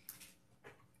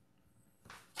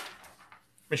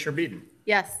 Commissioner Beeden.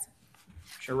 Yes.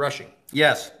 Commissioner Rushing.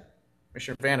 Yes.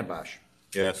 Commissioner Vandenbosch.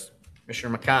 Yes.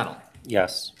 Commissioner McConnell.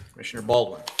 Yes. Commissioner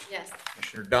Baldwin. Yes.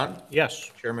 Commissioner Dunn. Yes.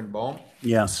 Chairman Bone.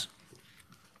 Yes.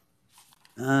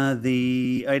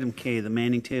 The item K, the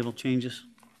manning table changes.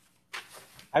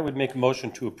 I would make a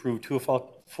motion to approve two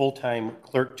full-time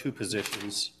clerk 2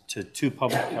 positions to 2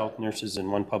 public health nurses and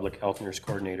 1 public health nurse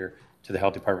coordinator to the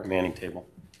health department manning table.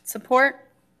 Support?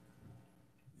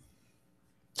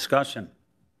 Discussion.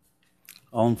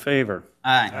 All in favor?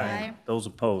 Aye. Aye. Those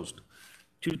opposed?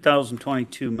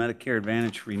 2022 Medicare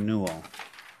Advantage renewal.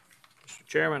 Mr.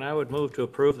 Chairman, I would move to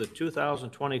approve the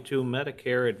 2022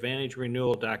 Medicare Advantage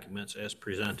renewal documents as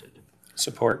presented.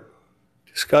 Support.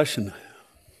 Discussion.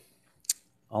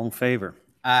 All in favor?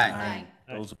 Aye.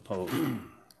 Those opposed?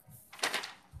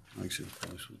 Actually,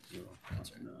 opposed with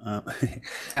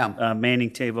 0.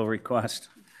 Manning table request.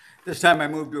 This time I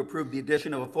move to approve the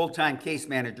addition of a full-time case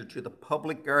manager to the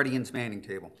Public Guardians Manning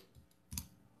Table.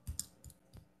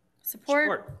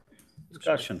 Support?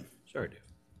 Discussion. Sorry, Dave.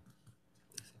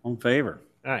 All in favor?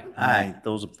 Aye. Aye.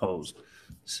 Those opposed?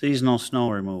 Seasonal snow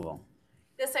removal.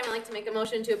 This time I'd like to make a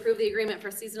motion to approve the agreement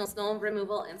for seasonal snow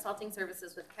removal and salting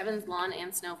services with Kevin's Lawn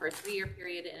and Snow for a 3-year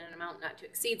period in an amount not to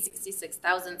exceed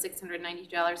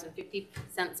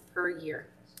 $66,690.50 per year.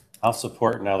 I'll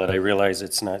support now that I realize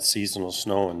it's not seasonal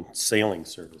snow and sailing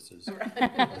services.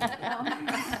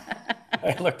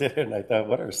 I looked at it and I thought,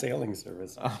 what are sailing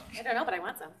services? I don't know, but I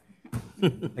want some.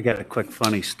 I got a quick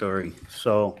funny story.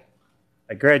 So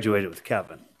I graduated with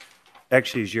Kevin.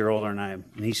 Actually, he's a year older than I am.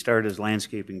 And he started his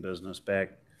landscaping business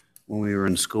back when we were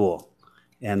in school.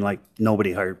 And like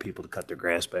nobody hired people to cut their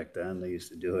grass back then. They used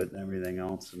to do it and everything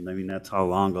else. And I mean, that's how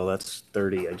long ago. That's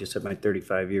 30. I just had my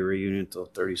 35-year reunion until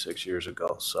 36 years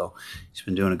ago. So he's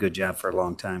been doing a good job for a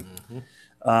long time.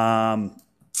 All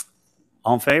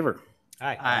in favor?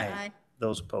 Aye. Aye.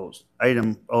 Those opposed?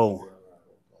 Item O.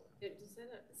 Should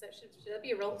that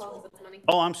be a roll call? 'Cause it's money.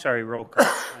 Oh, I'm sorry, roll call.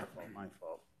 My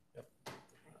fault.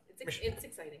 It's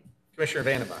exciting. Commissioner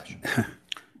Vandenbosch.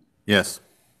 Yes.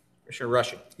 Commissioner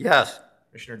Rushing. Yes.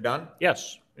 Commissioner Dunn.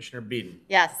 Yes. Commissioner Beeden.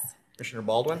 Yes. Commissioner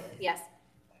Baldwin. Yes.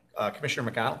 Commissioner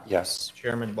McConnell. Yes.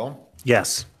 Chairman Bone.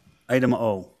 Yes. Item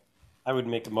O. I would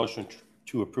make a motion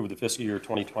to approve the fiscal year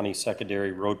 2020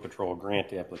 secondary road patrol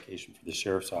grant application for the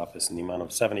sheriff's office in the amount of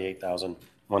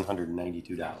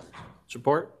 $78,192.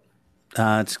 Support?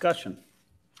 Discussion.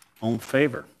 All in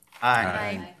favor?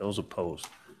 Aye. Those opposed?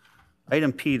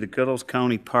 Item P, the Goodles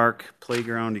County Park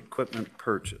Playground Equipment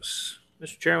Purchase.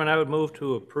 Mr. Chairman, I would move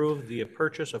to approve the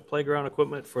purchase of playground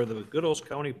equipment for the Goodles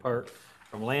County Park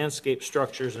from Landscape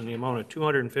Structures in the amount of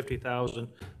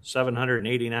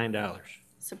 $250,789.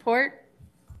 Support?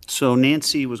 So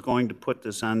Nancy was going to put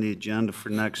this on the agenda for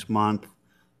next month.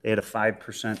 They had a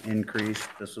 5% increase.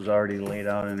 This was already laid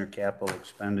out in her capital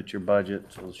expenditure budget,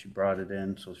 so she brought it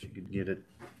in so she could get it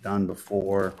done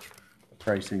before the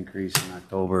price increase in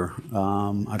October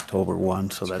 1.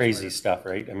 So that's Crazy stuff,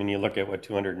 right? I mean, you look at what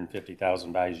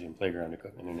 250,000 buys you in playground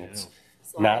equipment, and it's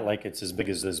not like it's as big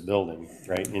as this building,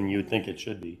 right? And you'd think it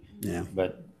should be. Yeah.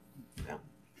 But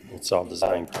it's all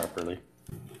designed properly.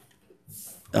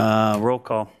 Roll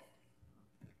call.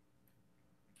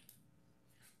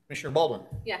 Commissioner Baldwin.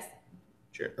 Yes.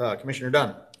 Commissioner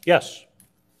Dunn. Yes.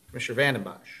 Commissioner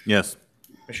Vandenbosch. Yes.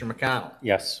 Commissioner McConnell.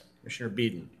 Yes. Commissioner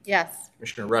Beeden. Yes.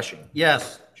 Commissioner Rushing.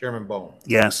 Yes. Chairman Bone.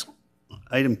 Yes.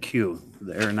 Item Q,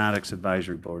 the Aeronautics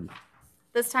Advisory Board.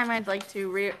 This time I'd like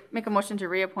to make a motion to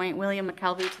reappoint William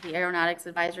McKelvey to the Aeronautics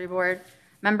Advisory Board,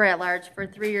 member at large for a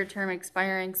 3-year term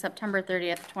expiring September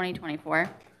 30th, 2024.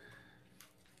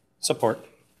 Support.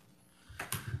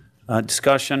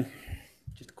 Discussion.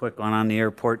 Just a quick one on the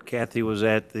airport. Kathy was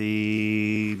at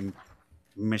the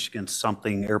Michigan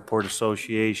something Airport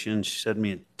Association. She sent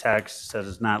me a text, said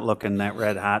it's not looking that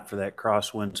red hot for that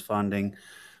crosswinds funding.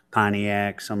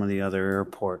 Pontiac, some of the other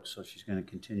airports, so she's going to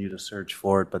continue to search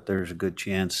for it, but there's a good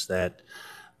chance that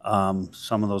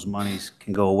some of those monies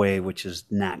can go away, which is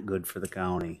not good for the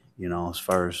county, you know, as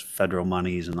far as federal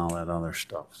monies and all that other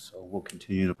stuff. So we'll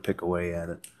continue to pick away at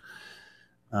it.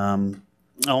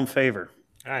 All in favor?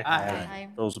 Aye. Aye.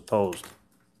 Those opposed?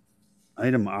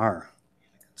 Item R.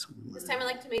 This time I'd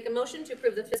like to make a motion to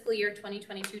approve the fiscal year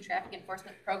 2022 traffic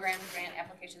enforcement program grant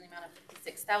application in the amount of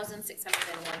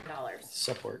 $56,601.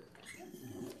 Support.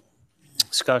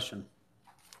 Discussion.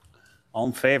 All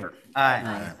in favor?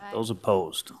 Aye. Those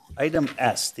opposed? Item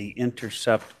S, the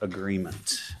intercept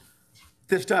agreement.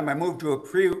 This time I move to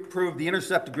approve the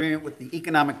intercept agreement with the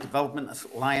Economic Development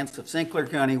Alliance of St. Clair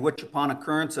County, which upon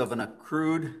occurrence of an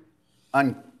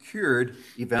uncured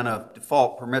event of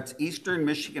default permits Eastern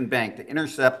Michigan Bank to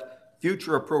intercept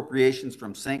future appropriations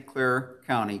from St. Clair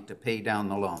County to pay down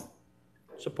the loan.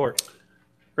 Support.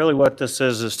 Really what this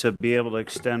is to be able to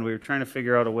extend, we were trying to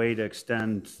figure out a way to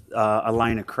extend a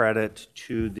line of credit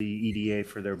to the EDA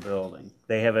for their building.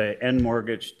 They have an end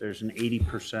mortgage, there's an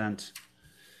 80%,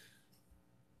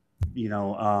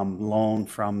 loan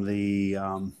from the,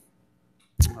 not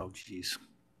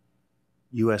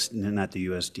the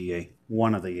USDA,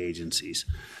 one of the agencies.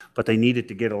 But they needed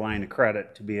to get a line of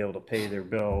credit to be able to pay their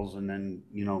bills, and then,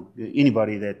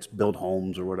 anybody that's built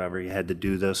homes or whatever, you had to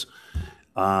do this.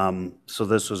 So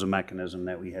this was a mechanism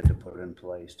that we had to put in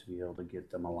place to be able to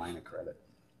get them a line of credit.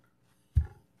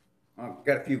 I've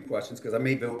got a few questions because I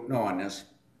may vote no on this.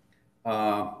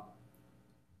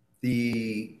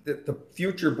 The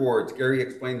future boards, Gary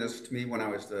explained this to me when I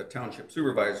was the township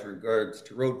supervisor in regards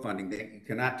to road funding, that you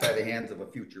cannot tie the hands of a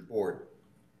future board.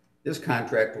 This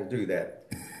contract will do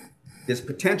that. This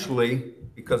potentially,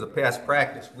 because of past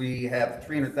practice, we have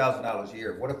 $300,000 a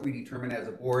year. What if we determine as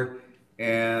a board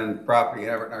and property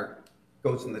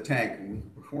goes in the tank, and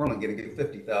we're only going to get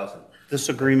 $50,000? This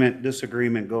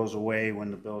agreement goes away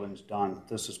when the building's done.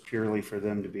 This is purely for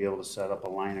them to be able to set up a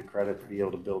line of credit to be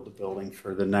able to build the building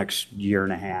for the next year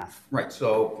and a half. Right,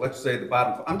 so let's say the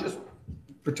bottom, I'm just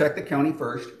protect the county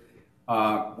first.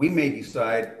 We may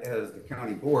decide as the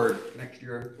county board next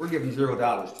year, we're giving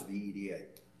 $0 to the EDA.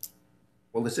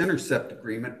 Well, this intercept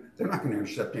agreement, they're not going to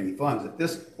intercept any funds. If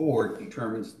this board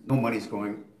determines no money's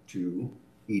going to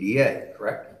EDA,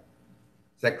 correct?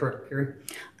 Is that correct, Carrie?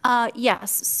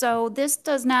 Yes, so this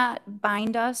does not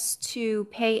bind us to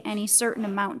pay any certain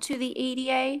amount to the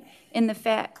EDA in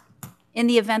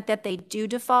the event that they do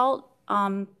default.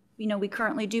 We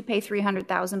currently do pay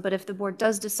 $300,000, but if the board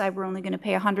does decide we're only going to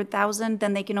pay $100,000,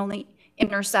 then they can only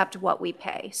intercept what we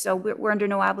pay. So we're under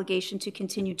no obligation to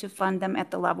continue to fund them at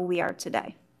the level we are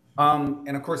today.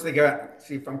 And of course they got,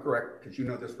 see if I'm correct, because you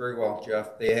know this very well,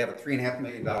 Jeff, they have a $3.5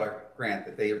 million grant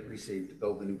that they have received to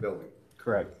build a new building.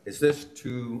 Correct. Is this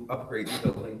to upgrade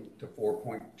the building to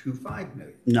 $4.25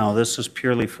 million? No, this is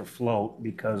purely for float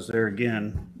because they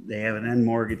have an end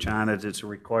mortgage on it. It's a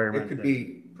requirement. It could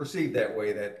be perceived that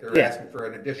way, that they're asking for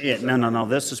an additional. Yeah, no.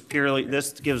 This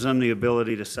gives them the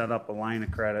ability to set up a line of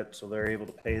credit so they're able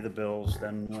to pay the bills.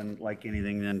 Then when, like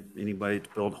anything, then anybody to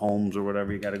build homes or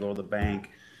whatever, you got to go to the bank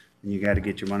and you got to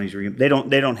get your monies. They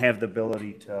don't have the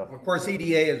ability to. Of course,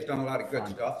 EDA has done a lot of good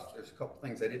stuff. There's a couple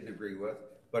things I didn't agree with,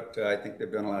 but I think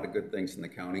they've done a lot of good things in the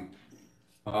county.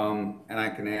 And I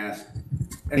can ask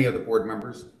any of the board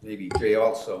members, maybe Jay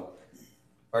also,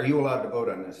 are you allowed to vote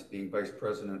on this, being vice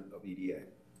president of EDA?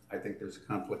 I think there's a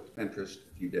conflict of interest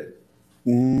if you did.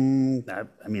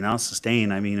 I'll sustain.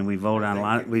 We vote on a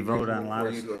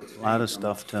lot of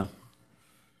stuff too.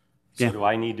 So do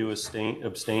I need to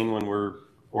abstain when we're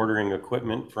ordering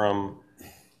equipment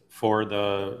for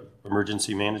the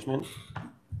emergency management?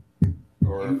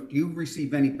 Or Do you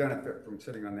receive any benefit from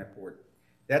sitting on that board?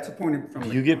 That's appointed from.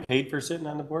 Do you get paid for sitting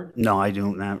on the board? No, I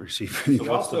do not receive any. So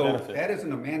what's the benefit? That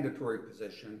isn't a mandatory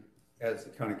position as the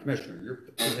county commissioner.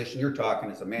 The position you're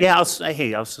talking is a mandatory. Yeah,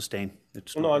 I'll sustain.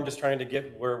 No, I'm just trying to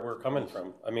get where we're coming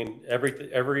from.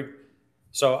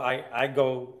 So I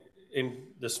go in,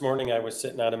 this morning I was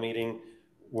sitting at a meeting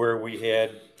where we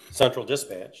had central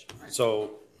dispatch.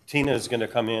 So Tina is gonna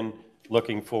come in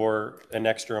looking for an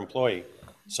extra employee.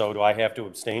 So do I have to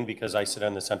abstain because I sit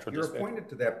on the central dispatch? You're appointed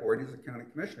to that board as a county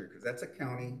commissioner because that's a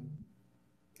county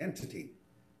entity.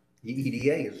 The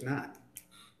EDA is not.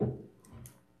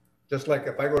 Just like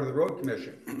if I go to the road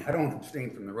commission, I don't abstain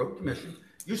from the road commission.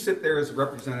 You sit there as a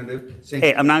representative.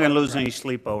 Hey, I'm not going to lose any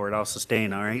sleep over it. I'll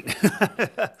sustain, all right?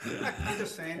 I'm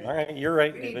just saying. All right, you're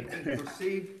right, We need David. to be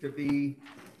perceived to be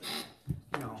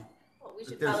you know, We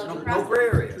should there's follow no due no process. gray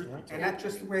area. And that's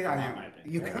just the way I am.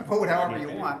 You can vote however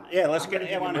you want. Yeah, let's get,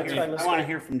 I want That's fine, let's to go.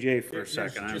 hear from Jay for a Here's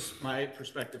second. just my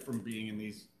perspective from being in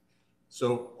these.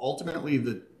 So ultimately,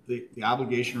 the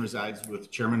obligation resides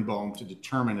with Chairman Bohm to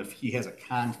determine if he has a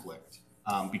conflict.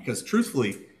 Because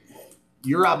truthfully,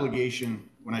 your obligation,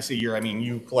 when I say your, I mean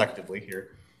you collectively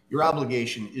here, your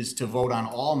obligation is to vote on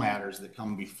all matters that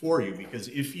come before you, because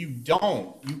if you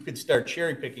don't, you could start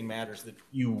cherry picking matters that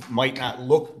you might not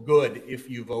look good if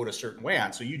you vote a certain way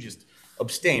on, so you just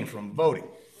abstain from voting.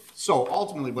 So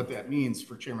ultimately what that means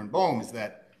for Chairman Bohm is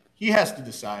that he has to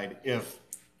decide if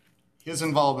his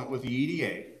involvement with the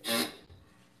EDA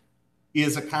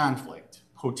is a conflict,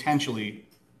 potentially,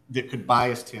 that could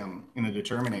bias him in a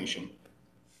determination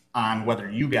on whether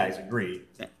you guys agree.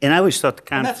 And I always thought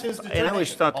the And that's his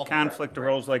conflict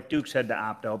arose like Duke's had to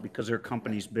opt out because their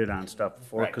companies bid on stuff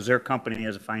before, because their company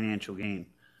has a financial gain.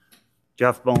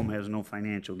 Jeff Bohm has no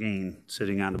financial gain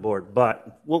sitting on the board,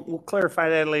 but we'll clarify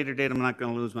that at a later date. I'm not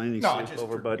gonna lose my any No, sleep just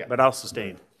over, for- yeah. but I'll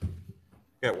sustain.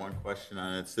 Got one question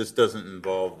on it. This doesn't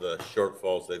involve the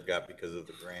shortfalls they've got because of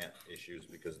the grant issues,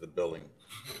 because of the billing.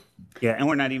 Yeah, and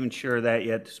we're not even sure of that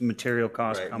yet. Some material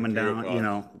costs Right, coming material down, you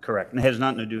know, correct. And it has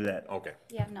nothing to do with that. Okay.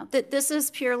 Yeah, no, this is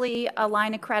purely a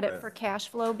line of credit for cash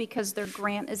flow because their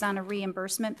grant is on a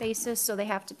reimbursement basis, so they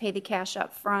have to pay the cash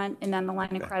up front, and then the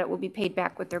line of credit will be paid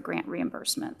back with their grant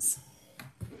reimbursements.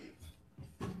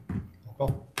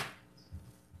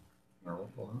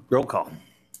 Roll call.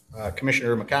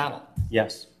 Commissioner McConnell,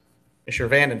 Yes. Commissioner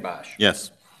Vanden Bosch,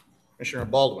 Yes. Commissioner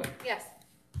Baldwin, Yes.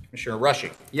 Commissioner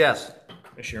Rushing, Yes.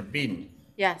 Commissioner Beeden,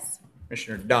 Yes.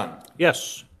 Commissioner Dunn.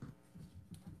 Yes.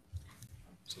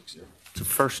 It's the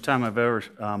first time I've ever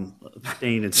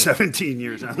abstained in 17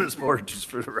 years on this board, just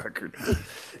for the record.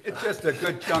 It's just a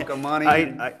good chunk of money.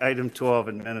 Item 12,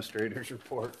 Administrator's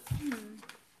Report.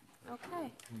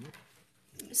 Okay.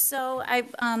 So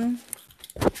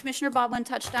Commissioner Baldwin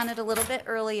touched on it a little bit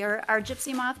earlier. Our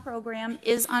Gypsy Moth program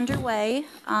is underway.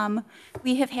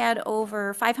 We have had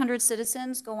over 500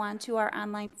 citizens go on to our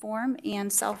online form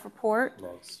and self-report.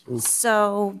 Nice.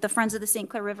 So the Friends of the St.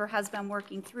 Clair River has been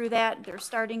working through that. They're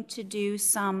starting to do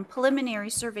some preliminary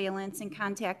surveillance and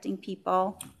contacting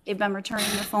people. They've been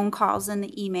returning the phone calls and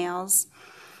the emails.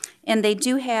 And they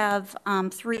do have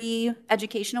 3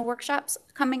 educational workshops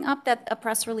coming up that a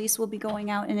press release will be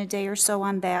going out in a day or so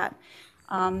on that,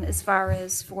 as far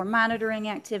as for monitoring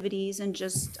activities and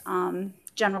just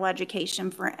general education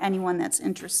for anyone that's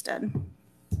interested.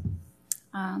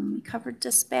 We covered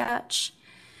dispatch.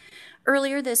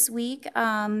 Earlier this week,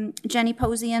 Jenny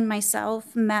Posey and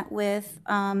myself met with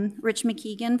Rich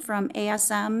McKeegan from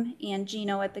ASM and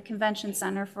Gino at the Convention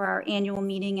Center for our annual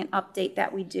meeting and update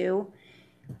that we do.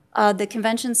 The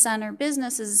Convention Center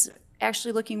business is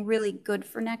actually looking really good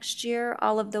for next year.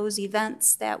 All of those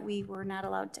events that we were not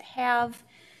allowed to have,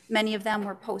 many of them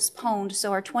were postponed.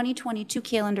 So our 2022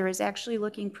 calendar is actually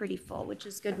looking pretty full, which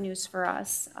is good news for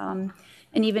us. And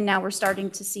even now we're starting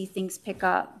to see things pick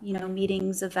up, you know,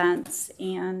 meetings, events,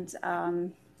 and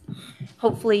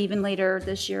hopefully even later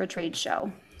this year, a trade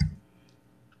show.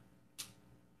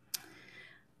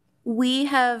 We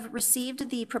have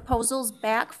received the proposals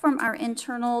back from our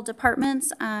internal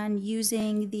departments on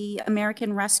using the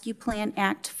American Rescue Plan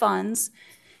Act funds.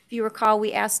 If you recall,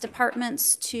 we asked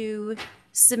departments to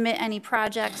submit any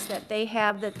projects that they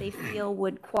have that they feel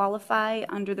would qualify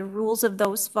under the rules of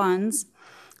those funds.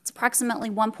 It's approximately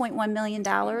 $1.1 million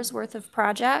worth of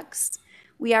projects.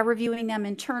 We are reviewing them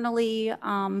internally,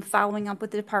 following up with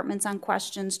the departments on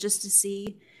questions just to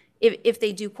see if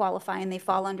they do qualify and they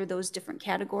fall under those different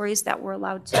categories that we're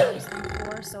allowed to use them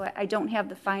for. So I don't have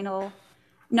the final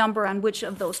number on which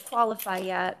of those qualify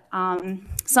yet.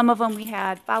 Some of them we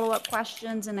had follow-up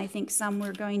questions, and I think some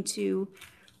we're going to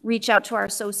reach out to our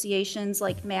associations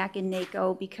like MAC and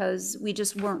NACO because we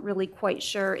just weren't really quite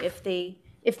sure if they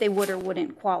would or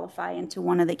wouldn't qualify into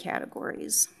one of the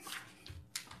categories.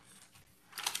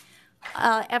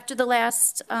 After the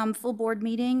last full board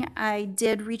meeting, I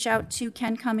did reach out to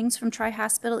Ken Cummings from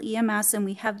Tri-Hospital EMS, and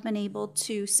we have been able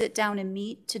to sit down and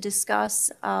meet to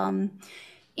discuss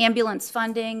ambulance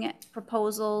funding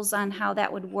proposals on how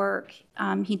that would work.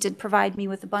 He did provide me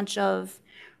with a bunch of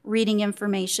reading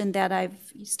information that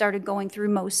I've started going through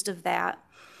most of that.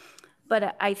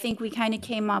 But I think we kind of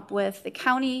came up with the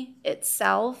county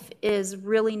itself is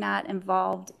really not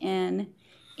involved in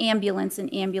ambulance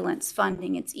and ambulance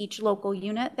funding. It's each local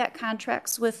unit that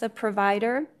contracts with a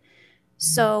provider.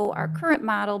 So our current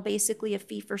model, basically a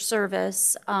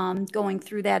fee-for-service, going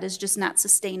through that is just not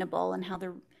sustainable, and how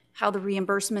the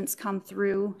reimbursements come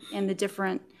through and the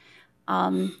different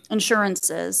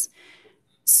insurances.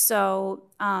 So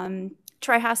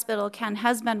Tri-Hospital, Ken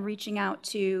has been reaching out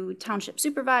to township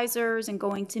supervisors and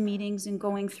going to meetings and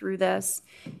going through this.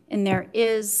 And there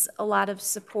is a lot of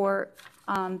support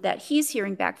that he's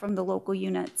hearing back from the local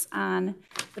units on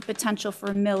the potential for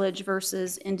millage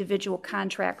versus individual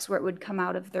contracts where it would come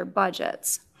out of their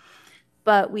budgets.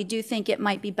 But we do think it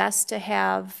might be best to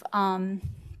have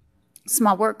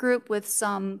small work group with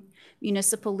some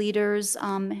municipal leaders,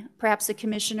 perhaps a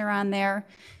commissioner on there,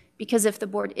 because if the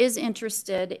board is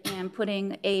interested in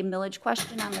putting a millage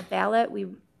question on the ballot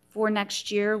for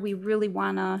next year, we really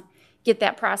want to get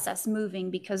that process moving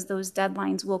because those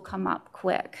deadlines will come up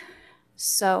quick.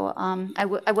 So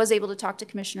I was able to talk to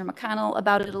Commissioner McConnell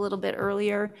about it a little bit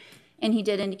earlier, and he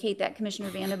did indicate that Commissioner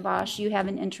Vanden Bosch, you have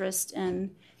an interest in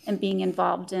being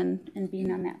involved in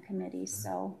being on that committee,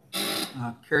 so.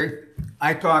 Carrie,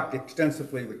 I talked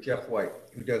extensively with Jeff White,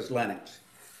 who does Lennox.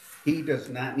 He does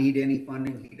not need any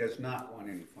funding. He does not want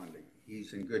any funding.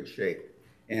 He's in good shape,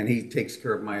 and he takes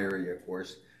care of my area, of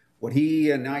course. What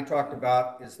he and I talked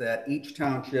about is that each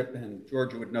township, and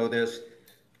Georgia would know this,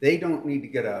 they don't need to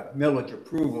get a millage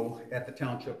approval at the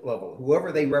township level.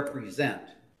 Whoever they represent,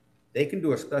 they can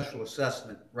do a special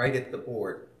assessment right at the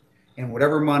board. And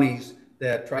whatever monies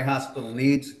that Tri-Hospital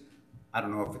needs, I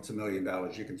don't know if it's $1 million.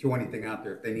 You can throw anything out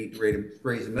there. If they need to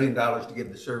raise $1 million to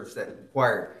give the service that's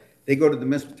required, they go to the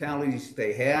municipalities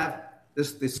they have.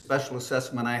 This special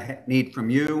assessment I need from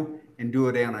you, and do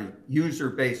it on a user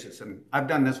basis. And I've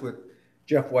done this with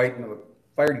Jeff White and the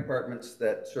fire departments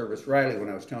that service Riley when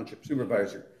I was township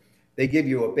supervisor. They give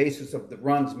you a basis of the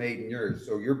runs made in yours.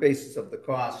 So your basis of the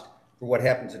cost for what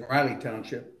happens in Riley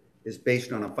Township is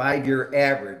based on a 5-year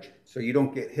average, so you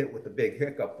don't get hit with a big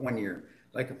hiccup one year.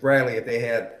 Like if Riley, if they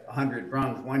had 100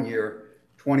 runs one year,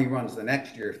 20 runs the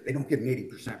next year, they don't get an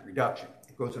 80% reduction.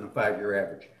 It goes on a 5-year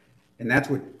average. And that's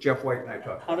what Jeff White and I talked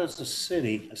about. How does a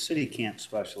city can't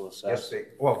special assess? Yes,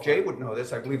 well, Jay would know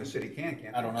this. I believe the city can't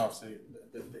I don't know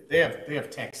if they have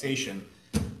taxation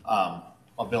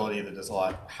ability that is a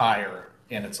lot higher,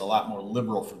 and it's a lot more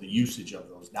liberal for the usage of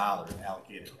those dollars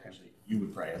allocated. Actually, you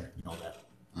would probably know that.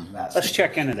 Let's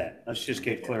check into that. Let's just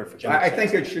get clarification. I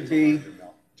think it should be,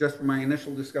 just from my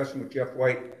initial discussion with Jeff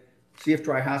White, see if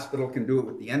Tri-Hospital can do it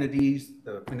with the entities,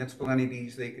 the municipal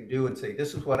entities they can do, and say,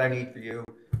 this is what I need for you.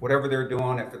 Whatever they're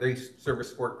doing, if they service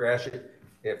support Gratiot,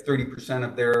 if 30%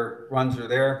 of their runs are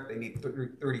there, they need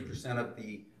 30% of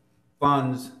the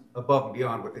funds above and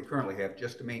beyond what they currently have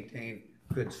just to maintain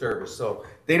good service. So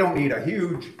they don't need a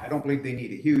huge, I don't believe they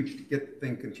need a huge to get the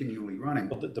thing continually running.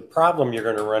 Well, the problem you're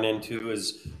going to run into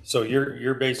is, so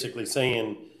you're basically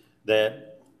saying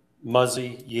that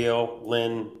Muzzy, Yale,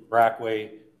 Lynn,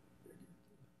 Brockway,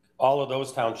 all of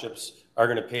those townships are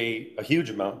going to pay a huge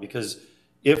amount, because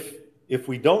if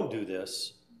we don't do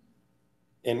this,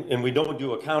 and we don't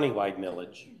do a countywide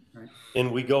millage, right,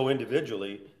 and we go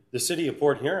individually, the city of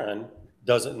Port Huron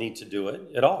doesn't need to do it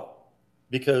at all,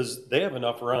 because they have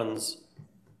enough runs.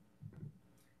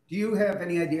 Do you have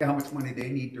any idea how much money they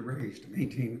need to raise to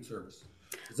maintain the service?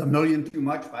 Is $1 million too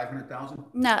much, 500,000?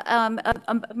 No,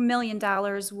 $1 million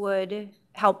would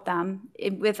help them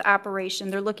with operation.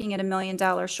 They're looking at $1 million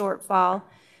shortfall,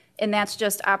 and that's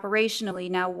just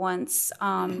operationally. Now, once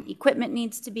equipment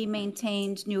needs to be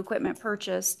maintained, new equipment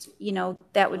purchased, you know,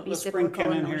 that would be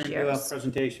cyclical in those years.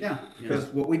 Presentation. Yeah, because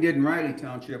what we did in Riley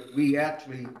Township, we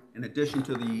actually, in addition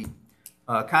to the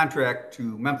contract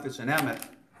to Memphis and Emmett,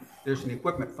 there's an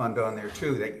equipment fund on there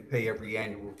too that you pay every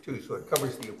annual too, so it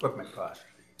covers the equipment cost.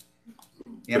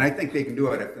 And I think they can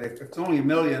do it. If it's only $1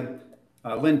 million,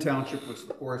 Lynn Township was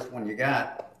the poorest one you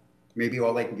got, maybe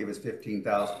all they can give is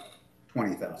 15,000,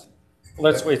 20,000.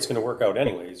 Well, that's the way it's going to work out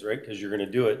anyways, right? Because you're going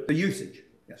to do it. The usage,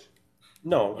 yes.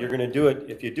 No, you're going to do it,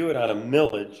 if you do it on a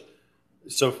millage,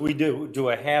 so if we do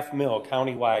a half mill,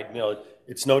 countywide millage,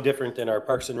 it's no different than our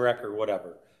Parks and Rec or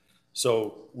whatever.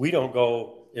 So we don't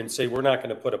go and say, we're not going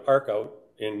to put a park out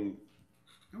in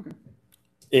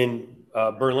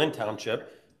Berlin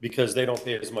Township because they don't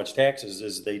pay as much taxes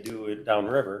as they do it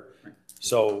downriver.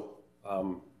 So,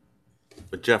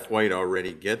 but Jeff White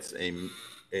already gets he's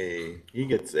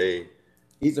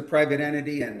a private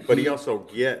entity, and he also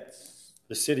gets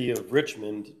the city of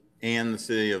Richmond and the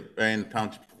city of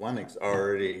Township of Lennox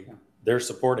already. They're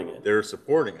supporting it. They're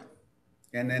supporting it.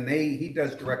 And then he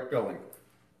does direct billing.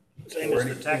 Same as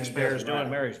the taxpayers do in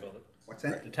Marysville. What's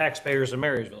that? The taxpayers in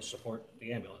Marysville support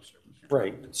the ambulance service.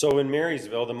 Right. So in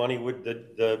Marysville, the money would,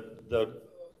 the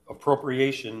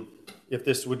appropriation, if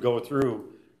this would go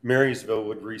through, Marysville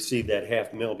would receive that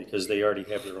 $500,000 because they already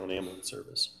have their own ambulance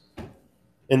service.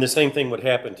 And the same thing would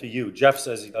happen to you. Jeff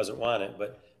says he doesn't want it,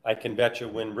 but I can bet you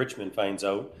when Richmond finds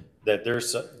out, that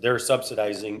they're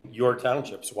subsidizing your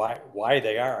townships. Why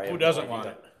they are? I have Who no doesn't idea. want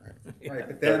it? Right,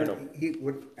 but They're then he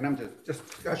would, and I'm just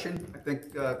discussion, I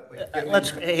think, I'm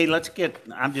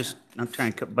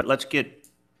trying to, but let's get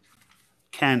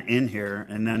Ken in here,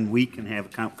 and then we can have a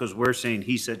because we're saying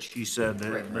he said, she said,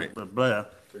 blah, blah, blah.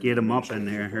 Get him up in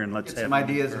there here and let's get have. some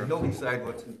ideas, and he'll decide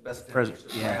what's in the best interest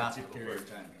of my Yeah. hospital.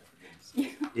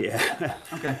 Yeah.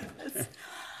 Okay.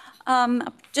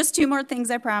 Just two more things,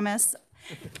 I promise.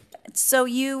 So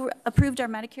you approved our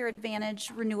Medicare Advantage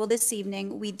renewal this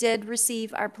evening. We did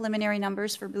receive our preliminary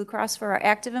numbers for Blue Cross for our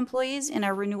active employees, and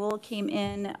our renewal came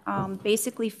in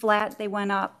basically flat. They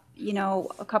went up,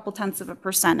 a couple tenths of a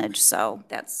percentage, so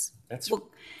that's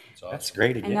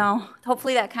great I again. know.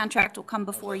 Hopefully that contract will come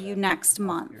before you next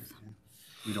month.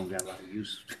 We don't got a lot of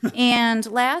use. And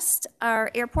last, our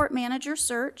airport manager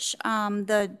search,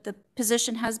 the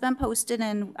position has been posted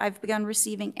and I've begun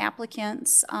receiving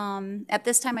applicants. At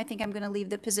this time, I think I'm going to leave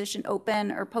the position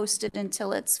open or posted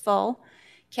until it's full.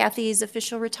 Kathy's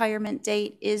official retirement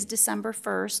date is December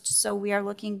 1st, so we are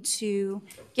looking to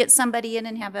get somebody in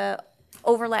and have a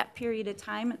overlap period of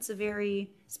time. It's a very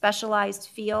specialized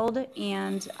field,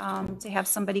 and to have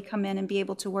somebody come in and be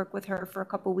able to work with her for a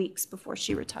couple weeks before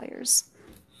she retires.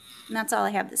 And that's all I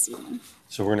have this evening.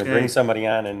 So we're going to bring somebody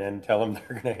on and then tell them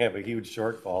they're going to have a huge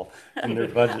shortfall in their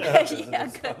budget. Yeah,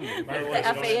 good.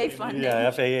 The FAA funding.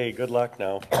 Yeah, FAA, good luck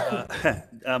now.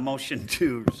 Motion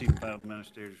to receive file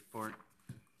administrator's report.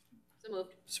 So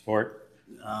moved. Support.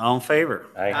 All in favor?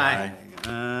 Aye.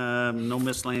 No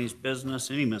miscellaneous business,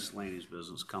 any miscellaneous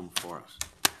business come for us.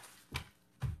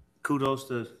 Kudos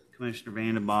to Commissioner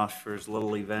Vandenbosch for his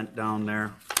little event down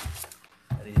there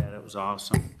that he had. It was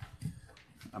awesome.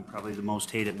 I'm probably the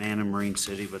most hated man in Marine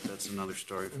City, but that's another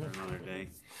story for another day.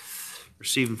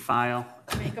 Receive and file.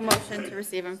 Make a motion to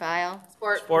receive and file.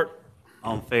 Support.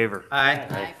 All in favor?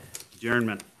 Aye.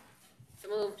 Adjournment. So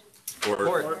moved.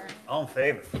 Support. All in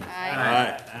favor?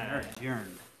 Aye.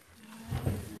 Adjourned.